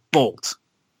I'm going to bolt.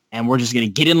 And we're just going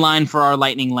to get in line for our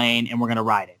lightning lane, and we're going to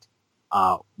ride it.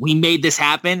 We made this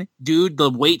happen. Dude, the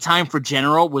wait time for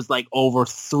General was like over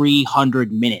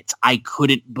 300 minutes. I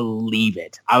couldn't believe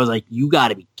it. I was like, you got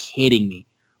to be kidding me.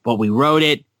 But we rode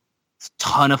it. It's a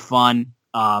ton of fun.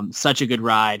 Such a good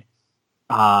ride.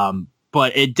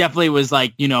 But it definitely was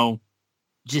like,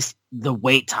 just the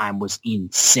wait time was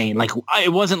insane. Like,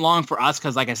 it wasn't long for us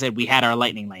because, like I said, we had our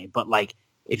lightning lane. But, like,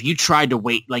 if you tried to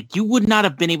wait, like, you would not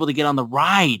have been able to get on the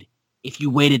ride if you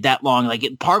waited that long. Like,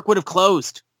 park would have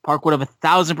closed. Park would have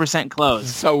 1,000%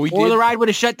 closed. Or the ride would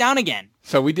have shut down again.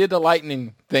 So we did the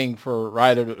lightning thing for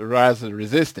Rise of the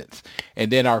Resistance.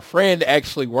 And then our friend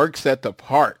actually works at the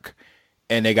park,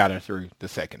 and they got her through the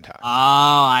second time. Oh,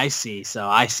 I see.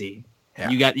 Yeah.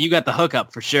 You got the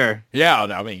hookup for sure. Yeah,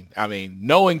 I mean,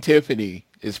 knowing Tiffany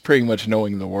is pretty much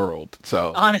knowing the world.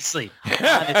 So honestly.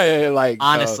 Like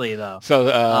honestly though. So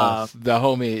the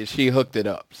homie, she hooked it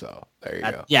up. So there you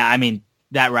go. Yeah, I mean,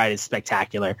 that ride is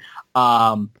spectacular.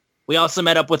 We also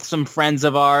met up with some friends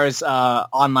of ours,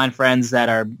 online friends that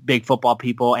are big football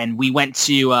people, and we went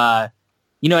to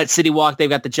at City Walk they've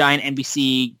got the giant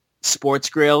NBC Sports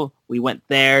Grill. We went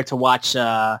there to watch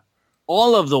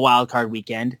all of the wild card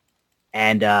weekend,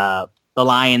 and the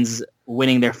Lions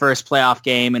winning their first playoff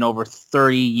game in over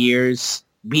 30 years,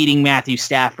 beating Matthew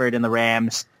Stafford and the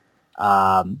Rams.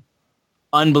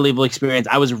 Unbelievable experience.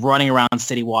 I was running around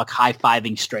City Walk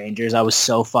high-fiving strangers. I was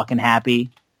so fucking happy.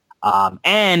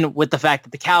 And with the fact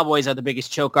that the Cowboys are the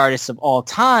biggest choke artists of all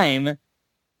time,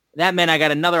 that meant I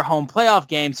got another home playoff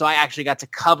game, so I actually got to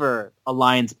cover a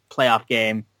Lions playoff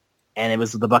game, and it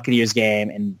was the Buccaneers game,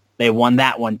 and they won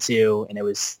that one too, and it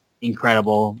was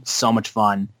incredible. So much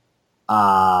fun.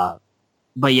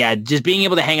 But yeah, just being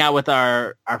able to hang out with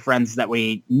our friends that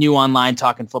we knew online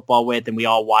talking football with, and we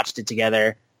all watched it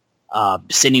together.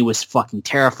 Sydney was fucking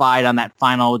terrified on that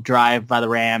final drive by the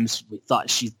Rams. We thought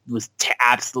she was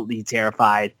absolutely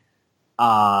terrified.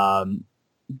 But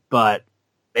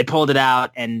they pulled it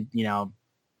out, and,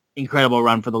 incredible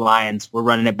run for the Lions. We're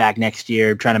running it back next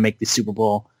year, trying to make the Super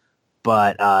Bowl.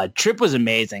 But trip was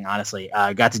amazing, honestly.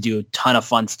 Got to do a ton of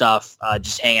fun stuff,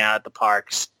 just hanging out at the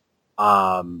parks.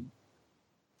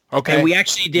 Okay. And we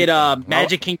actually did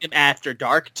Magic Kingdom After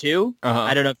Dark, too. Uh-huh.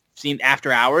 I don't know if you've seen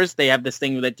After Hours. They have this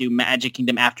thing that do Magic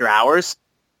Kingdom After Hours.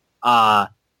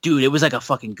 Dude, it was like a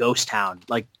fucking ghost town.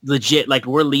 Like, legit. Like,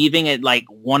 we're leaving at,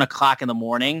 1 o'clock in the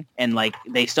morning, and,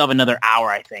 they still have another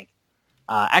hour, I think.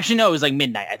 Actually, no, it was,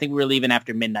 midnight. I think we were leaving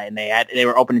after midnight, and they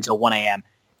were open until 1 a.m.,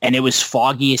 and it was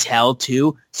foggy as hell,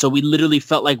 too. So we literally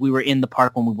felt like we were in the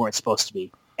park when we weren't supposed to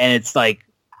be. And it's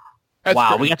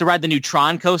wow, we got to ride the new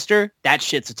Tron coaster. That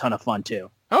shit's a ton of fun, too.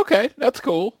 Okay, that's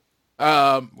cool.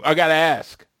 I got to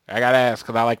ask,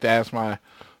 because I like to ask my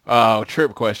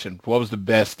trip question. What was the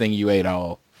best thing you ate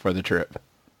all for the trip?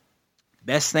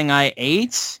 Best thing I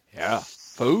ate? Yeah,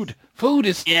 food. Food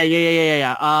is...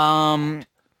 Yeah.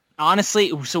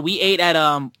 Honestly, so we ate at,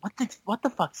 what the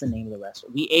fuck's the name of the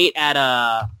restaurant? We ate at,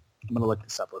 I'm going to look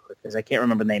this up real quick because I can't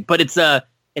remember the name. But it's at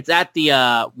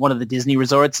the, one of the Disney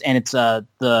resorts, and it's,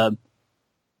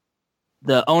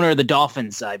 the owner of the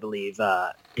Dolphins, I believe.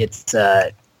 It's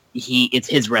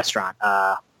his restaurant.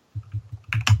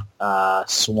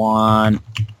 Swan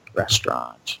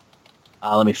Restaurant.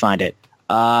 Let me find it.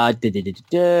 I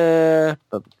can't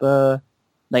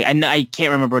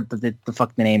remember what the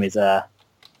fuck the name is. When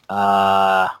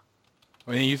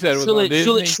you said it was on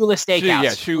Disney? Shula Steakhouse. Yeah,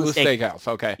 Shula Steakhouse.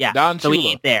 Okay. Yeah. Don so Shula. we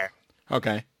ate there.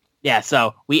 Okay. Yeah,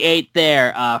 so we ate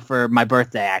there for my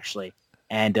birthday, actually,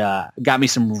 and got me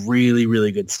some really,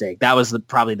 really good steak. That was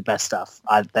probably the best stuff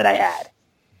that I had.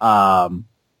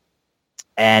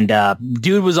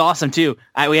 Dude was awesome too.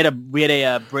 We had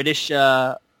a British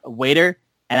waiter,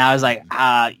 and I was like,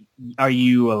 "Are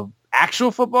you a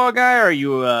actual football guy, or are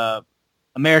you a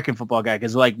American football guy?"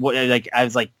 Because I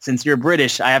was like, since you're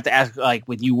British, I have to ask,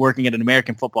 with you working at an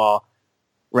American football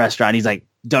restaurant. He's like,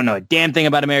 don't know a damn thing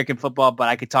about American football, but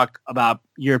I could talk about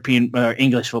European or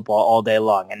English football all day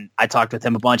long. And I talked with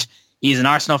him a bunch. He's an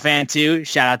Arsenal fan too.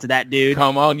 Shout out to that dude.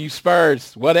 Come on, you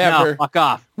Spurs. Whatever. No, fuck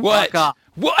off. What? Fuck off.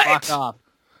 What? Fuck off.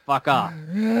 Fuck off.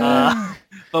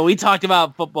 But we talked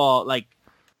about football. It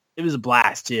was a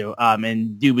blast too.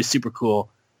 And dude was super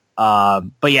cool.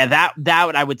 But yeah,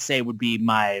 that I would say would be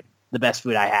the best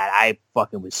food I had. I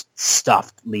fucking was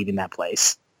stuffed leaving that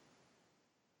place.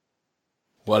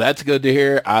 Well, that's good to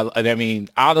hear. I mean,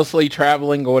 honestly,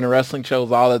 traveling, going to wrestling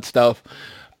shows, all that stuff,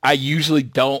 I usually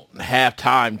don't have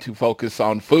time to focus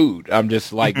on food. I'm just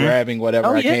grabbing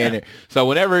whatever I can. So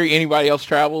whenever anybody else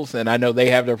travels and I know they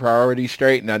have their priorities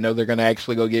straight and I know they're going to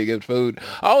actually go get good food,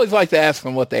 I always like to ask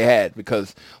them what they had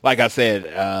because, like I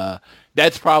said,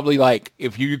 that's probably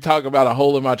if you talk about a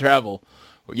hole in my travel,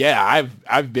 yeah,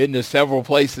 I've been to several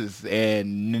places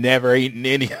and never eaten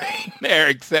anything there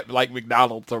except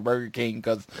McDonald's or Burger King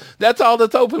because that's all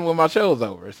that's open when my show's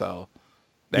over. So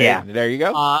there you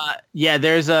go.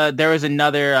 There was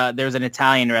an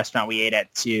Italian restaurant we ate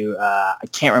at too. I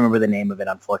can't remember the name of it,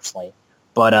 unfortunately,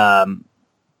 but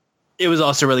it was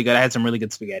also really good. I had some really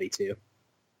good spaghetti too.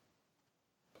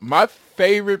 My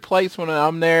favorite place when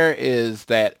I'm there is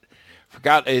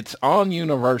it's on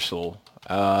Universal.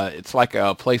 It's like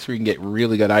a place where you can get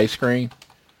really good ice cream.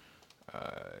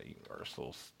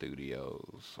 Universal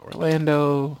Studios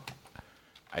Orlando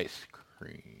ice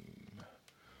cream.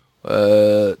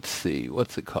 Let's see,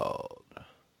 what's it called?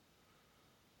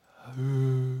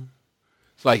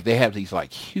 It's like they have these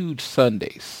like huge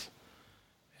sundaes,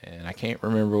 and I can't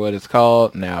remember what it's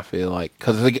called now. I feel like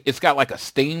because it's got like a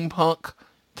steampunk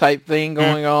type thing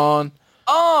going on.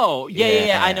 Oh,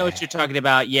 yeah. I know what you're talking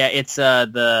about. Yeah, it's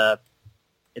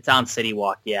it's on City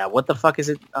Walk. Yeah, what the fuck is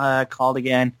it called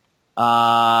again? It's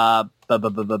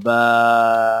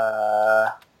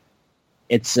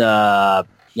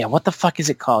what the fuck is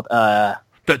it called? The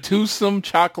Twosome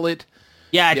Chocolate.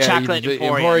 Yeah, Chocolate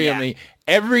Emporium.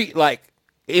 Yeah.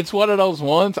 It's one of those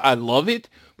ones. I love it,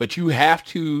 but you have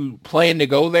to plan to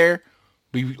go there.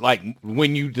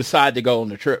 When you decide to go on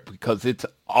the trip because it's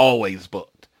always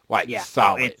booked.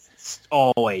 Solid. It's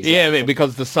always. Yeah,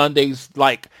 because the Sundays,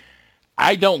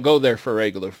 I don't go there for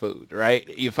regular food, right?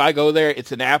 If I go there,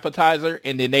 it's an appetizer,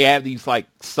 and then they have these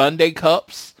Sunday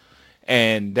cups,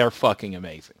 and they're fucking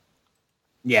amazing.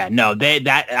 Yeah, no,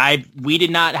 we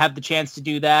did not have the chance to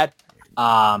do that.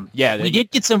 We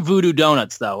did get some Voodoo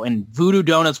Donuts though, and Voodoo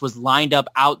Donuts was lined up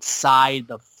outside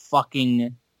the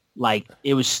fucking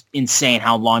it was insane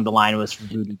how long the line was for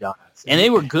Voodoo Donuts, and they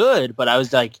were good, but I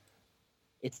was like,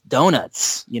 it's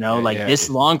donuts, this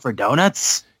long for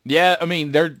donuts. Yeah, I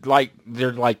mean they're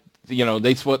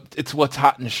it's what's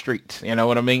hot in the streets. You know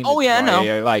what I mean? Oh yeah, I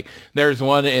know. There's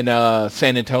one in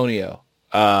San Antonio.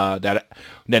 That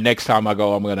the next time I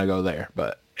go, I'm gonna go there.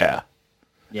 But yeah.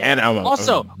 And I'm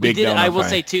I will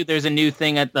say too, there's a new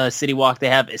thing at the City Walk. They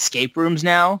have escape rooms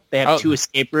now. They have 2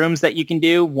 escape rooms that you can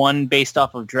do. One based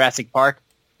off of Jurassic Park,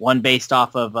 one based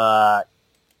off of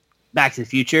Back to the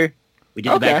Future. We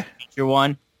did the Back to the Future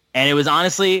one, and it was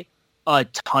honestly a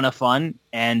ton of fun,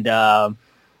 and also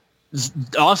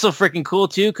freaking cool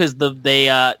too because they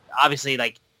obviously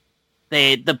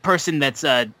the person that's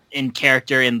in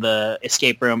character in the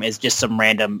escape room is just some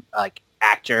random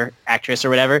actress or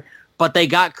whatever. But they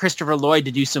got Christopher Lloyd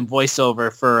to do some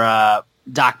voiceover for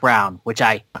Doc Brown, which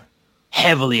I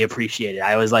heavily appreciated.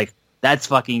 I was like, that's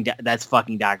fucking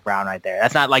Doc Brown right there.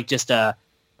 That's not just a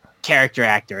character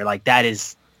actor. That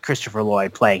is Christopher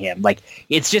Lloyd playing him.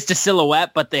 It's just a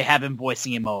silhouette, but they have him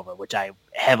voicing him over, which I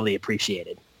heavily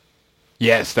appreciated.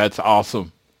 Yes, that's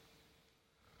awesome.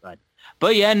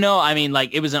 But yeah, no, I mean,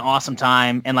 it was an awesome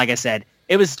time. And like I said,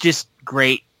 it was just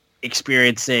great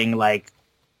experiencing,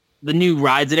 the new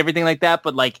rides and everything like that.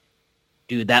 But,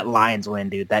 dude, that Lions win,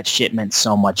 dude, that shit meant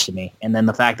so much to me. And then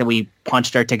the fact that we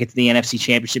punched our ticket to the NFC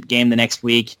Championship game the next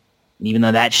week, and even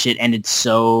though that shit ended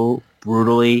so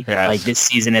brutally, this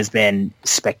season has been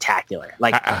spectacular.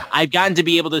 I've gotten to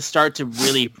be able to start to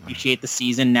really appreciate the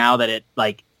season now that it,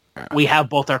 we have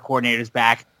both our coordinators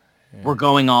back. Yeah. We're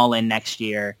going all in next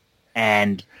year.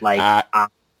 And I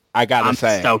gotta I'm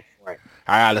say, stoked for it.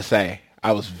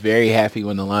 I was very happy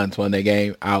when the Lions won that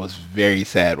game. I was very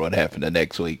sad what happened the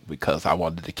next week because I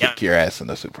wanted to kick your ass in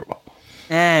the Super Bowl.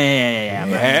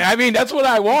 Yeah. I mean, that's what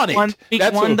I wanted. Week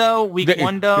one though.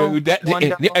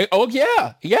 Oh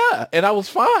yeah, and I was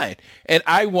fine. And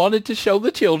I wanted to show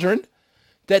the children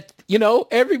that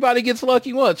everybody gets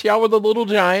lucky once. Y'all were the little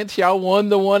giants. Y'all won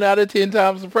the 1 out of 10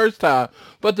 times the first time,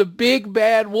 but the big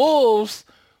bad wolves.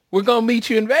 We're going to meet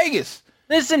you in Vegas.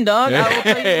 Listen, dog, I will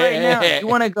tell you right now. You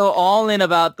want to go all in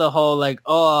about the whole,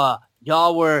 y'all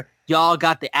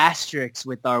got the asterisks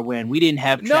with our win. We didn't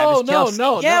have Travis Kelce.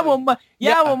 No. Well,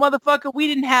 motherfucker, we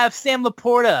didn't have Sam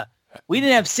Laporta.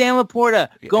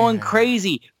 Going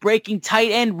crazy, breaking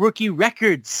tight end rookie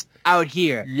records out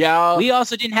here. Yeah. We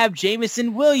also didn't have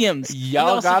Jamison Williams.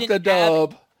 Y'all got the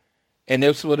dub. And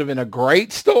this would have been a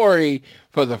great story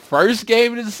for the first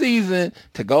game of the season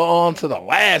to go on to the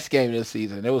last game of the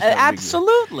season. It was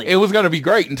absolutely. It was going to be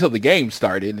great until the game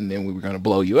started, and then we were going to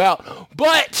blow you out.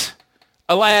 But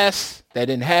alas, that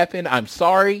didn't happen. I'm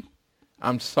sorry.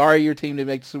 Your team didn't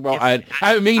make the Super Bowl.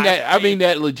 I mean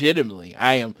that legitimately.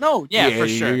 I am. No, for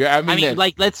sure. I mean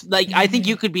I think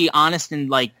you could be honest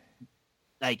and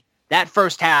that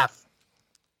first half.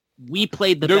 We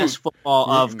played the best football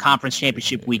of conference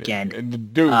championship weekend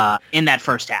in that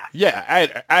first half. Yeah,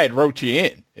 I had wrote you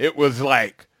in. It was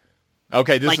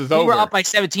okay, this is over. We were up by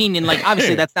 17, and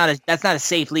obviously that's not a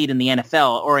safe lead in the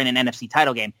NFL or in an NFC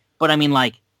title game. But I mean,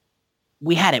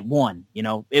 we had it won.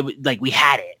 It was we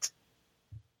had it.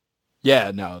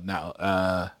 Yeah, no.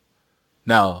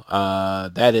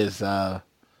 That is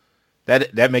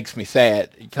that makes me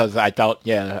sad because I thought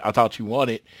you won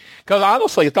it. Because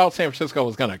honestly, I thought San Francisco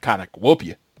was going to kind of whoop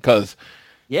you because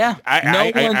Yeah.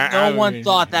 No one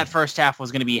thought that first half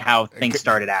was going to be how things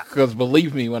started out. Because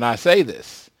believe me when I say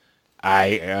this,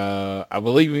 I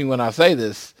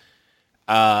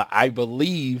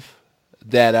believe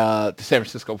that the San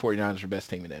Francisco 49ers are the best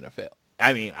team in the NFL.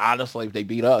 I mean, honestly, if they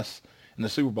beat us in the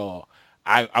Super Bowl,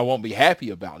 I won't be happy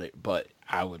about it, but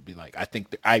I would be like, I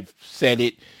think I've said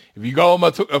it. If you go on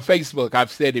my Facebook,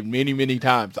 I've said it many, many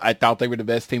times. I thought they were the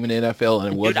best team in the NFL,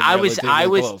 and it wasn't. I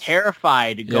was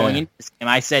terrified going into this game.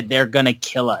 I said they're gonna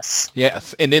kill us.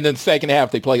 Yes, and then in the second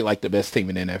half, they played like the best team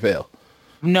in the NFL.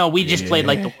 No, we just played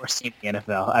like the worst team in the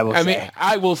NFL.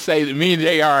 I will say that me and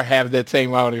JR have that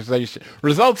same organization.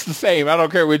 Results the same. I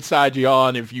don't care which side you're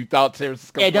on. If you thought San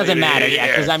Francisco, it doesn't matter. Yeah,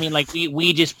 because I mean, like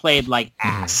we just played like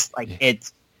ass. Like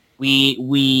it's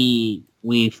we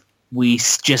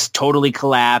just totally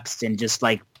collapsed, and just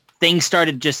like things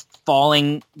started just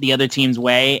falling the other team's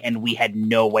way, and we had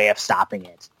no way of stopping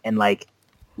it. And like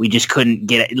we just couldn't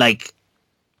get it. Like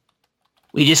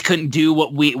we just couldn't do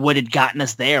what had gotten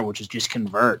us there, which was just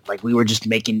convert. Like we were just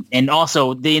making, and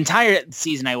also the entire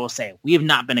season, I will say, we have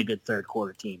not been a good third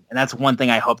quarter team. And that's one thing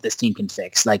I hope this team can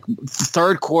fix. Like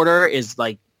third quarter is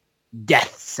like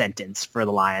death sentence for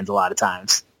the Lions a lot of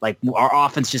times. Like our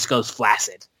offense just goes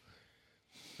flaccid.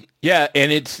 Yeah.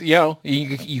 And it's, you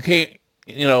can't,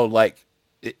 like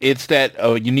it's that,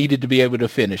 you needed to be able to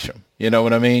finish them. You know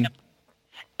what I mean?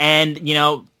 And,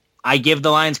 I give the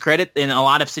Lions credit. In a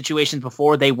lot of situations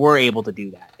before, they were able to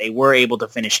do that. They were able to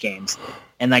finish games.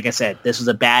 And like I said, this was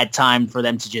a bad time for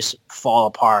them to just fall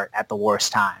apart at the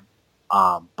worst time.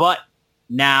 But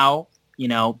now,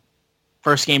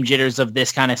 first game jitters of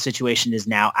this kind of situation is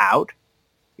now out.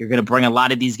 You're going to bring a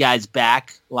lot of these guys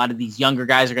back. A lot of these younger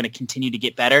guys are going to continue to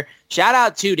get better. Shout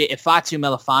out to Ifeatu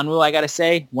Melifonwu, I got to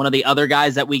say, one of the other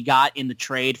guys that we got in the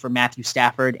trade for Matthew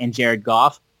Stafford and Jared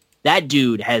Goff. That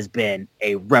dude has been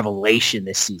a revelation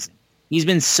this season. He's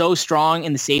been so strong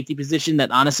in the safety position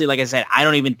that honestly, like I said, I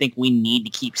don't even think we need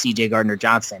to keep C.J.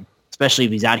 Gardner-Johnson, especially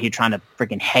if he's out here trying to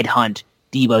freaking headhunt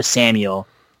Deebo Samuel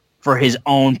for his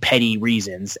own petty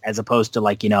reasons, as opposed to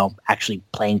actually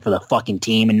playing for the fucking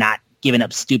team and not giving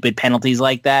up stupid penalties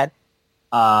like that.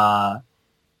 But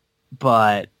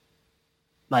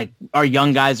like our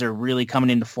young guys are really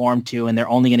coming into form too, and they're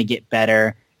only going to get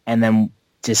better. And then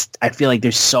I feel like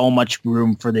there's so much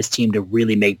room for this team to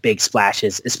really make big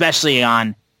splashes, especially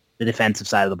on the defensive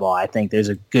side of the ball. I think there's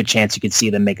a good chance you could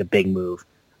see them make a big move.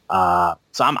 So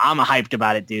I'm hyped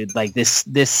about it, dude. Like this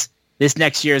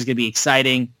next year is going to be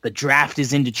exciting. The draft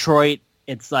is in Detroit.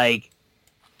 It's like,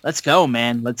 let's go,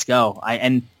 man. Let's go.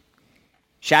 And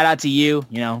shout out to you,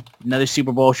 another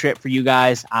Super Bowl trip for you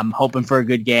guys. I'm hoping for a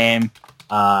good game.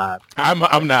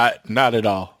 I'm not at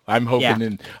all. I'm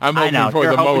hoping for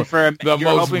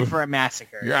a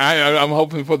massacre. I'm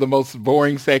hoping for the most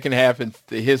boring second half in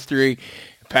the history.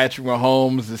 Patrick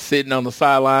Mahomes is sitting on the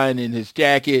sideline in his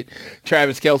jacket.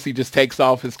 Travis Kelce just takes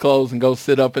off his clothes and goes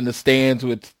sit up in the stands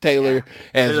with Taylor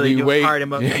as we wait. Hard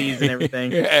emojis and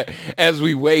everything. As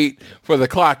we wait for the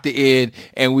clock to end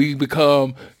and we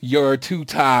become your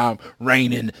two-time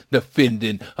reigning,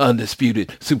 defending,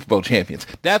 undisputed Super Bowl champions.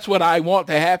 That's what I want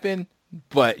to happen.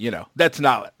 But, that's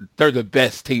not, they're the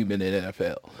best team in the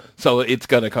NFL. So it's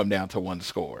going to come down to one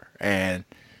score. And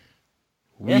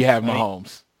we have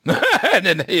Mahomes. And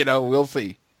then, we'll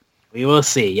see. We will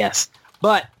see, yes.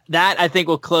 But that, I think,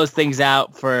 will close things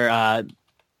out for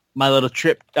my little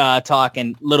trip talk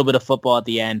and a little bit of football at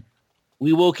the end.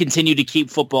 We will continue to keep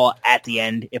football at the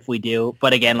end if we do.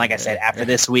 But again, like I said, after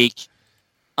this week,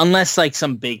 unless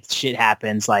some big shit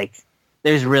happens,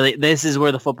 this is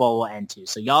where the football will end to.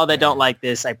 So y'all that don't like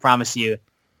this, I promise you,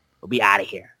 we'll be out of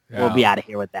here. We'll be out of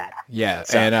here with that. Yeah,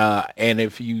 so. And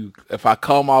if I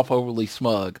come off overly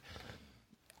smug,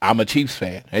 I'm a Chiefs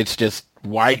fan. It's just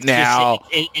now.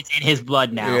 It's in his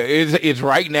blood now. It's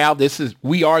right now.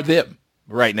 We are them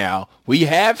right now. We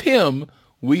have him.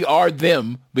 We are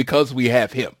them because we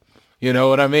have him. You know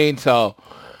what I mean? So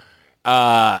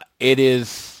it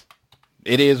is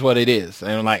what it is.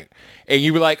 And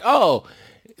you were like, oh,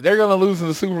 they're going to lose in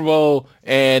the Super Bowl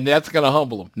and that's going to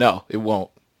humble them. No, it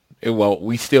won't. It won't.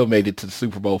 We still made it to the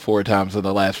Super Bowl 4 times in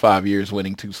the last 5 years,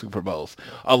 winning 2 Super Bowls.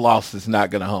 A loss is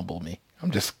not going to humble me. I'm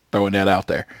just throwing that out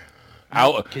there.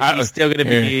 He's still going to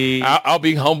be... I'll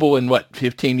be humble in,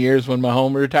 15 years when my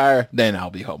home retire? Then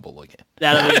I'll be humble again.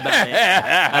 That'll be about it.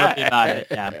 That'll be about it,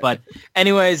 yeah. But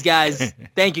anyways, guys,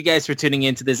 thank you guys for tuning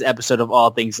in to this episode of All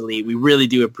Things Elite. We really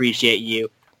do appreciate you.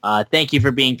 Thank you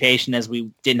for being patient as we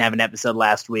didn't have an episode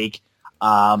last week.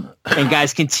 And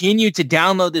guys, continue to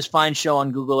download this fine show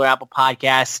on Google or Apple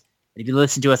Podcasts. If you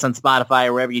listen to us on Spotify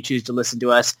or wherever you choose to listen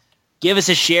to us, Give us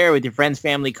a share with your friends,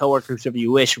 family, coworkers, whoever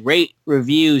you wish. Rate,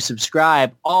 review,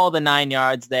 subscribe, all the 9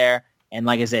 yards there. And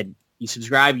like I said, you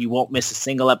subscribe, you won't miss a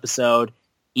single episode,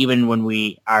 even when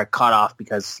we are cut off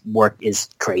because work is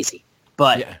crazy.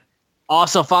 But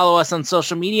also follow us on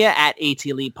social media at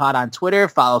ATElitePod on Twitter.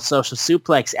 Follow Social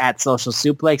Suplex at Social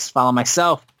Suplex. Follow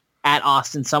myself at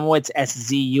Austin Sumowitz,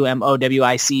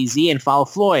 SZUMOWICZ. And follow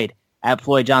Floyd at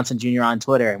Floyd Johnson Jr. on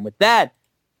Twitter. And with that,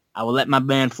 I will let my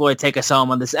man Floyd take us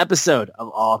home on this episode of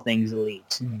All Things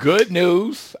Elite. Good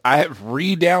news. I have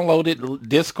re-downloaded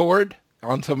Discord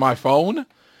onto my phone,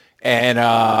 and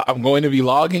I'm going to be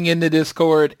logging into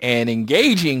Discord and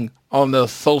engaging on the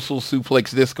Social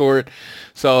Suplex Discord.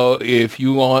 So if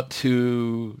you want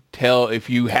to if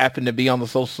you happen to be on the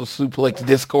Social Suplex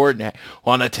Discord and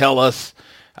want to tell us,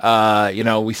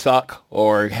 we suck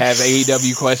or have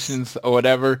AEW questions or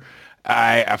whatever,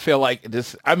 I feel like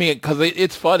this, because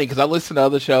it's funny because I listen to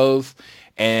other shows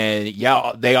and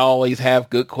they always have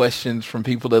good questions from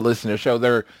people that listen to the show.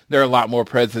 They're a lot more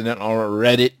present on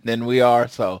Reddit than we are.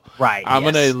 So I'm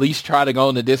going to at least try to go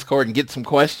on the Discord and get some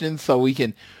questions so we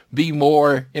can be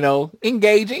more,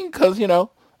 engaging because,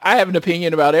 I have an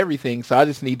opinion about everything. So I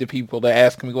just need the people to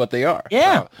ask me what they are.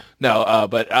 Yeah.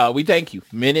 But we thank you.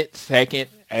 Minute, second.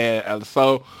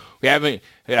 So we haven't,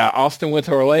 Austin went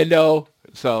to Orlando.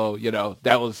 So,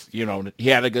 that was, he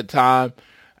had a good time.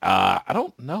 I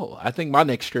don't know. I think my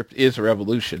next trip is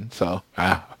Revolution. So,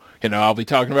 I'll be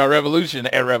talking about Revolution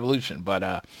at Revolution.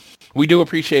 But we do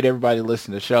appreciate everybody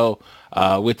listening to the show.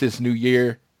 With this new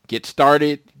year, get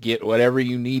started. Get whatever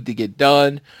you need to get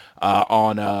done.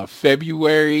 On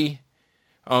February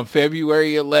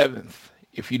 11th,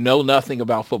 if you know nothing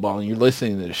about football and you're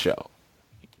listening to the show,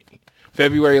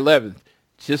 February 11th,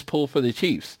 just pull for the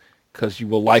Chiefs because you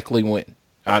will likely win.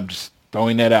 I'm just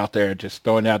throwing that out there. Just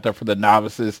throwing it out there for the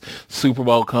novices. Super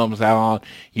Bowl comes out.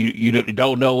 You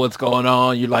don't know what's going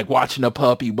on. You're like watching a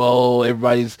Puppy Bowl.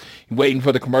 Everybody's waiting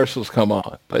for the commercials to come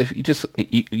on. But if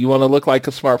you want to look like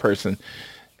a smart person,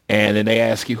 and then they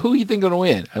ask you, who you think going to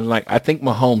win? I'm like, I think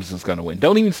Mahomes is going to win.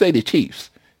 Don't even say the Chiefs.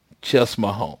 Just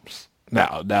Mahomes.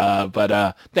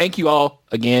 But thank you all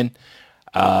again.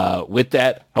 With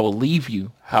that, I will leave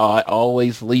you how I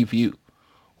always leave you.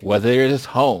 Whether it is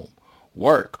home,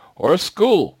 work, or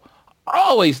school,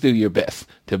 always do your best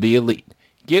to be elite.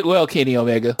 Get well, Kenny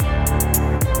Omega.